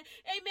begin,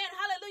 amen,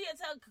 hallelujah,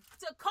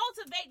 to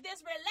cultivate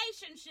this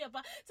relationship,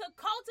 to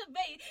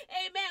cultivate,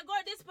 amen,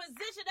 God, this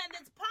position and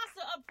this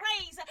posture of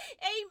praise,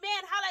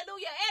 amen,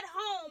 hallelujah, at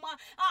home. 24/7,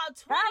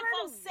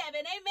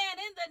 amen,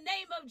 in the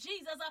name of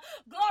Jesus.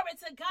 Glory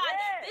to God.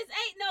 This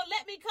ain't no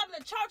let me come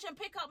to church and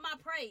pick up my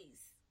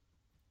praise.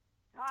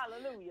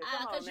 Hallelujah.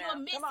 Because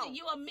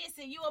you will miss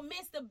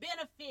the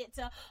benefit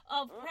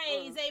of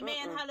praise.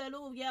 Amen.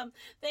 Hallelujah.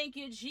 Thank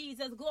you,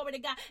 Jesus. Glory to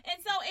God.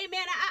 And so,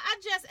 amen, I'm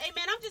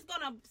just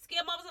going to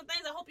skim over some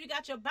things. I hope you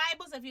got your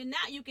Bibles. If you're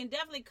not, you can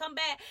definitely come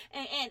back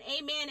and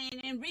amen,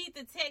 and read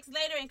the text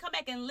later and come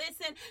back and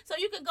listen. So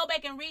you can go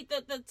back and read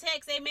the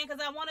text. Amen.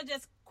 Because I want to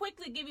just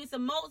quickly give you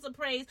some modes of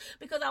praise,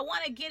 because I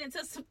want to get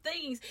into some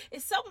things.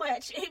 It's so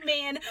much,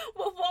 amen,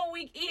 before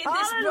we end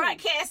this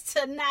broadcast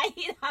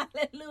tonight.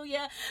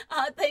 Hallelujah.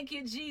 Thank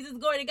you, Jesus.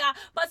 Glory to God.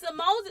 But some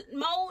modes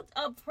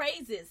of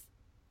praises.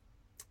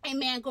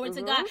 Amen. Glory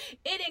to God.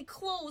 It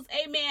includes,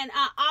 amen,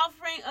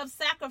 offering of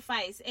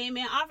sacrifice.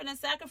 Amen. Offering of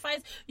sacrifice.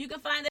 You can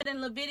find that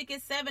in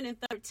Leviticus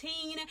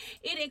 7:13.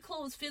 It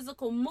includes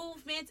physical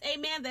movements.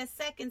 Amen. That's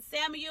 2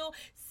 Samuel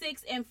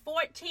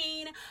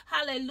 6:14.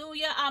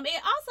 Hallelujah.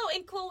 It also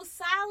includes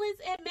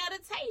silence and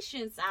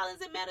meditation.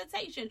 Silence and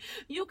meditation.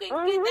 You can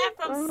get that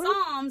from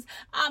Psalms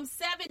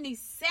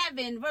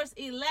 77, verse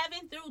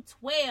 11 through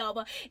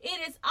 12.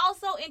 It is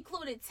also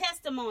included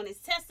testimonies.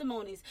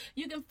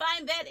 You can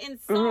find that in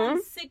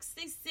Psalm 6.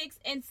 66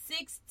 and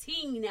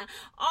 16.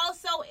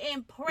 Also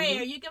in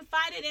prayer, you can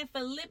find it in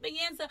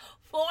Philippians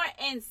 4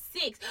 and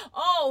 6.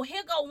 Oh,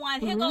 here go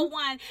one.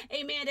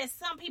 Amen. That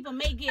some people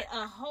may get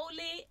a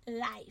holy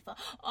life.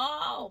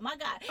 Oh, my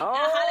God.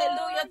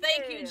 Hallelujah.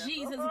 Thank you,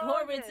 Jesus.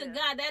 Glory to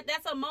God.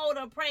 That's a mode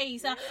of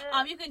praise.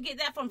 You can get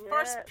that from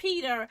 1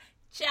 Peter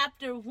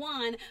chapter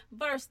 1,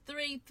 verse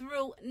 3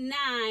 through 9.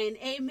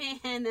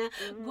 Amen.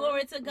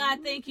 Glory to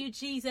God. Thank you,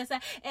 Jesus.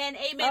 And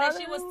amen. As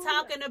she was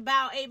talking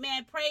about,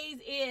 amen, praise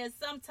is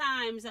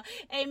sometimes,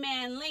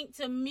 amen, linked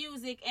to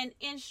music and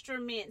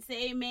instruments.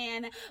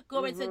 Amen.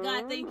 Glory to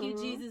God. Thank you,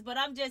 Jesus. But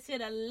I'm just here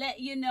to let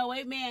you know,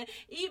 amen,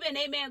 even,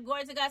 amen,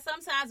 glory to God,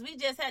 sometimes we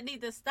just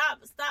need to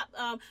stop,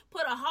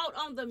 put a halt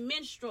on the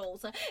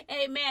minstrels.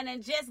 Amen.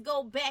 And just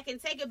go back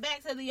and take it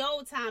back to the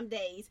old time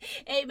days.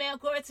 Amen.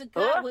 Glory to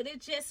God. But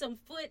it's just some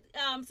foot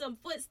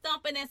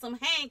stomping and some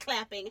hand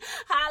clapping.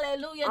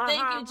 Hallelujah.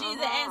 Thank you,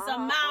 Jesus. And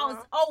some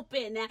mouths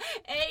open.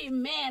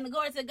 Amen.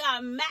 Glory to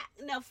God.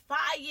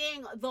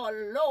 Magnifying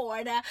the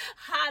Lord.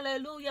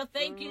 Hallelujah.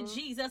 Thank you,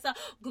 Jesus.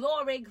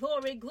 Glory to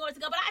God.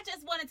 But I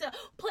just wanted to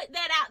put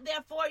that out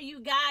there for you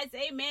guys.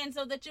 Amen.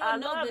 So that you will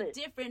know the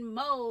different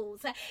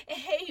modes.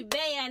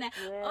 Amen.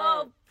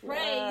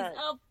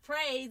 Of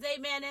praise.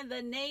 Amen. In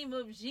the name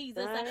of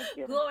Jesus.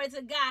 Glory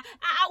to God.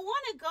 I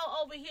want to go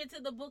over here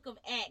to the book of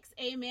Acts.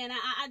 Amen.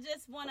 I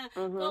just want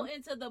to go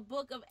into the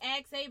book of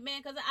Acts.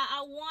 Amen. Because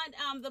I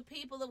want the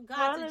people of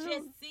God to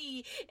just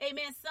see,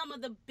 amen, some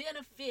of the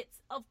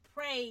benefits of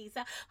praise.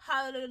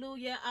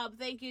 Hallelujah.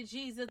 Thank you,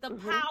 Jesus. The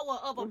power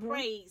of a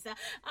praise.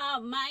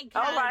 My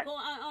God, going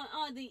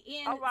on the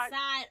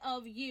inside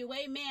of you.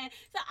 Amen.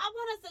 So I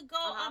want us to go,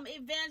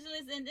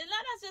 Evangelist, and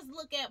let us just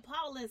look at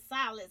Paul and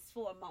Silas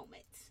for a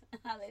moment.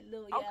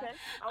 Hallelujah.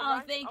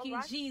 Thank you,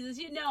 Jesus.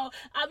 You know,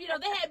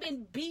 they had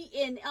been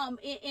beaten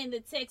in the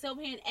text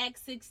over here in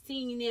Acts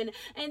 16,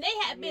 and they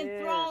had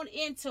been thrown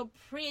into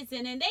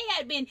prison, and they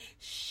had been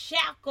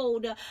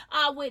shackled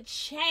with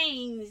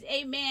chains.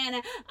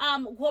 Amen.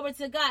 Glory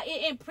to God,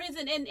 in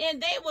prison, and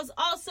they was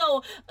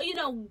also,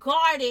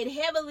 guarded,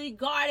 heavily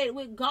guarded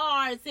with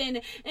guards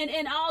and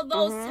all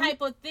those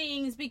type of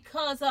things,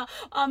 because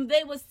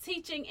they was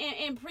teaching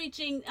and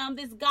preaching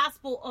this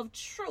gospel of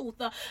truth.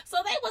 So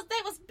they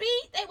was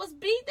beat,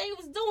 they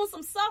was doing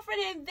some suffering,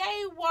 and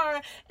they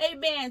were,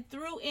 amen,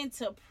 threw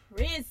into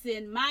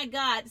prison. My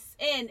God.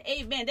 And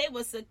amen, they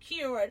were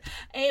secured,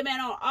 amen,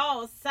 on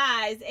all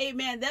sides.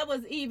 Amen. That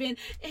was even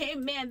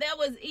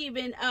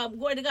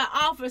glory to God,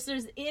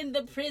 officers in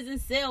the prison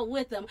cell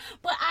with them.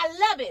 But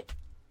I love it.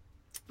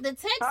 The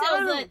text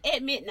tells us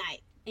at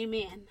midnight.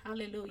 Amen.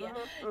 Hallelujah.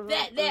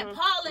 That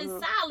Paul and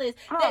Silas,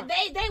 that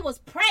they was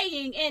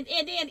praying, and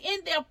then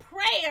in their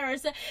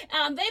prayers,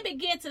 they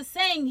began to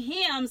sing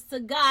hymns to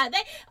God.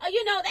 They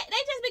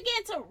just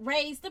began to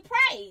raise the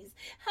praise.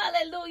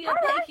 Hallelujah.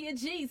 Thank you,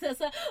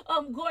 Jesus.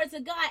 Glory to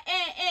God.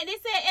 And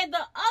it said, and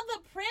the other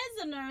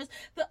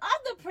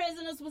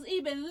prisoners was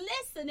even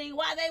listening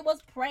while they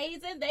was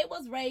praising. They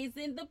was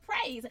raising the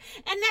praise.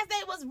 And as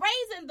they was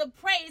raising the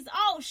praise,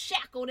 all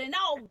shackled and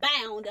all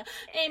bound.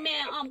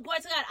 Amen. Glory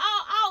to God.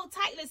 All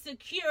tightly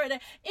secured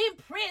in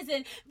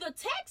prison. The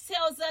text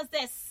tells us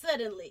that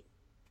suddenly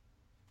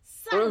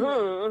there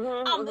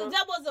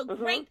was a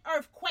great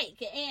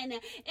earthquake, and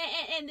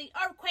the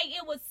earthquake,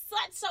 it was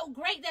so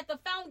great that the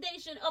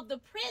foundation of the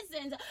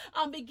prisons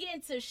began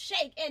to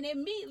shake, and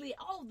immediately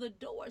all the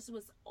doors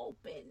was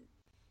open,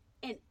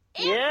 and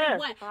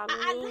everyone,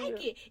 I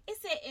like it. It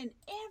said, and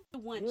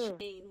everyone's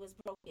chain was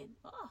broken.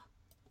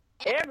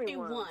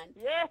 Everyone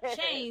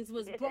chains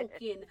was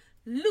broken,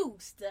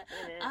 loosed.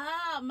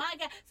 My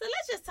God. So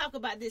let's just talk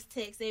about this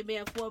text,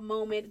 amen, for a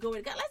moment. Glory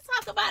to God. Let's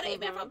talk about it,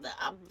 amen, from the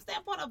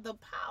standpoint of the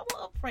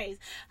power of praise.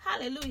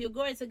 Hallelujah.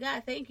 Glory to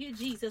God. Thank you,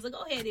 Jesus. So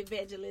go ahead,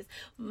 Evangelist.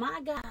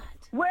 My God.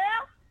 Well,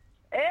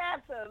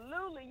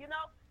 absolutely.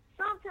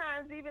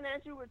 Sometimes even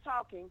as you were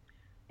talking,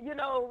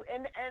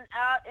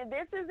 and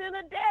this is in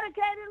a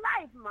dedicated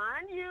life,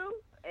 mind you.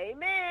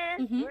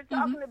 Amen. We're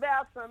talking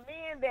about some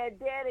men that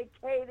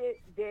dedicated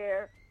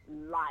their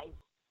life,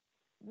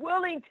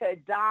 willing to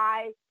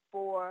die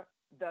for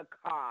the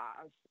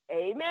cause.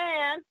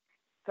 Amen.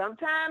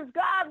 Sometimes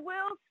God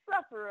will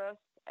suffer us,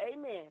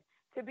 amen,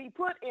 to be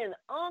put in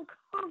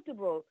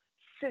uncomfortable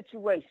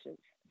situations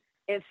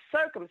and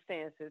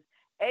circumstances,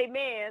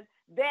 amen,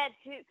 that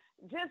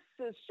just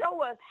to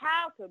show us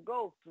how to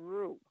go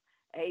through,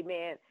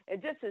 amen,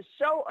 and just to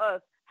show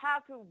us how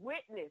to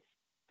witness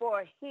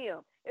for him.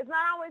 It's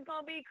not always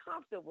going to be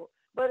comfortable,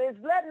 but it's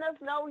letting us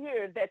know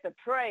here that the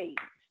praise,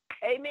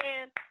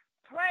 amen,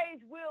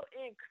 praise will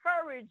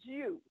encourage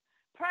you.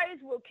 Praise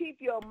will keep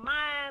your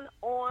mind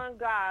on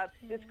God.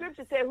 The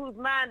scripture said whose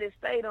mind is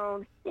stayed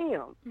on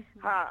him.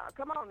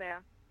 Come on now.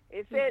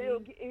 It said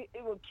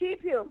it will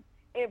keep him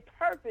in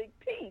perfect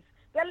peace.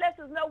 That lets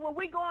us know when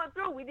we're going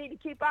through, we need to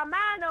keep our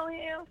mind on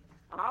him.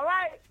 All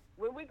right.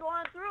 When we're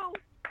going through,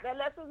 that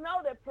lets us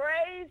know that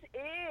praise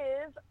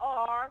is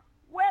our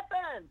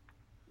weapon.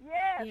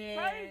 Yes,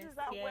 praise is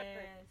our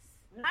weapon.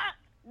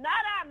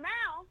 Not our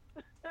mouth.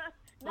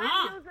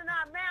 Not using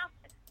our mouth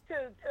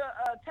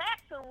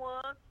attack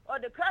someone or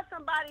to cut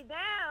somebody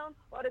down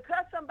or to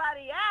cut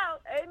somebody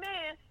out,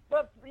 amen,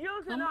 but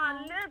using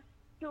our lips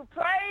to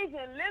praise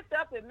and lift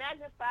up and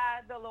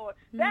magnify the Lord.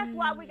 That's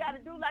why we got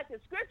to do like the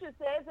scripture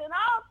says, in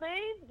all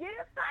things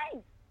give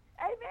thanks.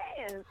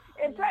 Amen.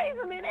 And praise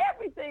him in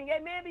everything.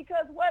 Amen.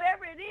 Because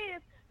whatever it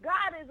is,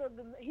 God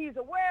he's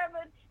aware of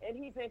it, and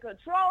he's in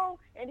control,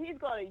 and he's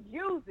going to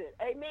use it.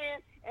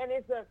 Amen. And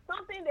it's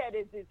something that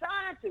is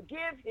designed to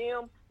give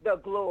him the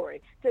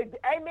glory.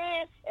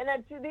 Amen. And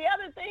the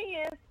other thing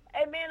is,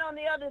 amen, on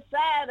the other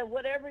side of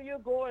whatever you're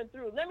going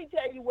through, let me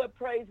tell you what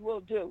praise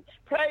will do.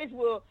 Praise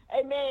will,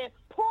 amen,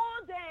 pull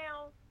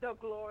down the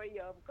glory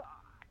of God.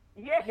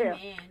 Yeah.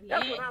 Amen.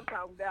 That's what I'm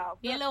talking about.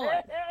 Yeah, Lord.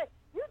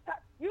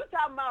 You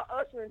talking about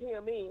ushering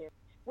him in.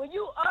 When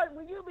you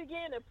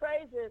begin to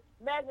praise and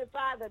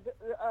magnify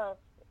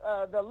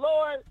the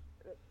Lord,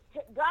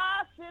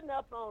 God sitting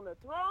up on the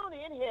throne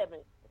in heaven,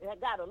 I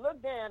got to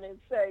look down and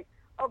say,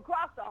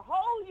 across the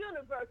whole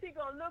universe, he's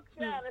going to look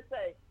down and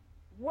say,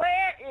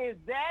 where is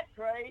that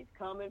praise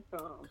coming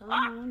from?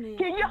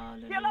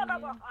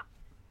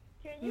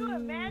 Can you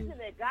imagine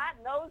that God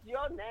knows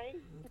your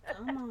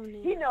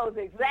name? He knows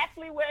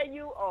exactly where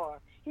you are.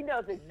 He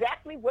knows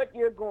exactly what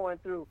you're going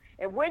through.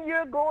 And when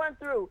you're going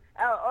through,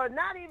 or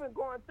not even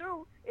going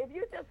through, if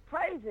you're just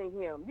praising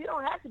him, you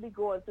don't have to be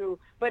going through.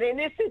 But in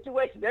this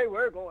situation, they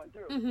were going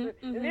through.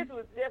 And this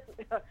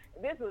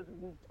was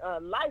a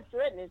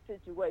life-threatening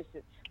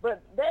situation.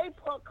 But they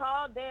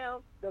called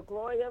down the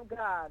glory of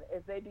God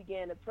as they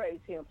began to praise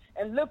him.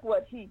 And look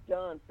what he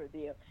done for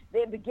them.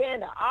 They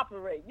began to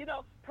operate. You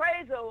know,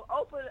 praise will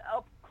open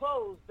up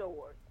closed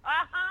doors.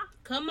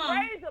 Come on.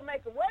 Praise will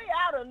make a way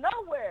out of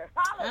nowhere.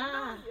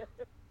 Hallelujah.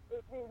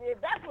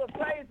 That's what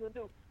praise will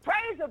do.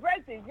 Praise will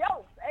break the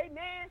yokes.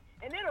 Amen.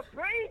 And it'll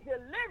bring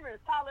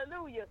deliverance.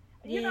 Hallelujah.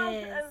 Yes. You know,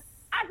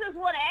 I just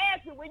want to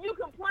ask you, when you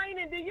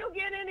complaining, do you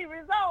get any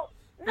results?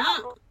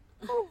 No.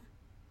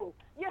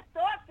 You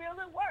start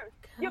feeling worse.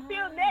 You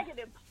feel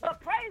negative.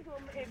 But praise will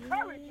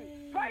encourage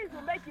you. Praise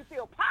will make you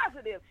feel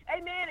positive.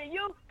 Amen. And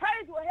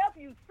praise will help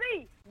you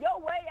see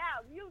your way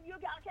out. You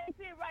can't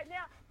see it right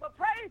now, but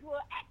praise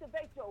will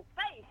activate your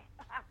faith.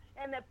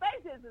 And the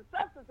faith is the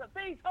substance of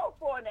things hoped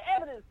for and the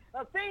evidence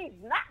of things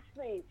not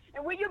seen.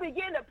 And when you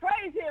begin to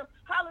praise him,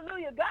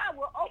 hallelujah, God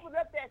will open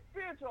up that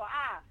spiritual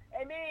eye.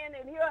 Amen.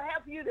 And he'll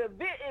help you to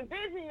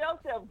envision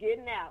yourself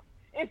getting out.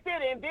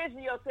 Instead of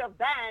envisioning yourself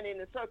dying in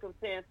the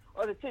circumstance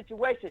or the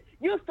situation,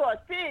 you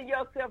start seeing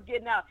yourself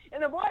getting out.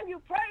 And the more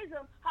you praise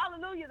him,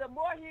 hallelujah, the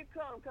more he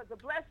comes. Because the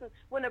blessings,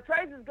 when the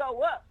praises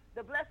go up,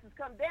 the blessings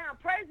come down.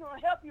 Praise will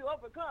help you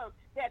overcome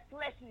that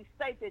fleshly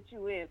state that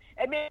you're in.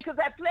 Amen. Because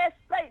that flesh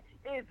state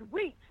is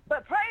weak.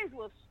 But praise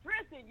will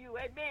strengthen you.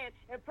 Amen.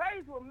 And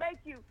praise will make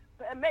you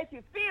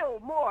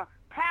feel more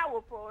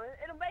powerful.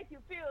 It'll make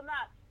you feel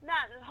not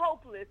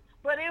hopeless,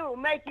 but it will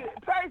make you,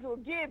 praise will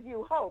give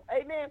you hope.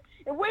 Amen.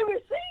 And we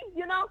receive,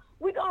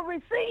 we're going to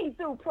receive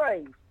through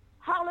praise.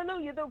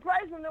 Hallelujah. Through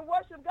praise and the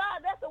worship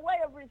God, that's a way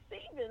of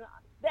receiving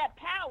that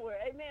power.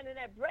 Amen. And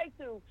that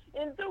breakthrough.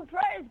 And through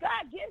praise,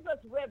 God gives us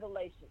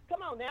revelation.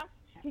 Come on now.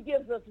 He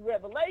gives us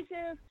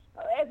revelations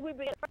as we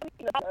begin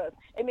to us.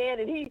 Amen.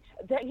 And he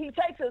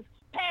takes us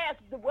past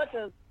what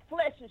the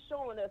flesh is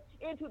showing us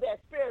into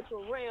that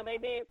spiritual realm.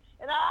 Amen.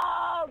 And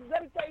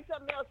let me tell you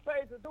something else.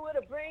 Praise will do.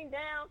 It'll bring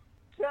down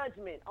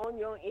judgment on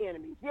your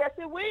enemies. Yes,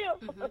 it will.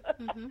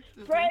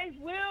 Praise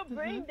will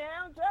bring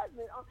down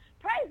judgment.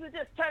 Praise will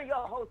just turn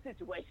your whole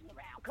situation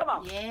around. Come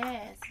on.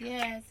 Yes.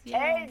 Amen.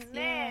 Yes.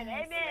 Amen.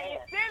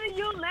 Instead of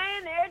you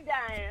laying there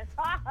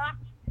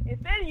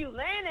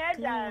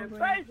dying,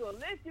 praise will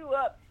lift you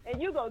up,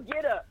 and you're going to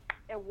get up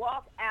and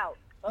walk out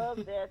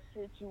of that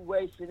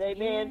situation.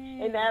 Amen.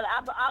 Yeah. And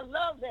I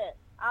love that.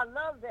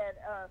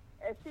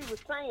 As she was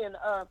saying,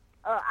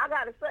 I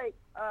got to say,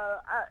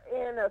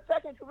 in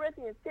 2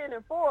 Corinthians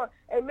 10:4,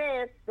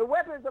 amen, the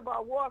weapons of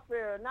our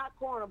warfare are not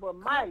carnal but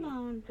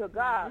mighty to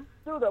God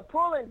through the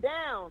pulling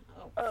down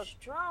of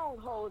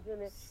strongholds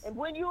in it. And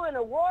when you're in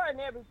a war and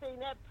everything,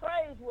 that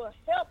praise will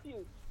help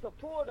you to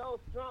pull those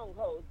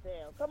strongholds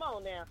down. Come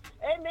on now.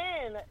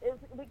 Amen.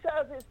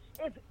 Because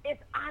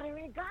it's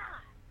honoring God.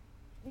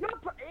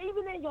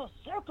 Even in your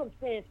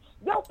circumstance,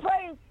 your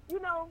praise,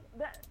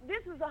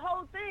 this is the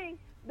whole thing.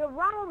 The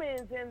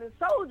Romans and the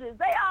soldiers,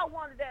 they all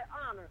wanted that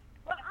honor.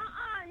 But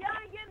y'all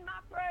ain't getting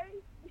my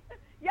praise.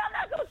 Y'all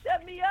not going to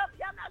shut me up.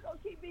 Y'all not going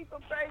to keep me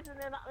from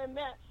praising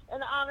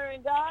and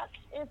honoring God.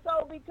 And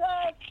so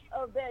because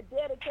of that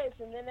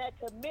dedication and that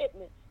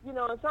commitment,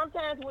 and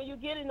sometimes when you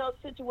get in those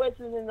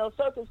situations and those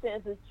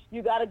circumstances,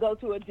 you got to go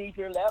to a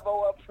deeper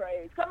level of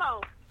praise. Come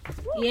on.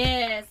 Woo.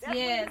 Yes. Come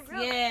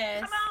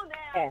on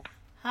now.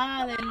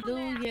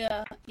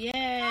 Hallelujah.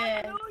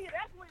 Yes. Hallelujah.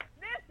 That's what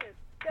this is.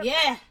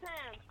 Yeah. Best time.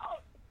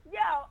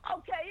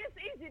 Okay, it's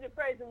easy to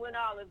praise him when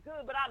all is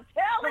good, but I'm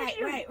telling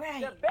you,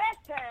 the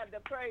best time to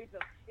praise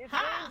him is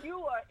when you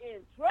are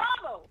in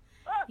trouble.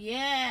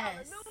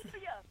 Yes.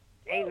 Hallelujah.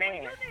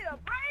 Amen. You need a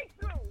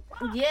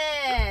breakthrough.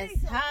 Yes.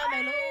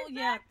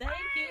 Hallelujah. Thank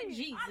you,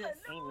 Jesus.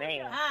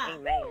 Amen. Ah.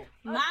 Amen.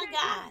 My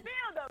God. You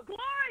feel the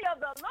glory of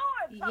the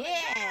Lord coming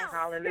Yes. down.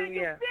 Hallelujah. Can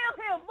you feel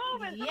him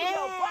moving through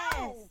your Yes.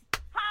 bones?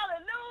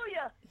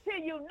 Hallelujah. Till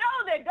you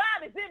know that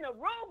God is in the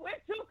room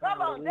with you.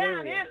 Come on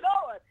down here,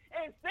 Lord,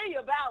 and see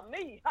about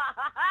me.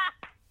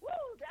 Woo,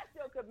 that's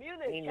your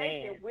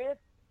communication with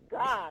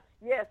God.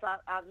 Yes,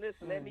 I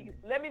listen.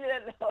 Let me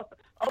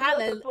open up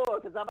the floor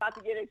because I'm about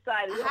to get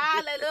excited.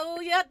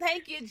 Hallelujah.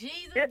 Thank you,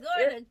 Jesus.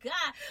 Glory to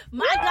God.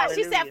 My God,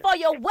 she said, for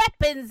your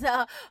weapons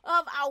of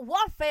our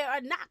warfare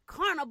are not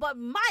carnal, but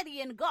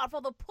mighty in God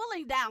for the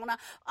pulling down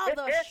of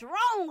the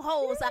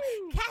strongholds,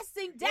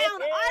 casting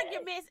down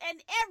arguments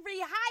and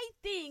every high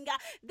thing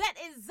that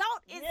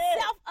exalt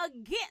itself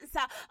against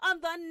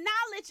the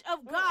knowledge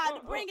of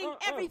God, bringing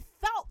every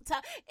thought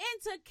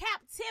into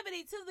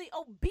captivity to the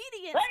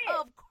obedience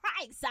of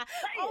Christ.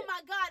 Oh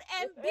my God,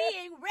 and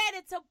being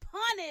ready to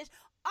punish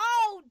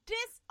all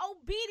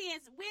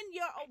disobedience when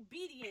your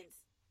obedience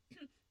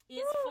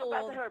is full.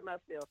 I'm about to hurt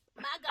myself.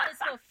 My God, is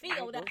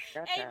fulfilled.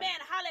 Amen.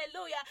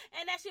 Hallelujah.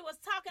 And as she was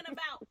talking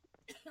about,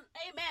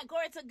 amen,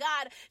 glory to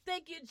God.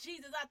 Thank you,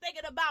 Jesus. I'm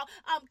thinking about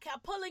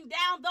pulling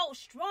down those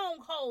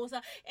strongholds.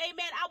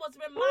 Amen. I was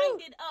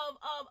reminded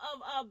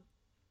of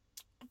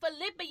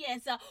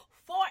Philippians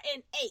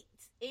 4:8.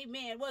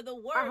 Amen. Where the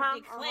word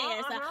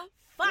declares,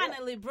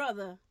 finally,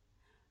 brother,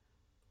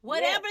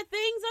 whatever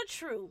things are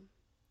true,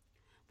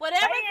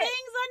 whatever things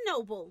are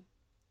noble,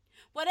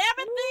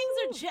 whatever things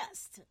are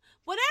just,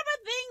 whatever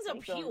things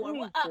are pure,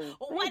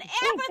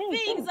 whatever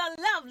things are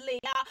lovely,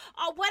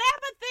 or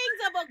whatever things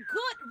of a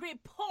good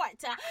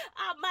report,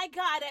 my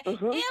God,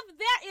 if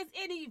there is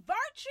any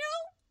virtue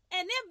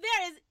and if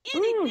there is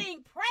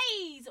anything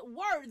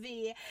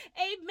praiseworthy,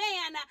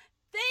 amen,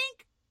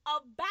 think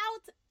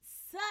about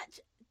such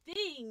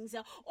things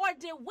or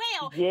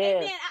dwell.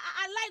 Amen.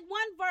 I like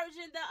one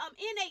version, the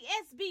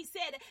NASB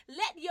said,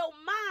 let your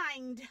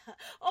mind,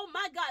 oh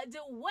my God,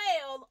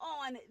 dwell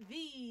on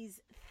these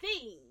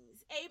things.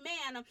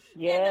 Amen.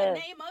 In the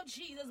name of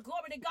Jesus.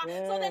 Glory to God.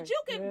 So that you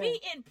can be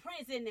in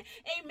prison.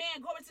 Amen.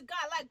 Glory to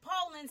God. Like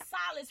Paul and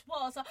Silas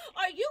was.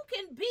 Or you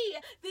can be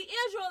the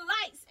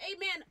Israelites.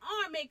 Amen.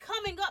 Army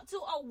coming up to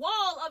a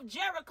wall of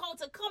Jericho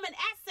to come and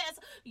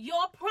access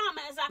your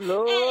promise.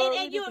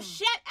 And you're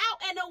shut out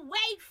and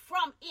away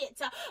from it.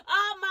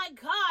 Oh my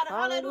God.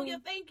 Hallelujah.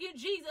 Thank you,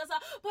 Jesus.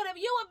 But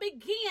if you would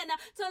begin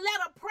to let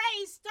a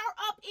praise stir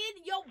up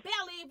in your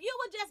belly, if you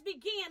would just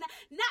begin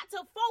not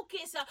to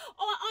focus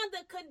on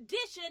the condition,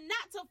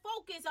 not to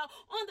focus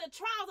on the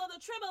trials or the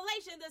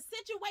tribulation, the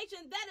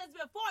situation that is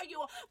before you,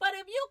 but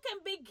if you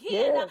can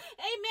begin,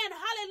 amen,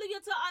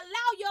 hallelujah, to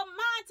allow your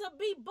mind to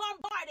be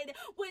bombarded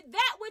with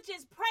that which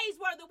is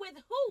praiseworthy, with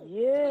who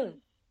is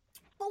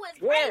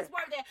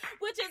praiseworthy,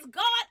 which is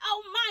God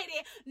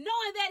Almighty,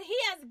 knowing that He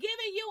has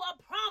given you a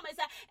promise,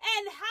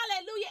 and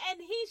hallelujah, and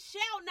He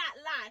shall not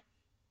lie.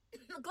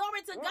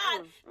 Glory to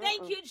God.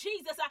 Thank you,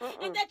 Jesus.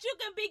 And that you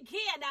can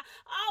begin,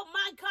 oh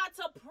my God,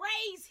 to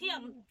praise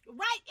Him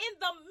right in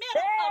the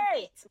middle of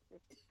it.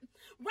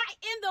 Right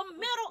in the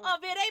middle of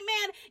it.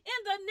 Amen.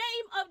 In the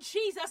name of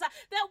Jesus.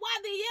 That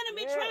while the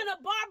enemy trying to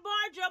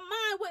bombard your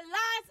mind with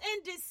lies and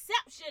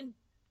deception,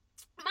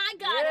 my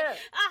God,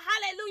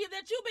 hallelujah,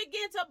 that you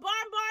begin to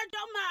bombard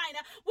your mind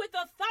with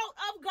the thought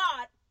of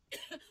God.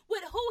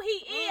 With who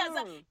He is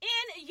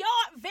in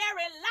your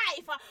very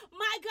life,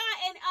 my God,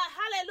 and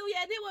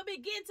hallelujah, and it will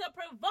begin to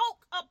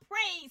provoke a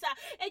praise,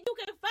 and you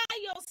can find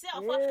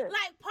yourself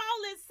like Paul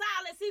and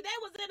Silas. See, they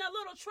was in a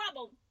little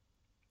trouble.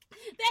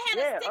 They had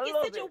a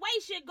sticky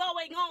situation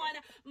going on,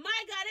 my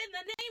God, in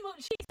the name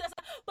of Jesus.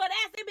 But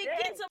as they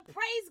begin to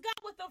praise God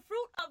with the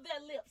fruit of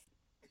their lips,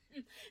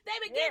 they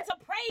begin to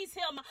praise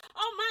Him.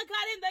 Oh my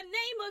God, in the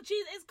name of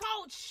Jesus, it's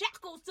called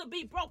shackles to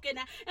be broken.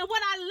 And what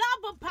I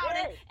love about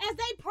it, as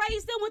they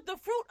praised Him with the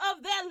fruit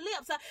of their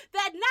lips,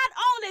 that not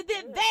only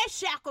did their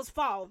shackles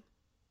fall,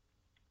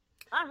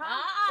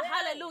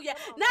 hallelujah.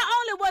 Not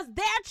only was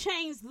their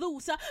chains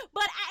loose,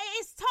 but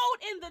it's told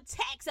in the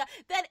text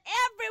that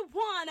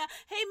everyone,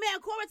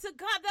 amen, glory to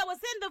God, that was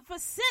in the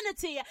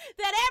vicinity,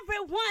 that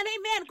everyone,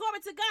 amen,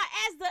 glory to God,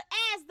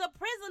 as the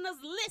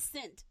prisoners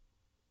listened.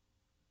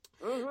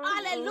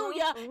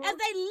 Hallelujah. As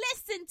they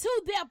listen to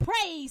their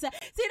praise.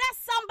 See,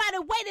 that's somebody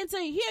waiting to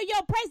hear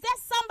your praise.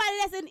 That's somebody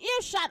that's in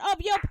earshot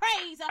of your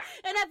praise.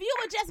 And if you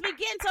would just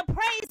begin to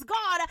praise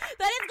God,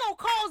 that it's going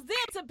to cause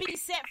them to be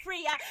set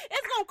free.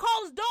 It's going to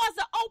cause doors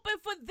to open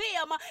for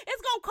them.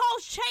 It's going to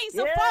cause chains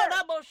to fall.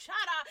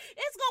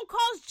 It's going to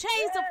cause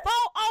chains to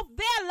fall off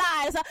their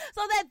lives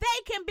so that they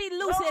can be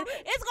loosened.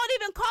 It's going to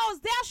even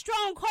cause their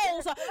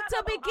strongholds to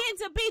begin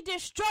to be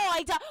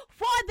destroyed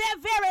for their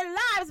very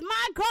lives.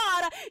 My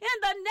God, in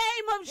the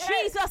name of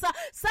Jesus,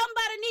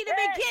 somebody need to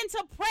begin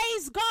to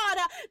praise God,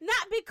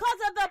 not because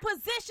of the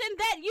position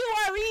that you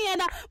are in,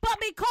 but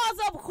because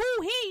of who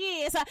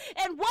he is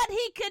and what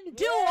he can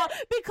do,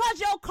 because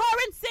your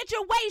current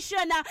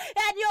situation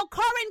and your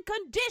current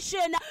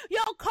condition,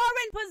 your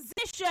current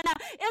position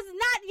is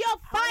not your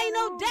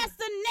final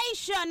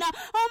destination.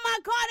 Oh my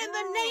God, in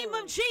the name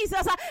of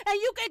Jesus. And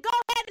you can go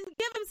ahead and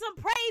give him some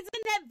praise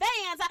in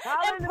advance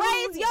and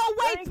praise your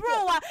way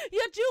through.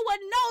 You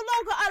would no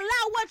longer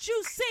allow what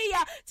you see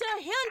to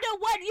hinder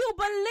what you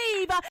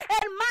believe.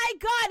 And my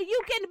God,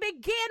 you can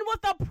begin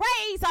with a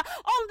praise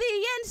on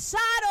the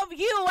inside of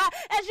you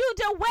as you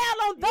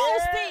dwell on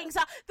those things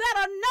that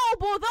are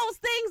noble, those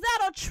things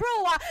that are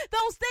true,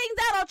 those things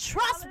that are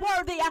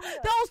trustworthy,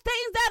 those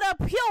things that are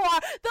pure,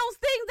 those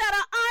things that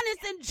are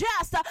honest and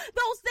just,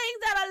 those things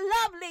that are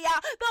lovely,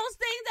 those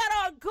things that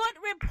are a good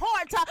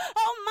report.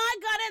 Oh my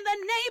God, in the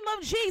name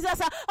of Jesus,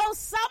 oh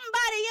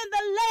somebody in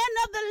the land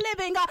of the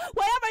living,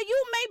 wherever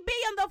you may be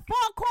in the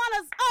four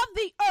corners of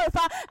the earth,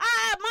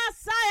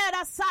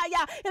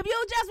 if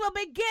you just will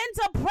begin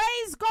to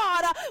praise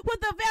God with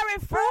the very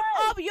fruit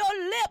of your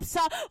lips,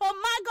 oh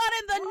my God,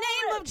 in the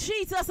name of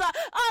Jesus,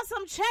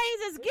 some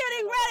chains is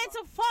getting ready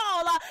to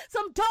fall,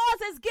 some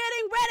doors is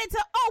getting ready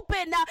to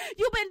open.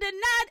 You've been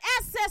denied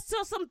access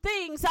to some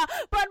things,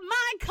 but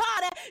my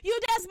God, you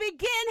just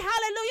begin,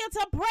 hallelujah,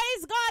 to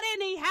praise God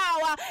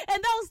anyhow.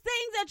 And those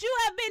things that you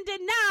have been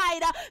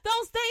denied,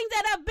 those things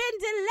that have been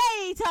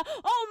delayed,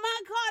 oh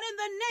my God, in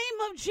the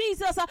name of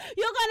Jesus,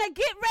 you're going to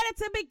get ready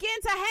to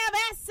begin to have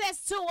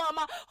access to them.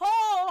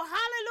 Oh,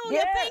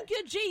 hallelujah. Thank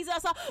you,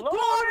 Jesus.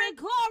 Glory,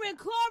 glory,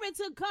 glory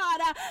to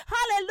God.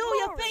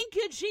 Hallelujah. Thank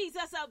you,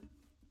 Jesus.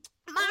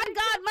 My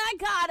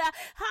God,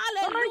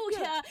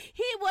 hallelujah.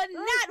 He will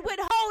not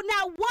withhold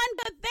now one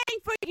good thing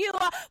for you,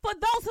 for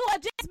those who have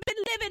just been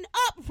living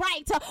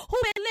upright, who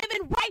been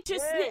living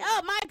righteously.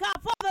 Oh my God,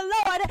 for the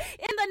Lord,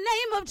 in the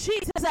name of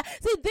Jesus.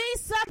 See,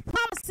 these such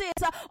promises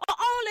are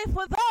only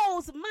for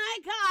those, my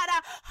God,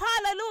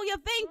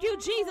 hallelujah, thank you,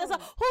 Jesus,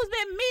 who's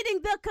been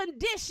meeting the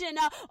condition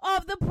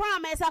of the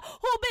promise,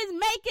 who've been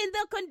making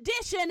the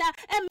condition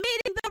and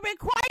meeting the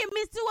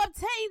requirements to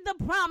obtain the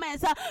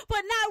promise,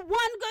 but not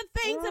one good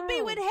thing to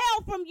be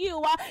withheld from you,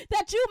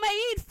 that you may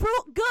eat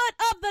fruit good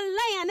of the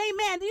land.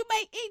 Amen. You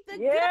may eat the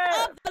good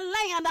of the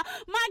land.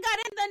 My God,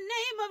 in the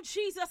name of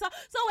Jesus.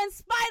 So in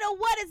spite of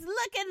what it's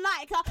looking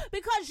like,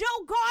 because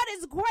your God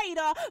is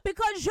greater,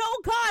 because your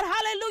God,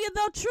 hallelujah,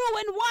 the true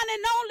and one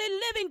and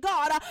only living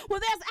God, well,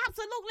 there's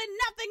absolutely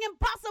nothing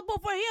impossible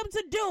for him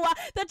to do,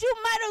 that you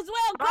might as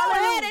well go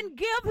ahead and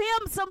give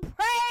him some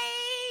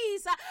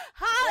praise.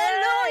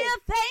 Hallelujah.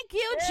 Thank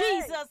you,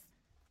 Jesus.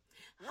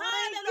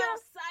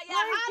 Hallelujah.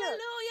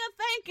 Hallelujah.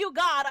 Thank you,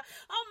 God.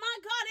 Oh my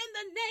God, in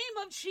the name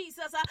of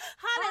Jesus.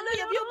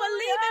 Hallelujah. If you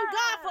believe in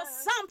God for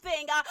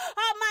something,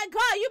 oh my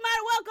God, you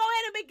might well go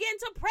ahead and begin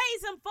to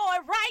praise him for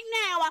it right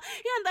now.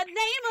 In the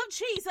name of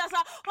Jesus.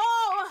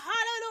 Oh,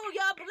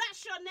 hallelujah.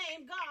 Bless your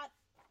name, God.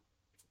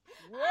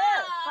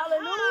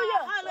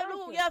 Hallelujah.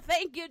 Hallelujah.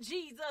 Thank you,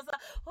 Jesus.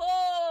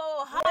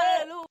 Oh,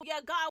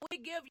 hallelujah. God, we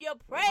give you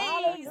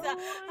praise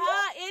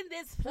in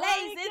this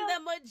place, in the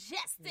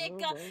majestic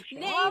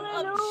name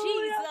of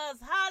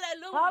Jesus.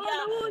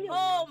 Hallelujah.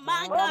 Oh,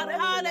 my God.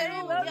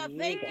 Hallelujah.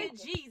 Thank you,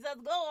 Jesus.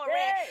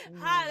 Glory.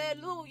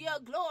 Hallelujah.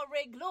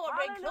 Glory,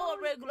 glory,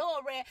 glory,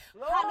 glory.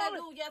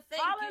 Hallelujah.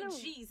 Thank you,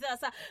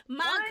 Jesus.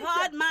 My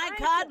God, my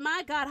God,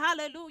 my God.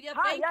 Hallelujah.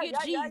 Thank you,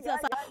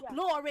 Jesus.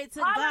 Glory to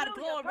God.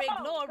 Glory,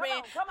 glory.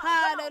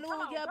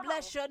 Hallelujah.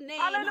 Bless your name.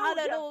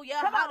 Hallelujah.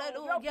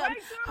 Hallelujah.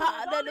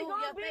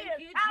 Hallelujah. Thank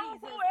you,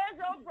 Jesus.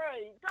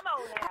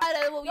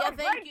 Hallelujah.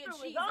 Thank you,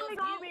 Jesus. You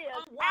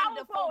are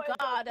wonderful,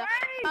 God.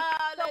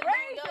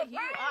 Hallelujah. You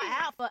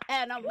are Alpha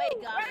and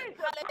Omega.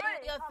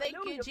 Hallelujah. Thank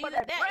you,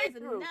 Jesus. There is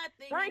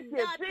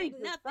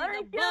nothing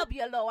above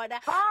you, Lord.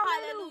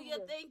 Hallelujah.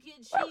 Thank you,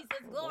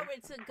 Jesus. Glory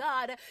to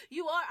God.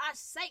 You are our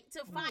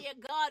sanctifier,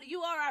 God.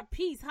 You are our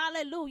peace.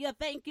 Hallelujah.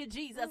 Thank you,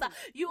 Jesus.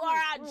 You are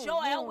our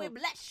joy. And we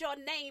bless your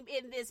name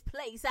in this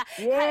place.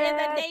 In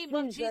the name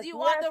of Jesus,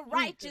 you are the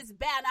righteous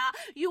banner.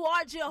 You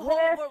are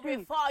Jehovah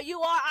Rapha.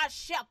 You are our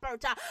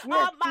shepherd.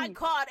 Oh my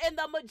God, in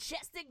the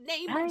majestic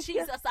name of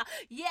Jesus.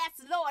 Yes,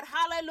 Lord.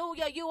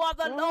 Hallelujah. You are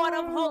the Lord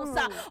of hosts.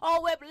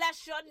 Oh, we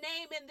bless your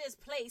name in this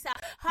place.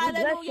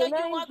 Hallelujah.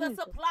 You are the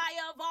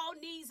supplier of all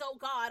needs, oh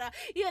God.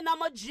 In the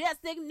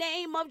majestic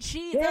name of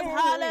Jesus.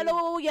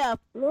 Hallelujah.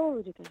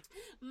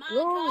 My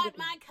God,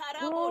 my God.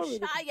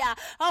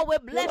 Oh, we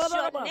bless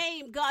your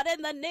name, God,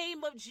 in the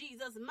name of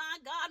Jesus. My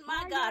God,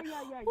 my God.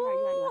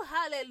 Ooh,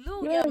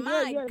 hallelujah.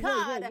 My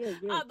God.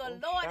 The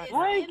Lord is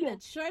in the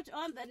church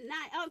on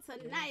tonight.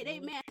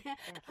 Amen.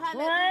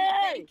 Hallelujah.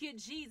 Thank you,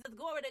 Jesus.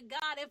 Glory to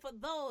God. And for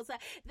those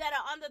that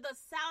are under the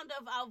sound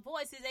of our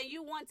voices and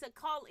you want to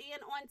call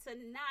in on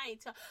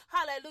tonight,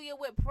 hallelujah,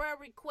 with prayer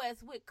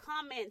requests, with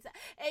comments,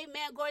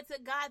 amen. Glory to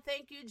God.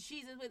 Thank you,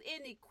 Jesus. With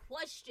any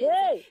questions,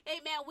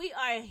 amen, we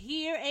are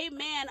here,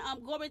 amen.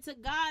 Glory to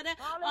God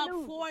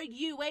for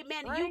you,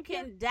 amen. You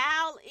can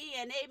dial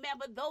in, amen.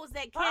 But those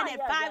that can at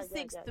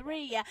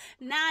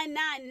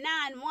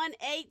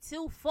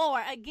 563-999-1824,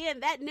 Again,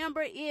 that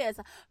number is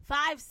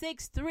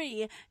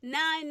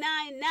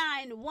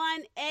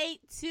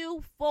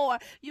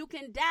 563-999-1824. You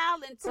can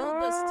dial into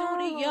the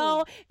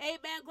studio.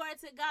 Amen. Glory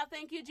to God.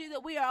 Thank you, Jesus.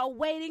 We are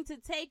waiting to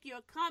take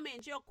your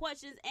comments, your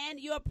questions, and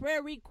your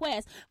prayer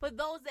requests. For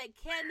those that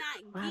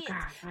cannot get,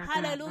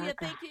 hallelujah,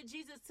 thank you,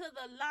 Jesus, to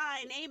the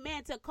line,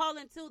 amen, to call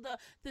into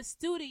the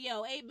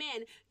studio,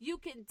 amen. You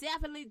can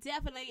definitely,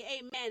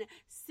 amen,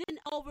 send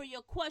over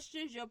your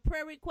questions, your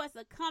prayer requests,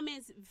 or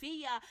comments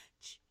via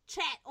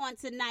chat on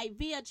tonight,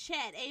 via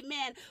chat,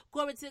 amen.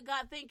 Glory to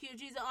God. Thank you,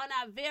 Jesus, on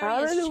our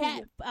various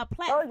chat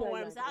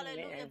platforms.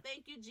 Hallelujah.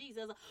 Thank you,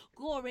 Jesus.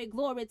 Glory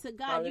to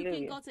God. Hallelujah.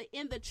 You can go to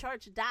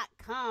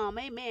inthechurch.com,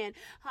 amen.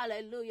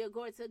 Hallelujah.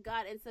 Glory to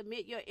God, and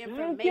submit your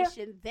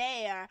information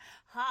there.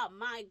 Oh,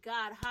 my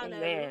God.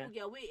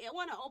 Hallelujah. Amen. We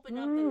want to open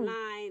up the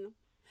line.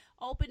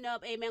 Open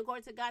up, amen.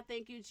 Glory to God.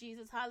 Thank you,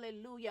 Jesus.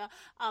 Hallelujah.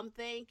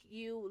 Thank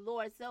you,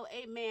 Lord. So,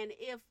 amen.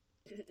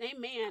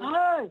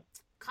 Amen.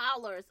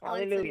 Callers on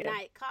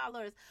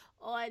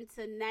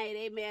tonight,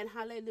 amen,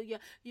 hallelujah.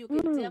 You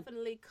can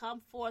definitely come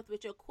forth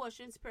with your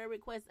questions, prayer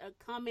requests are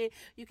coming.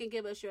 You can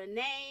give us your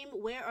name,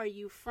 where are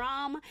you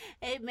from,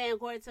 amen,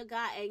 glory to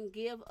God, and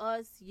give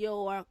us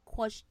your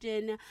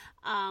question,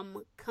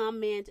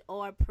 comment,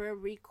 or prayer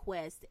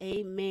request,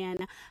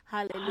 amen,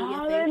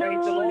 hallelujah. Thank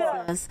you,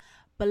 Jesus.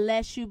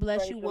 Bless you,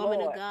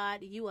 woman of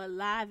God. You are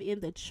live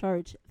in the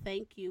church.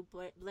 Thank you.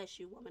 Bless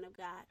you, woman of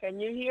God. Can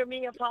you hear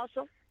me,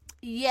 Apostle?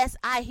 Yes,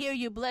 I hear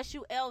you. Bless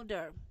you,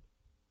 Elder.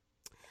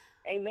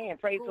 Amen.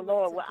 Praise the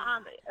Lord. Well,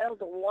 I'm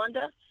Elder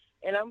Wanda,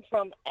 and I'm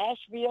from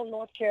Asheville,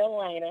 North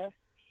Carolina.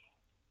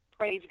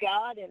 Praise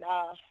God. And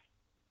I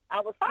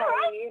was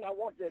calling in.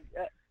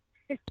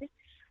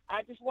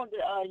 I just wanted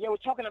to, you were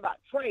talking about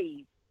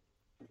praise.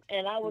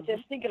 And I was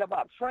just thinking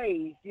about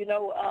praise. You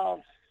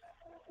know,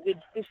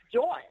 this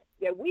joy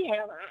that we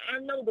have, I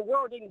know the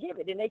world didn't give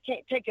it, and they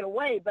can't take it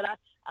away. But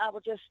I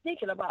was just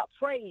thinking about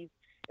praise.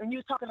 And you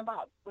were talking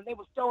about when they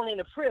were thrown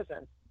into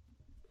prison.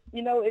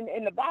 You know,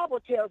 and the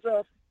Bible tells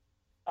us,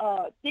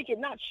 think it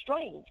not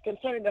strange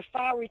concerning the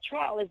fiery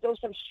trial as though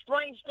some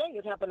strange thing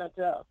has happened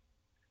unto us.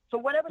 So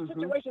whatever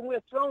situation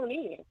we're thrown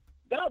in,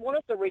 God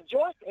wants us to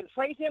rejoice and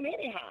praise him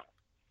anyhow.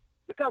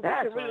 Because we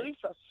can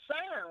release a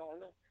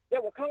sound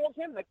that will cause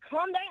him to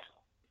come down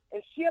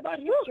and see about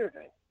his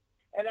children.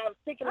 And I was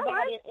thinking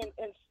about it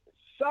in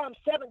Psalm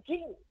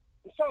 17,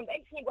 in Psalm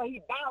 18, where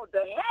he bowed to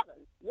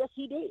heaven. Yes,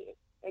 he did.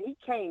 And he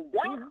came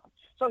down.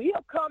 So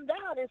he'll come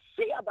down and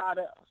see about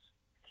us.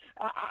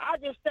 I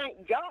just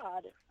thank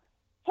God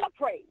for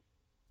praise.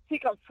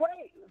 Because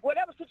praise,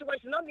 whatever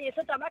situation I'm in,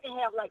 sometimes I can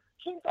have like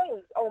 10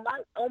 things on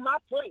my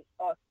plate,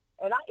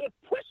 and it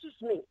pushes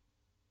me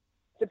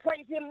to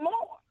praise him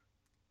more.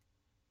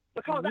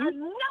 Because I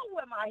know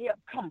where my help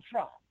comes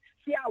from.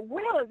 See, our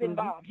will is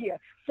involved here.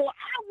 So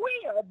I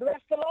will bless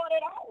the Lord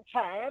at all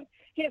times.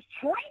 His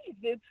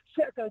praises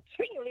shall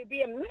continually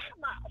be in my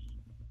mouth.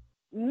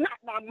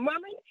 Not my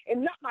murmuring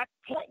and not my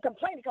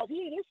complaining, because he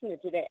ain't listening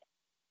to that.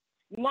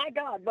 My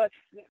God, but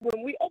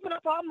when we open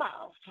up our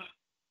mouths,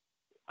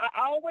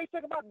 I always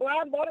think about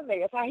blind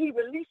Bartimaeus, how he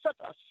released such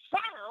a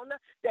sound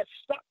that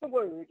stopped the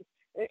word.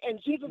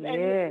 And Jesus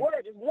and his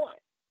word is one.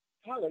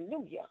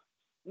 Hallelujah.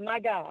 My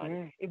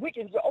God. If we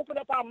can open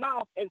up our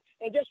mouth and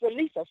just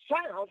release a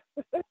sound,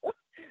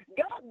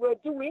 God will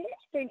do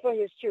anything for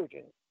his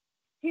children.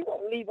 He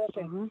won't leave us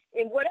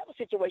in whatever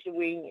situation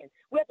we're in.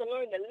 We have to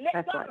learn to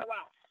let God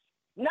arise.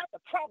 Not the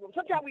problem.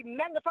 Sometimes we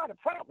magnify the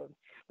problem.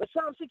 But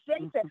Psalm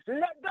 68 says,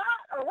 let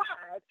God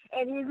arise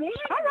and his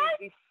enemies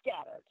be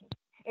scattered.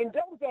 And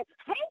those that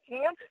hate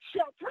him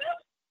shall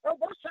triumph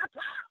over Satan.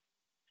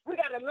 We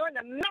got to learn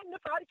to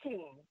magnify the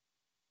king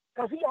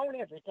because he owns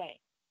everything.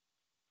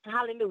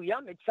 Hallelujah.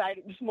 I'm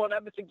excited this morning.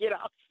 I'm going to get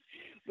off.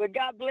 But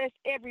God bless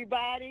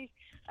everybody.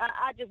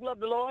 I just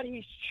love the Lord.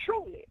 He's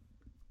truly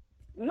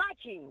my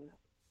king.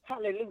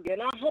 Hallelujah.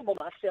 And I humble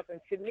myself and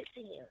submit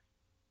to him.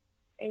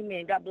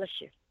 Amen. God bless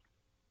you.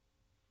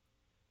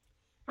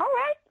 All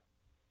right.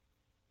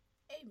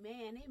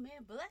 Amen.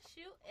 Bless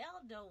you,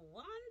 Elder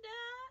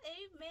Wanda.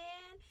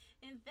 Amen.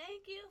 And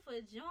thank you for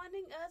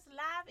joining us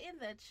live in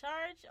the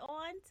church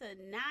on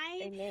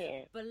tonight.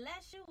 Amen.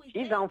 Bless you.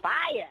 She's on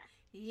fire.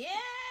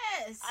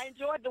 Yes. I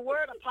enjoyed the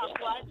word,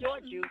 Apostle. I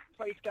enjoyed you.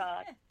 Praise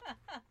God.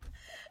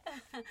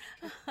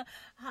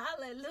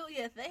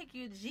 Hallelujah. Thank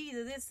you,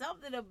 Jesus. It's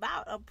something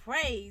about a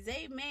praise.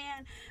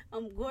 Amen.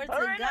 Glory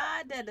to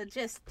God that'll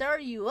just stir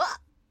you up.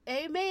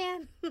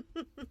 Amen. Can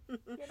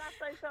I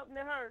say something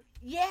to her?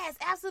 Yes,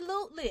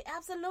 absolutely.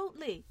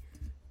 Absolutely.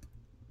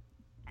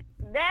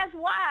 That's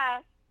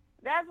why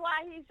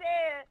he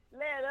said,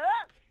 let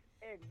us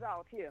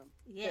exalt him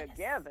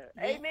together.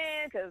 Yes.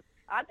 Amen. Because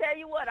I tell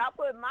you what, I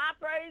put my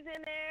praise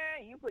in there,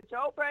 and you put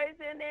your praise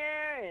in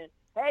there, and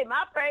hey,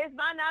 my praise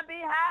might not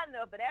be high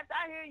enough, but after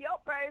I hear your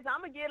praise,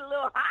 I'm going to get a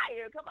little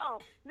higher. Come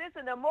on.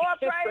 Listen, the more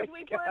praise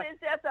we put, it's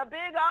just a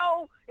big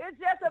old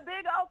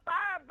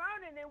fire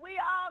burning, and we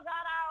all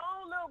got our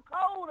own little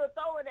coal to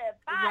throw in that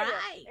fire.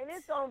 Right. And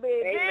it's going to be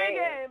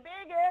bigger and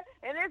bigger,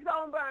 and it's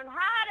going to burn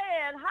hotter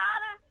and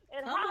hotter,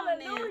 And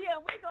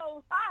hallelujah, we're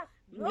going to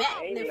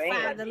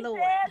magnify the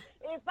Lord.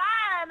 If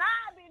I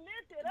be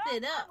lifted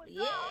up,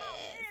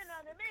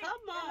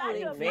 Come on,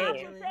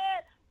 Evangelist.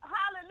 Said,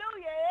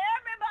 hallelujah,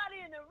 everybody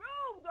in the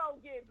room going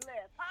to get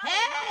blessed.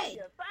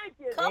 Hallelujah. Thank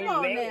you. Come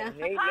on now.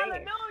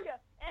 Hallelujah.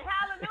 And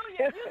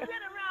hallelujah, if you've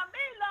been around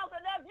me long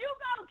enough, you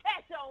going to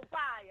catch on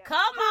fire.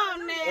 Come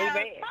on now.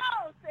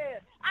 Paul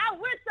said, I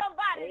wish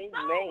somebody's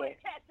soul would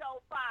catch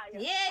on fire.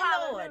 Yeah,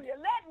 hallelujah.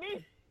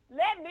 Lord.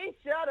 Let me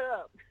shut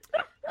up.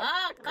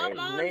 Come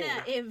on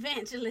now,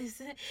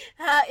 Evangelist.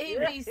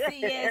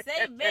 EVCS,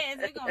 amen.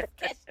 We're going to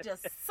catch your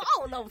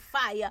soul on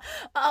fire.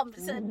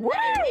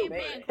 Tonight,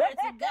 amen. Glory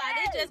to God.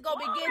 It's just going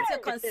to begin to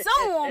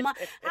consume,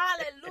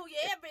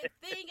 hallelujah,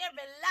 everything,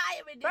 every lie,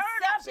 every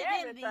deception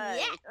in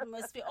the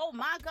atmosphere. Oh,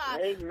 my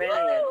God. Amen.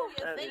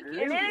 Hallelujah. Thank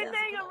you, and Jesus.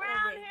 anything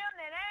around him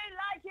that ain't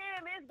like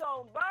him, it's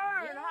going to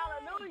burn.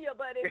 Hallelujah.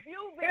 But if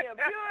you've been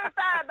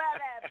purified by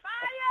that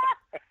fire,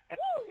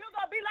 you're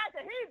going to be like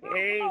the Hebrew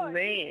boys.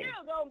 You're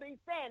still going to be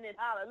standing.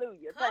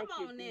 Hallelujah. Come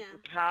on now.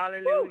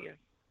 Hallelujah.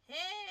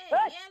 Hey,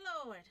 yeah,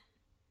 Lord.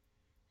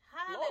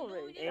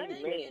 Hallelujah.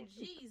 Glory. Thank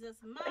you, Jesus.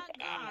 My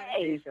God.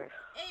 Jesus.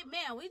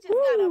 Amen. We just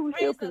got to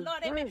praise the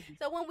Lord. Amen.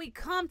 So when we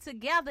come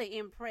together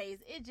in praise,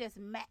 it just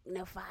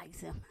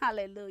magnifies him.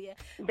 Hallelujah.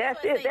 That's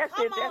it.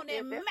 Come on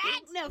and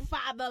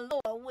magnify the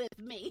Lord with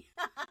me.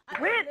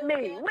 With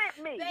me.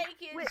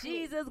 Thank you,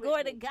 Jesus.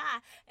 Glory to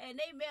God. And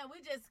amen.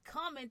 We just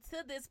come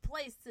into this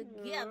place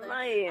together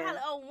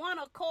on one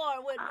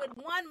accord with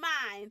one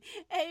mind.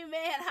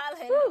 Amen.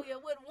 Hallelujah.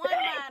 With one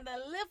mind to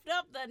lift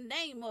up the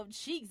name of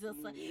Jesus.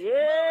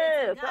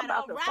 Yes, God,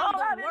 around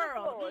the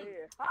world,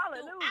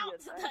 hallelujah,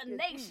 throughout the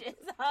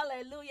nations,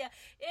 hallelujah,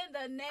 in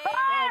the name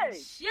of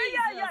Jesus,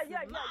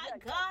 my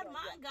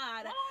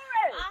God,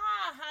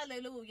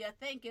 hallelujah,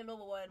 thank you,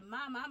 Lord, my,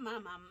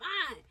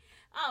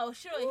 oh,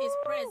 surely his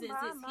presence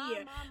is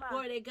here,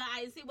 glory to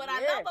God. And see, what I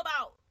love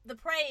about the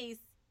praise,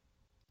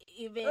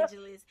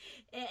 Evangelist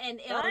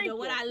and Elder,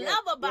 what I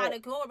love about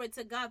it, glory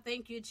to God,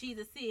 thank you,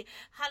 Jesus. See,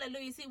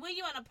 hallelujah. See, when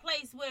you're in a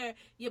place where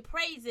you're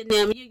praising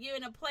them, you're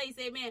in a place,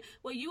 amen,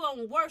 where you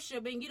don't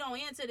worship and you don't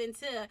enter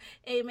into,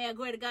 amen,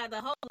 glory to God,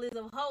 the holies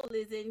of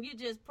holies, and you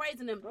just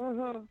praising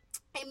them.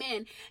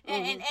 Amen.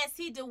 And as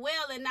he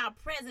dwell in our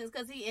presence,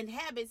 because he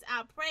inhabits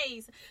our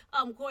praise,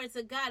 glory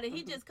to God, and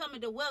he just come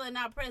and dwell in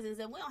our presence,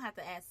 and we don't have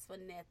to ask for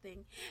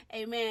nothing.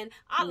 Amen.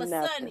 All of a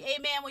sudden,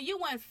 amen, when you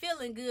weren't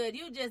feeling good,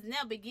 you just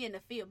now begin to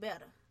feel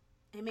better.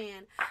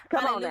 Amen.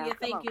 Hallelujah.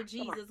 Thank you,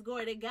 Jesus.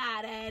 Glory to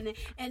God. And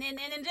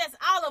just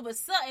all of a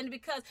sudden,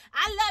 because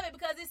I love it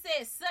because it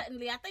says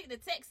suddenly. I think the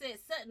text says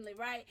suddenly,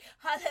 right?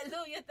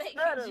 Hallelujah. Thank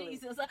you,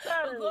 Jesus.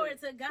 Glory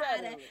to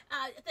God.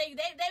 I think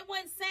they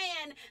weren't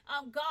saying,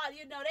 God,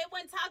 they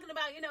weren't talking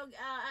about,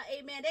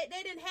 amen.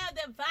 They didn't have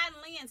their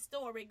violin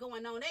story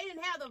going on. They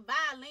didn't have the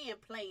violin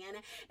playing.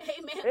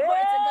 Amen. Glory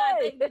to God.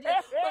 Thank you,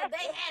 Jesus. But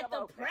they had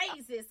the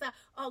praises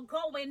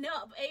going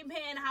up.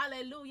 Amen.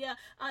 Hallelujah.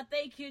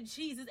 Thank you,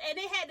 Jesus. And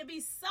it had to be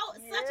such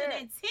an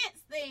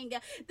intense thing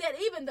that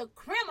even the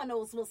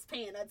criminals was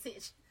paying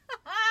attention.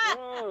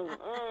 Oh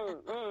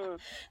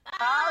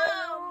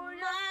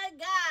my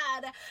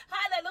God.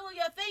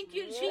 Hallelujah. Thank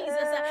you,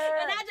 Jesus.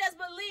 And I just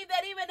believe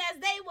that even as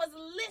they was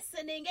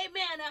listening,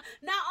 amen,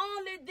 not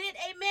only did,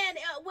 amen,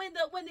 when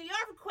the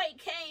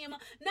earthquake came,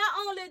 not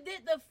only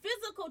did the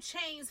physical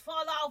chains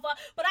fall off,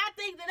 but I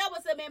think that there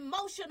was some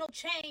emotional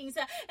chains,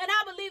 and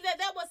I believe that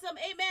there was some,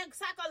 amen,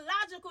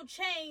 psychological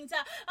chains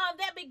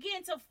that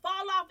began to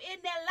fall off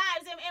in their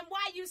lives. And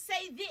why you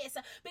say this?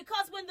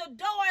 Because when the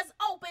doors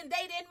opened,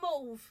 they didn't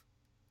move.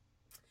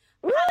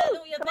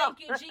 Hallelujah. Thank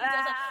you,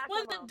 Jesus.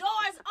 When the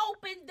doors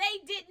opened,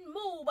 they didn't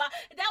move.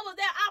 That was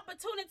their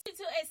opportunity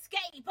to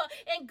escape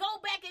and go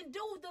back and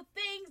do the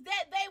things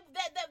that they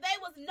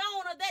was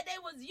known or that they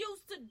was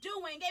used to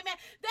doing. Amen.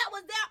 That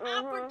was their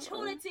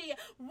opportunity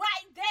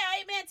right there.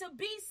 Amen. To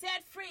be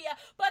set free.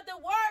 But the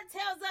word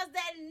tells us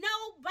that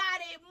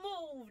nobody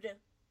moved.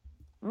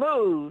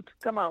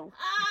 Come on.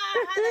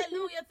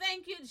 Hallelujah.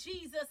 Thank you,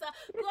 Jesus.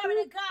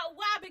 Glory to God.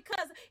 Why?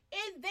 Because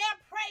in their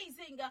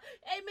praising,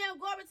 amen,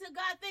 glory to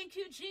God. Thank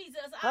you,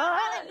 Jesus.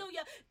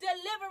 Hallelujah.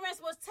 Deliverance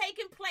was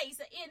taking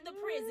place in the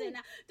prison.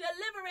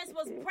 Deliverance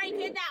was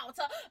breaking out.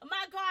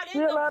 My God,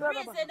 in the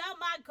prison. Oh,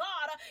 my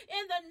God.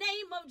 In the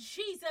name of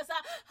Jesus.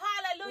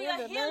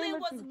 Hallelujah. Healing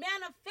was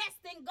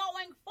manifesting,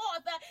 going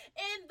forth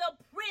in the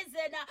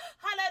prison.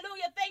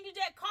 Hallelujah. Thank you.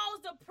 That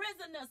caused the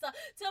prisoners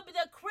to be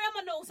the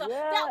criminals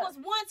that was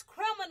once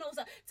criminals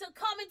to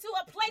come into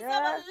a place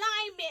of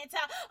alignment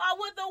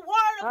with the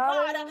word of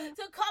God,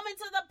 to come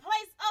into the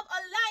place of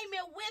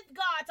alignment with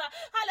God.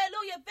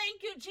 Hallelujah.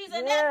 Thank you, Jesus.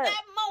 And at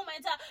that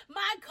moment,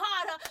 my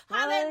God,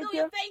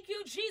 hallelujah. Thank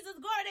you, Jesus.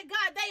 Glory to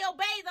God. They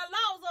obeyed the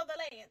laws of the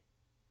land.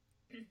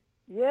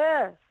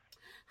 Yes.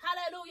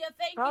 Hallelujah.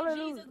 Thank you,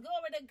 Jesus.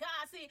 Glory to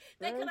God. See,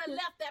 they could have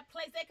left that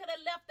place. They could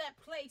have left that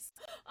place.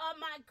 Oh,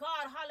 my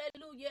God.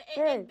 Hallelujah.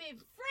 And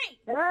been free.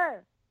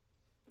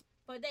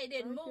 But they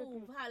didn't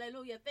move.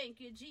 Hallelujah.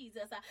 Thank you,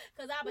 Jesus.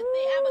 Because I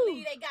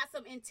believe they got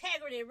some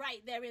integrity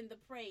right there in the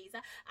praise.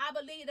 I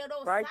believe that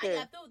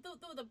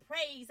through the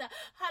praise.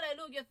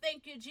 Hallelujah.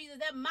 Thank you, Jesus.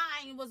 Their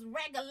mind was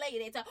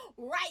regulated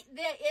right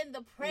there in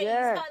the praise.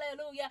 Yes.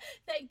 Hallelujah.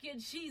 Thank you,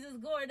 Jesus.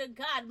 Glory to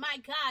God. My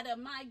God,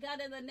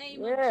 in the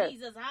name of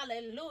Jesus.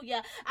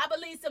 Hallelujah. I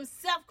believe some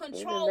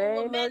self-control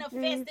will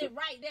manifest it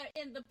right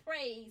there in the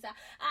praise.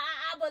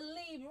 I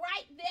believe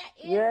right there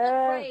in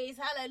the praise.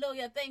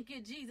 Hallelujah. Thank you,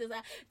 Jesus.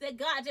 That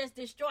God just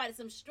destroyed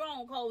some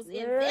strongholds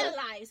in their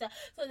lives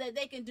so that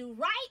they can do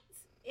right.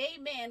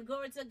 Amen.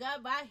 Glory to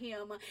God by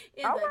him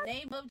in the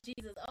name of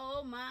Jesus.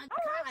 Oh my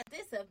God.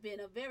 This has been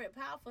a very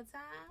powerful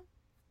time.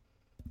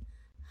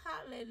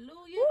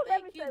 Hallelujah.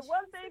 Let me say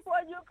one thing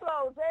before you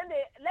close.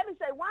 Let me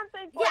say one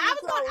thing before you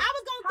close. I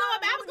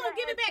was going to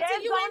give it back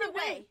to you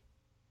anyway.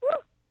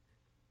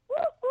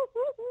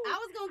 I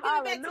was going to give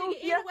it back to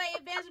you anyway,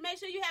 Evangelist. Make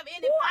sure you have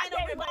any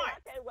final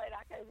remarks. I can't wait.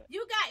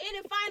 You got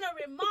any final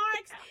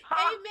remarks?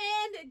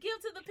 Amen. To give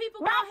to the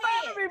people? My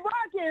final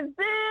remark is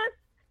this.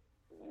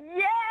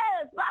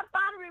 Yes, my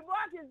final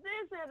remark is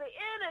this. At the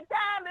end of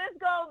time, it's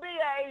going to be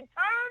an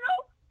eternal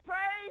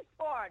praise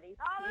party.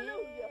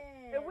 Hallelujah.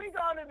 Yes. And we're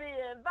going to be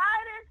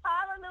invited,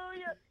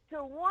 hallelujah,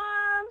 to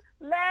one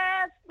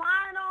last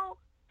final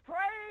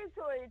praise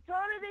to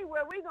eternity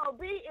where we're going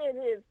to be in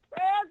his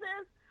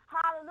presence.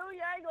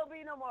 Hallelujah. Ain't going to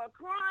be no more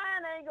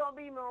crying. Ain't going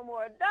to be no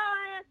more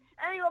dying.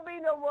 Ain't going to be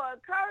no more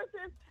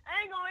curses.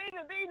 Ain't going to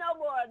even be no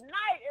more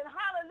night. And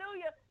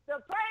hallelujah,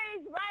 the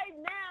praise right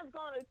now is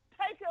going to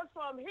take us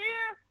from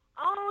here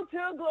on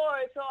to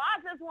glory. So I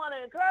just want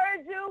to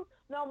encourage you,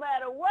 no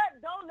matter what,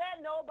 don't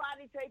let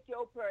nobody take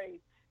your praise.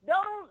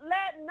 Don't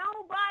let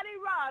nobody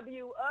rob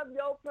you of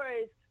your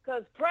praise,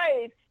 because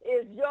praise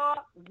is your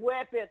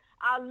weapon.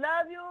 I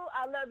love you.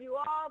 I love you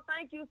all.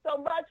 Thank you so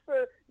much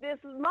for this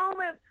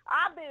moment.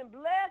 I've been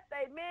blessed.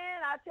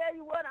 Amen. I tell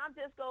you what, I'm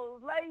just going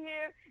to lay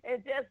here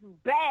and just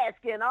bask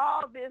in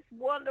all this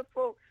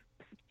wonderful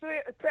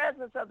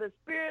presence of the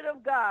Spirit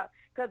of God,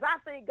 because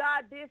I think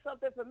God did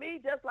something for me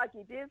just like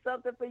he did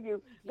something for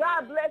you. Yes.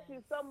 God bless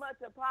you so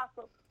much,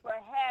 Apostle, for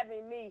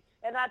having me.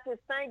 And I just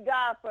thank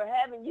God for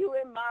having you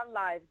in my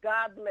life.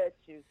 God bless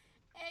you.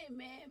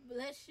 Amen.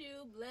 Bless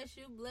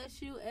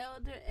you,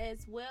 Elder,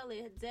 as well.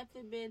 It has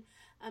definitely been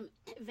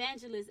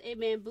Evangelist.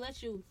 Amen.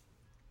 Bless you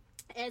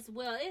as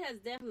well. It has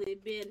definitely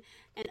been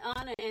an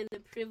honor and a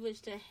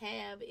privilege to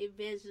have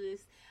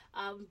Evangelist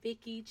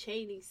Vicky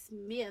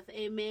Chiney-Smith,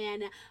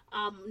 amen,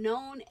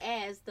 known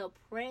as the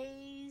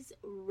Praise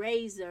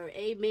Raiser,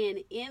 amen,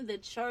 in the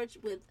church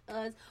with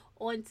us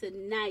on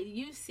tonight.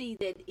 You see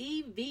that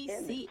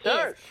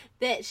EVCS,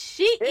 that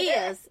she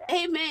is,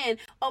 amen,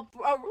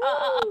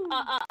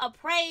 a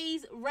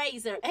praise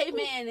raiser,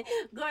 amen.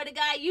 Glory to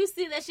God. You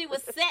see that she will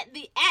set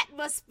the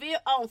atmosphere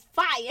on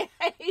fire,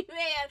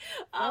 amen,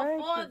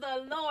 for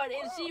the Lord,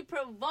 and she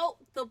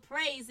provoked the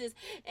praises,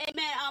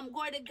 amen.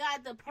 Glory to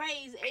God, the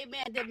praise,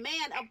 amen,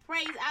 demand a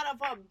praise out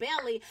of her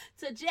belly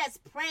to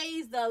just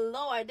praise the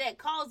Lord, that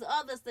cause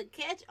others to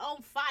catch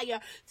on fire,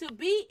 to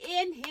be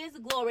in his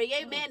glory,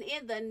 amen,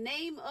 in the name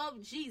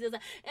of Jesus.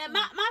 And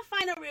my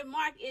final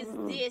remark is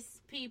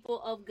this,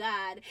 people of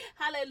God,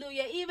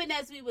 hallelujah. Even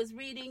as we was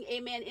reading,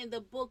 amen, in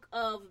the book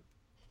of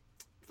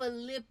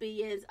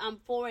Philippians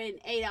 4 and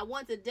 8, I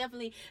want to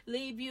definitely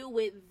leave you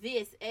with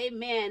this,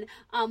 amen.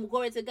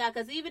 Glory to God,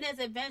 because even as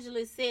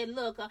Evangelist said,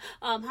 look,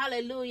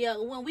 hallelujah,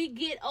 when we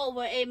get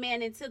over,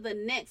 amen, into the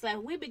next life,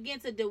 we begin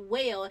to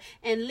dwell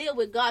and live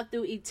with God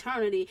through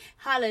eternity,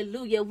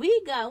 hallelujah, we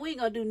ain't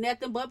gonna do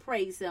nothing but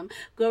praise him.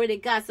 Glory to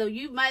God. So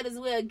you might as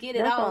well get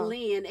it all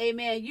in,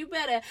 amen. We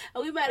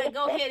better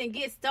go ahead and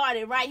get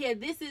started right here.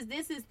 This is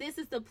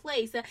the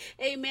place,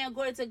 amen,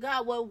 glory to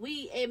God, where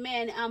we,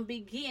 amen,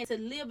 begin to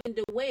live and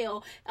dwell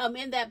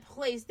in that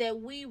place that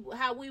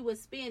how we would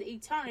spend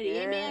eternity,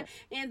 amen,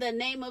 in the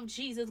name of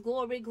Jesus.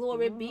 Glory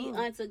be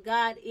unto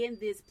God in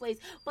this place.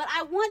 But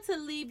I want to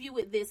leave you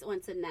with this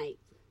on tonight.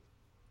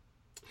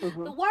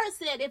 The word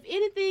said, if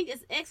anything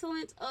is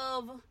excellent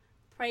of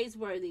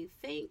praiseworthy,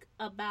 think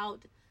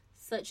about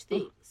such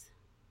things,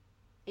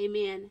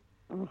 amen.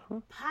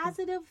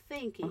 Positive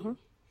thinking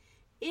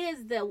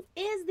is the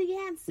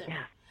answer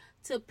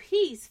to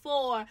peace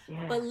for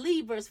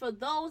believers, for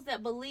those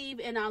that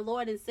believe in our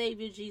Lord and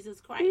Savior Jesus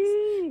Christ.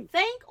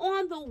 Think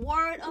on the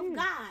word of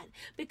God,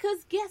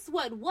 because guess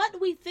what?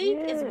 What we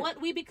think is what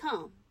we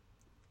become.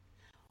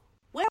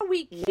 Where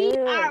we keep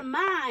our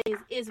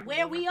minds is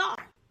where we are.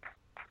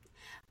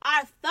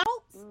 Our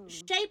thoughts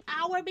shape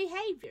our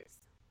behaviors.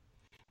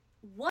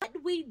 What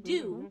we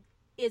do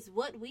is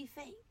what we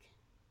think.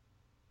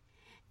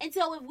 And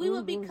so if we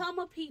would become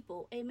a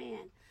people,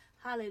 amen,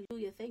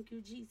 hallelujah, thank you,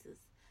 Jesus,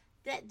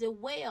 that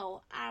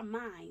dwell our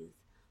minds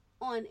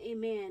on,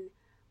 amen,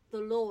 the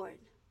Lord,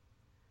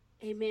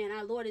 amen,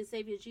 our Lord and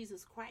Savior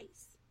Jesus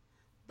Christ,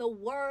 the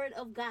word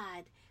of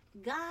God,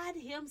 God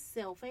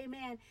himself,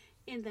 amen,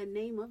 in the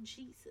name of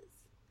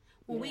Jesus.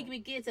 When we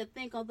begin to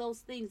think on those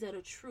things that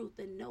are truth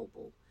and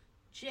noble,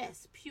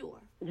 just,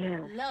 pure,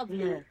 Yes.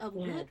 lovely, Yes. of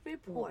Yes. good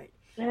report.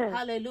 Yes.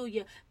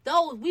 Hallelujah.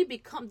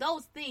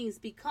 Those things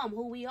become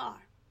who we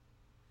are.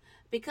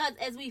 Because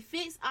as we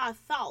fix our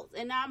thoughts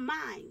and our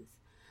minds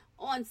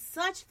on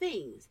such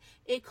things,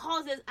 it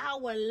causes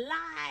our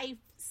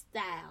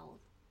lifestyle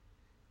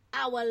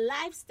and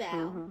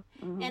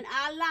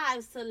our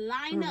lives to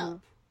line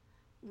up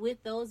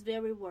with those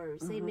very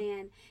words.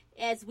 Amen.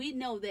 As we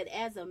know that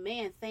as a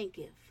man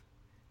thinketh,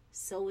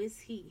 so is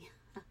he.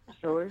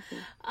 Sure.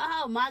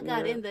 Oh my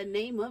God, in the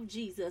name of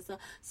Jesus.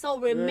 So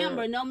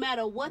remember, no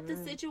matter what the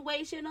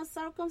situation or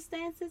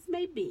circumstances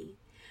may be,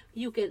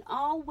 you can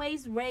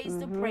always raise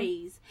the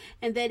praise,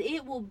 and that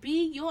it will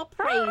be your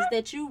praise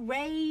that you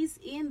raise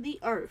in the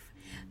earth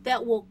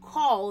that will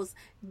cause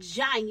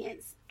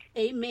giants,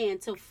 amen,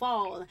 to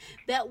fall,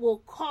 that will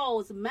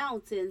cause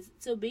mountains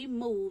to be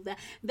moved,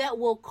 that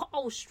will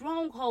cause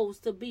strongholds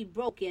to be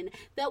broken,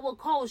 that will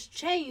cause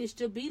chains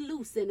to be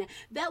loosened,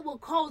 that will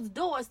cause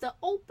doors to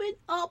open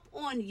up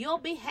on your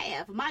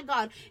behalf, my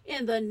God,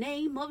 in the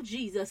name of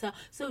Jesus.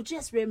 So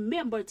just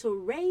remember to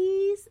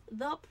raise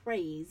the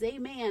praise,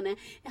 amen,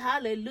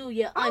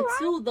 hallelujah,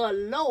 unto the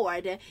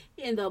Lord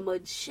in the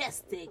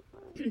majestic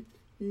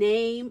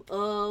name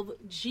of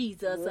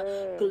Jesus.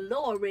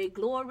 Glory,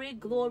 glory,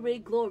 glory,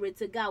 glory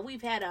to God.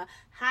 We've had a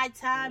high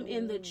time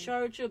in the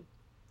church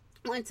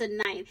on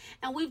tonight,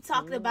 and we've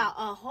talked about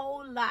a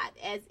whole lot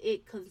as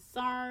it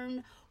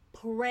concerned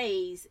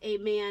praise,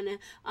 amen.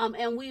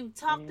 And we've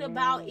talked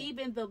about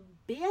even the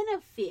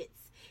benefits,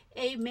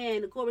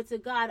 amen, glory to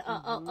God,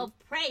 of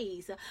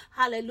praise.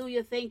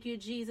 Hallelujah. Thank you,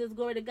 Jesus.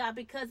 Glory to God,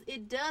 because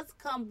it does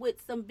come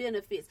with some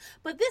benefits.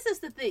 But this is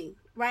the thing,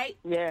 right?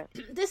 Yeah.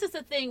 This is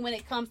the thing when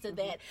it comes to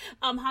that.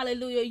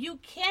 Hallelujah. You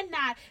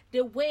cannot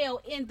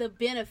dwell in the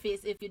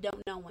benefits if you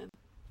don't know him.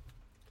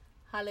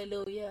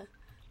 Hallelujah.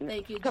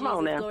 Thank you, Come Jesus.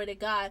 on now. Glory to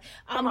God.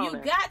 You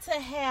got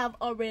to have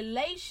a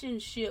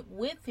relationship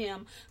with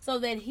him so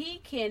that he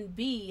can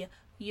be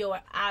your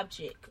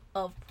object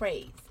of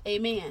praise.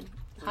 Amen.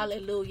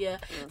 Hallelujah.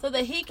 So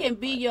that he can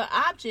be your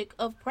object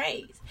of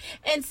praise.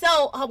 And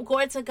so,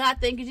 glory to God.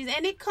 Thank you, Jesus.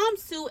 And it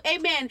comes to,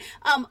 amen,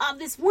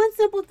 this one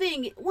simple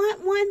thing,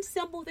 one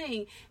simple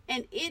thing,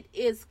 and it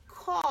is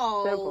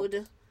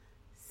called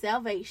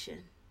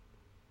salvation.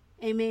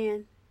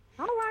 Amen.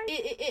 All right.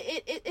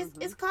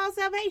 It's called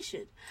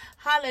salvation.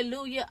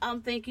 Hallelujah.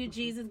 Thank you,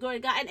 Jesus. Glory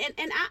to God.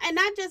 And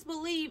I just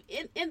believe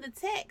in the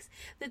text.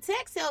 The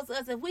text tells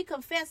us if we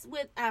confess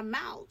with our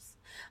mouths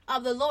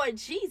of the Lord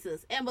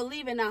Jesus and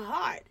believe in our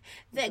heart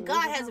that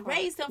God has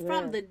raised him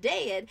from the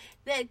dead,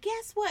 that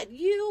guess what?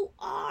 You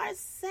are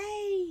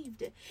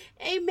saved.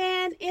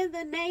 Amen. In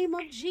the name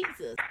of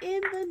Jesus.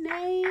 In the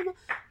name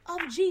of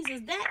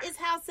Jesus. That is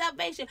how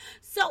salvation.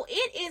 So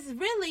it is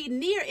really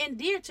near and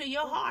dear to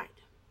your heart.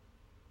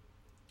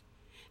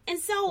 And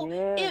so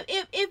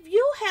if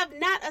you have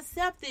not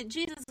accepted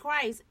Jesus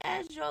Christ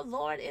as your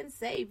Lord and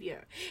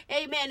Savior,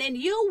 amen, and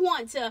you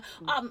want to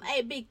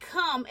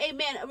become,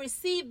 amen,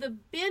 receive the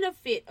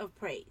benefit of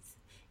praise,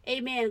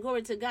 amen,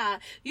 glory to God.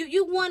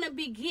 You want to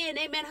begin,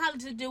 amen, how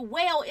to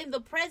dwell in the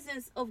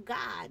presence of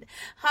God.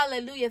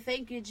 Hallelujah.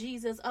 Thank you,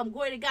 Jesus.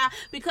 Glory to God,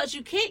 because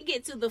you can't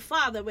get to the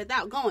Father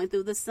without going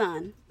through the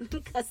Son,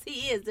 because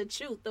he is the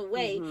truth, the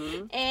way,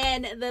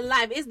 and the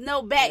life. It's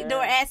no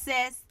backdoor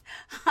access.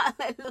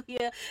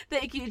 Hallelujah.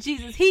 Thank you,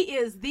 Jesus. He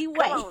is the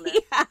way.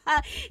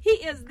 He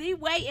is the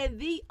way and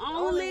the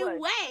only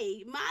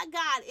way. My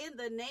God, in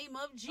the name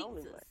of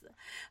Jesus.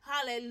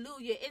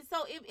 Hallelujah. And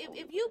so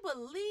if you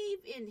believe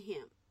in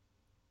him,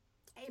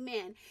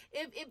 amen.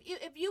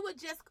 If you would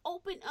just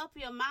open up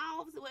your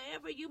mouths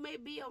wherever you may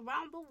be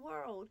around the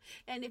world,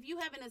 and if you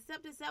haven't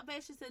accepted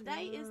salvation,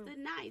 today is the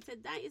night.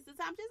 Today is the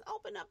time. Just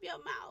open up your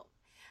mouth.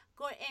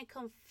 Go and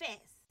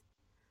confess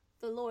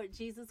the Lord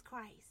Jesus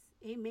Christ.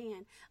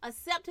 Amen.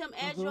 Accept him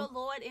as your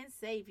Lord and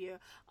Savior.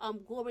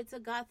 Glory to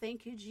God.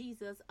 Thank you,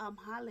 Jesus.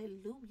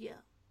 Hallelujah.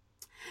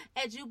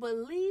 As you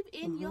believe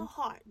in your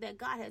heart that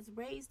God has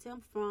raised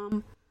him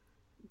from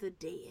the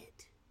dead,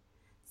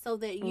 so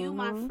that you,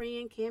 my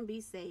friend, can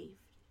be saved.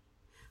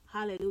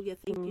 Hallelujah.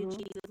 Thank you,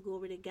 Jesus.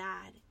 Glory to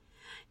God.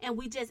 And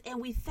we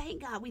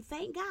thank God. We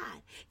thank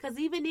God. Because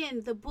even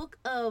in the book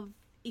of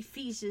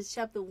Ephesians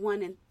chapter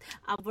 1 and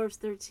verse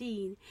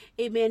 13,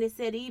 amen, it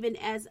said, even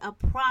as a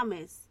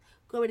promise,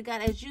 glory to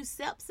God, as you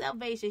accept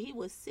salvation, he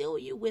will seal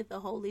you with the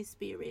Holy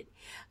Spirit.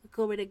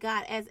 Glory to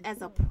God,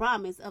 as a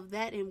promise of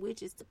that in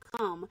which is to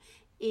come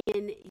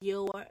in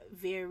your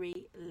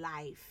very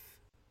life.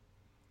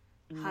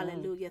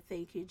 Hallelujah.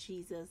 Thank you,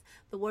 Jesus.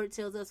 The word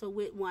tells us, for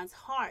with one's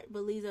heart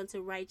believes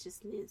unto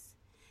righteousness,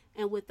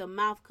 and with the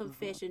mouth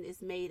confession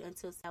is made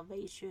unto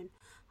salvation.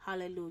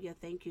 Hallelujah.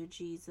 Thank you,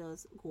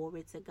 Jesus.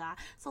 Glory to God.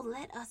 So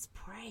let us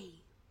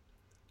pray.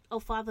 Oh,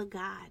 Father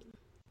God.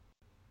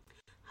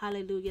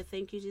 Hallelujah.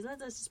 Thank you, Jesus.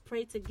 Let us just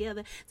pray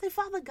together. Say,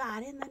 Father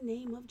God, in the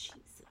name of Jesus,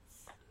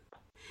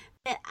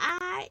 that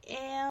I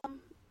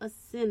am a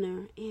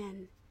sinner,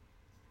 and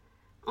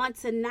on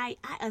tonight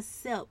I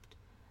accept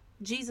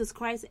Jesus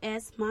Christ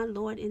as my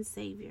Lord and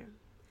Savior.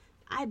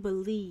 I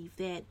believe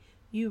that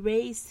You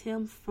raised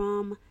him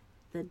from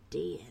the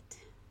dead.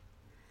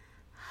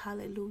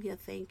 Hallelujah.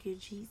 Thank you,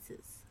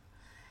 Jesus.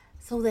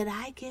 So that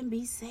I can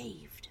be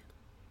saved.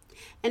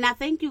 And I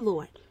thank you,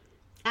 Lord.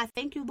 I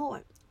thank you,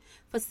 Lord,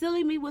 for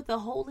sealing me with the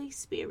Holy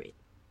Spirit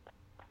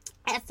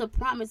as the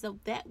promise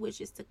of that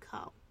which is to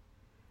come.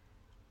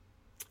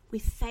 We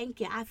thank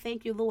you. I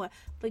thank you, Lord,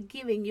 for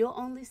giving your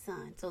only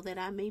Son so that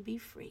I may be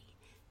free.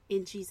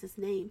 In Jesus'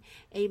 name,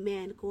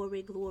 amen.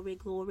 Glory, glory,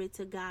 glory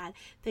to God.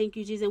 Thank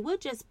you, Jesus. And we're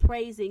just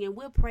praising and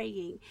we're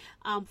praying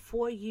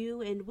for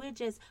you. And we're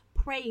just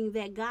praying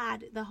that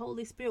God, the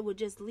Holy Spirit, will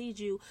just lead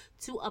you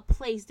to a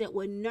place that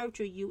will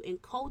nurture you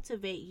and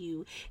cultivate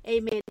you.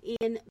 Amen.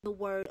 In the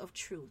word of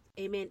truth.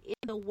 Amen. In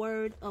the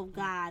word of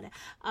God.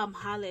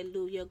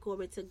 Hallelujah.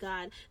 Glory to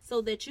God.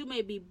 So that you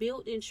may be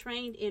built and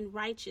trained in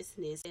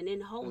righteousness and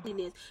in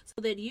holiness,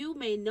 so that you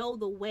may know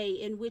the way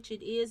in which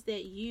it is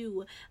that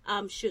you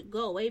should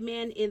go.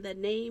 Amen. In the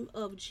name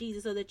of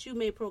Jesus, so that you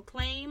may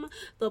proclaim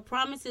the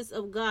promises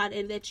of God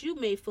and that you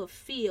may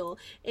fulfill,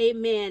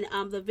 amen,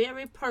 the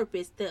very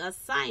purpose, the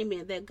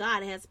assignment that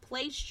God has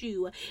placed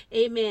you,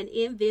 amen,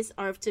 in this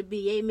earth to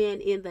be.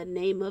 Amen. In the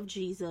name of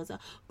Jesus.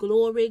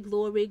 Glory,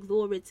 glory,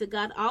 glory to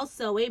God.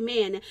 Also,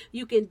 amen,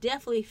 you can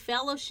definitely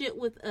fellowship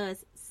with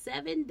us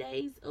 7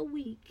 days a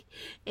week.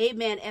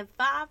 Amen. At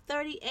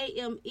 5:30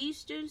 a.m.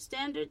 Eastern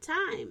Standard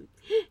Time.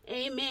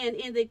 Amen.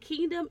 In the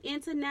Kingdom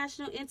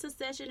International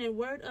Intercession and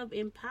Word of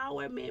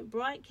Empowerment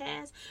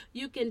broadcast,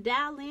 you can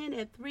dial in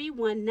at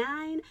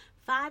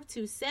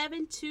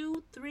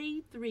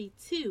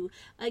 319-527-2332.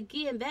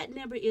 Again, that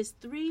number is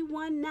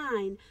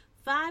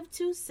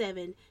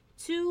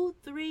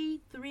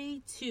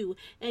 319-527-2332,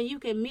 and you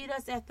can meet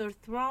us at the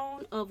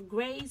throne of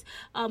grace,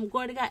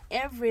 glory to God,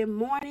 every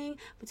morning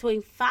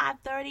between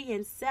 5:30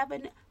 and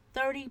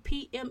 7:30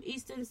 p.m.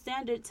 Eastern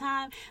Standard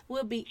Time.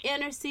 We'll be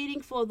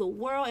interceding for the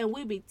world, and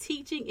we'll be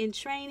teaching and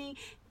training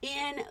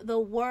in the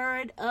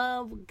word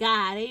of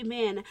God.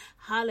 Amen.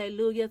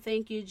 Hallelujah.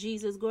 Thank you,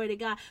 Jesus. Glory to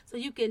God. So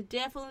you can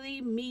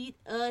definitely meet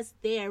us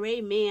there.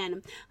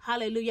 Amen.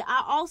 Hallelujah.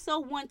 I also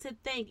want to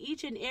thank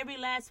each and every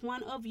last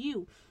one of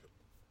you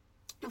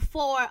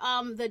for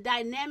the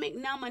dynamic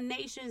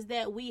nominations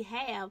that we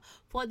have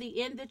for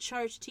the In the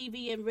Church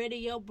TV and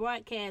radio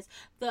broadcast.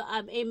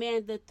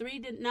 Amen, the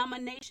 3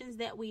 nominations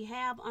that we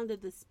have under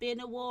the Spin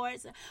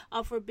Awards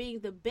for being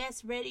the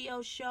best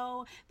radio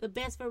show, the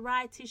best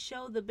variety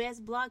show, the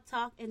best blog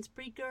talk and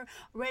speaker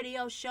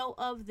radio show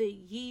of the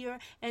year,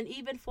 and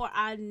even for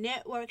our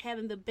network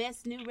having the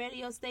best new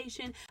radio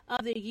station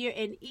of the year,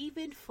 and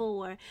even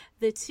for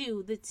the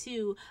two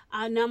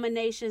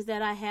nominations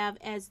that I have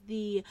as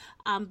the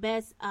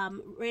best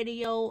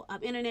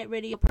internet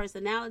radio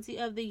personality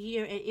of the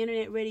year and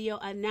internet radio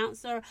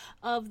announcer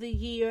of the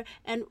year.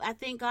 And I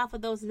thank God for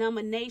those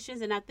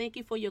nominations, and I thank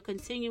you for your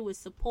continuous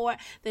support,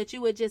 that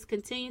you would just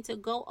continue to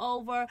go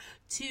over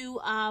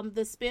to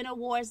the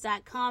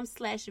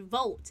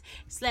spinawards.com/vote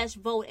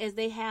as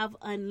they have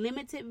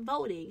unlimited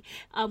voting.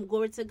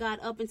 Glory to God,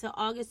 up until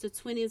August the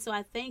 20th. So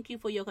I thank you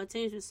for your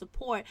continuous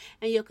support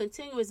and your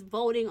continuous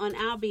voting on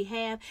our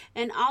behalf,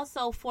 and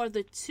also for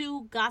the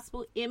 2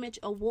 Gospel Image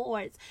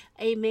Awards,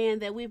 amen,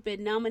 that we've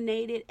been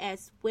nominated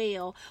as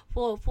well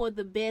for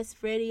the best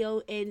radio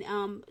and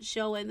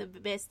show and the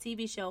best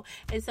TV show.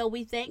 And so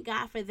we thank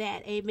God for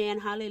that.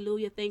 Amen.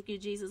 Hallelujah. Thank you,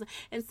 Jesus.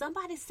 And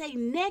somebody say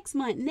next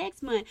month,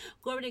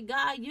 glory to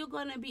God, you're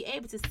going to be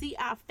able to see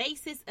our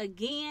faces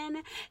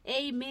again.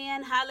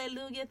 Amen.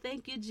 Hallelujah.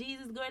 Thank you,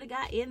 Jesus. Glory to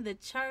God, in the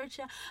church.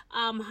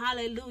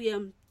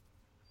 Hallelujah.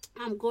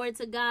 Glory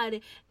to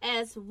God,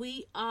 as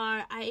we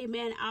are,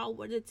 amen,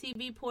 the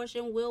TV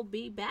portion will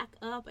be back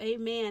up,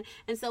 amen,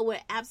 and so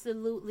we're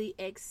absolutely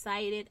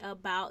excited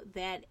about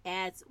that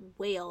as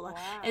well. Wow.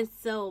 And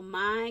so,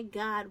 my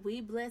God,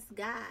 we bless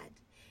God,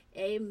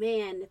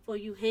 amen, for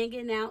you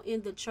hanging out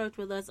in the church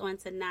with us on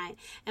tonight.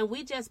 And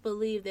we just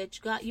believe that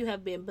God, you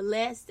have been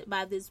blessed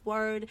by this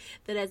word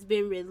that has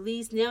been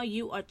released. Now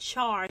you are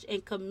charged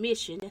and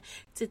commissioned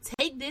to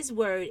take this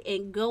word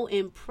and go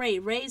and pray.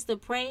 Raise the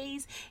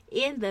praise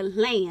in the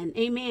land.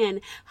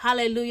 Amen.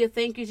 Hallelujah.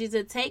 Thank you,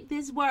 Jesus. Take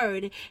this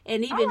word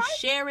and even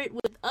share it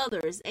with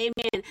others.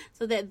 Amen.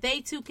 So that they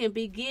too can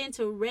begin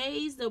to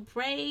raise the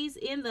praise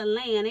in the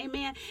land.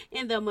 Amen.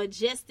 In the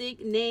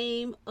majestic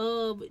name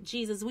of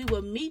Jesus. We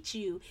will meet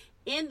you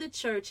in the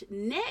church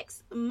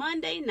next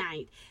Monday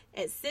night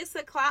at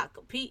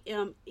 6:00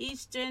 p.m.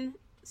 Eastern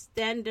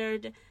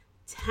Standard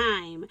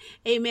Time.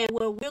 Amen.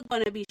 Where we're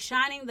going to be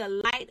shining the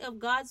light of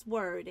God's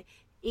word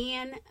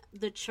in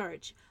the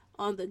church,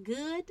 on the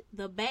good,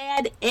 the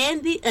bad,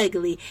 and the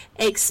ugly,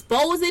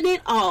 exposing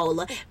it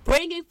all,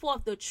 bringing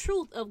forth the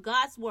truth of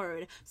God's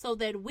word, so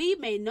that we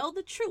may know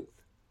the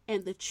truth,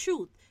 and the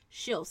truth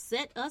shall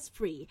set us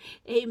free.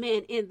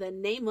 Amen. In the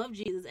name of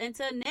Jesus.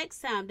 Until next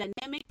time,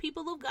 dynamic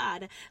people of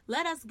God,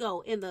 let us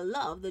go in the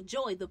love, the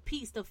joy, the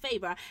peace, the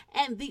favor,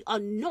 and the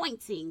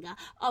anointing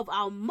of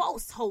our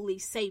most holy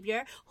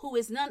Savior, who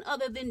is none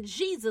other than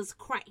Jesus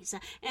Christ.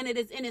 And it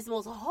is in his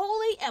most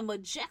holy and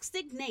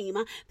majestic name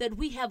that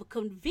we have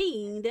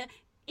convened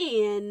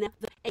in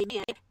the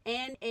amen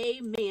and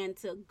amen.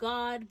 To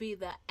God be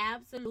the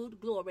absolute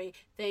glory.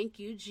 Thank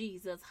you,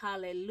 Jesus.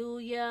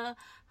 Hallelujah.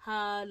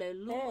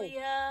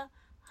 Hallelujah.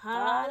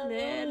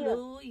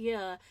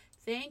 Hallelujah.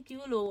 Thank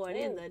you, Lord,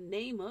 in the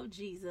name of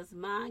Jesus,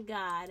 my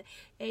God.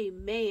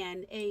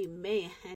 Amen. Amen.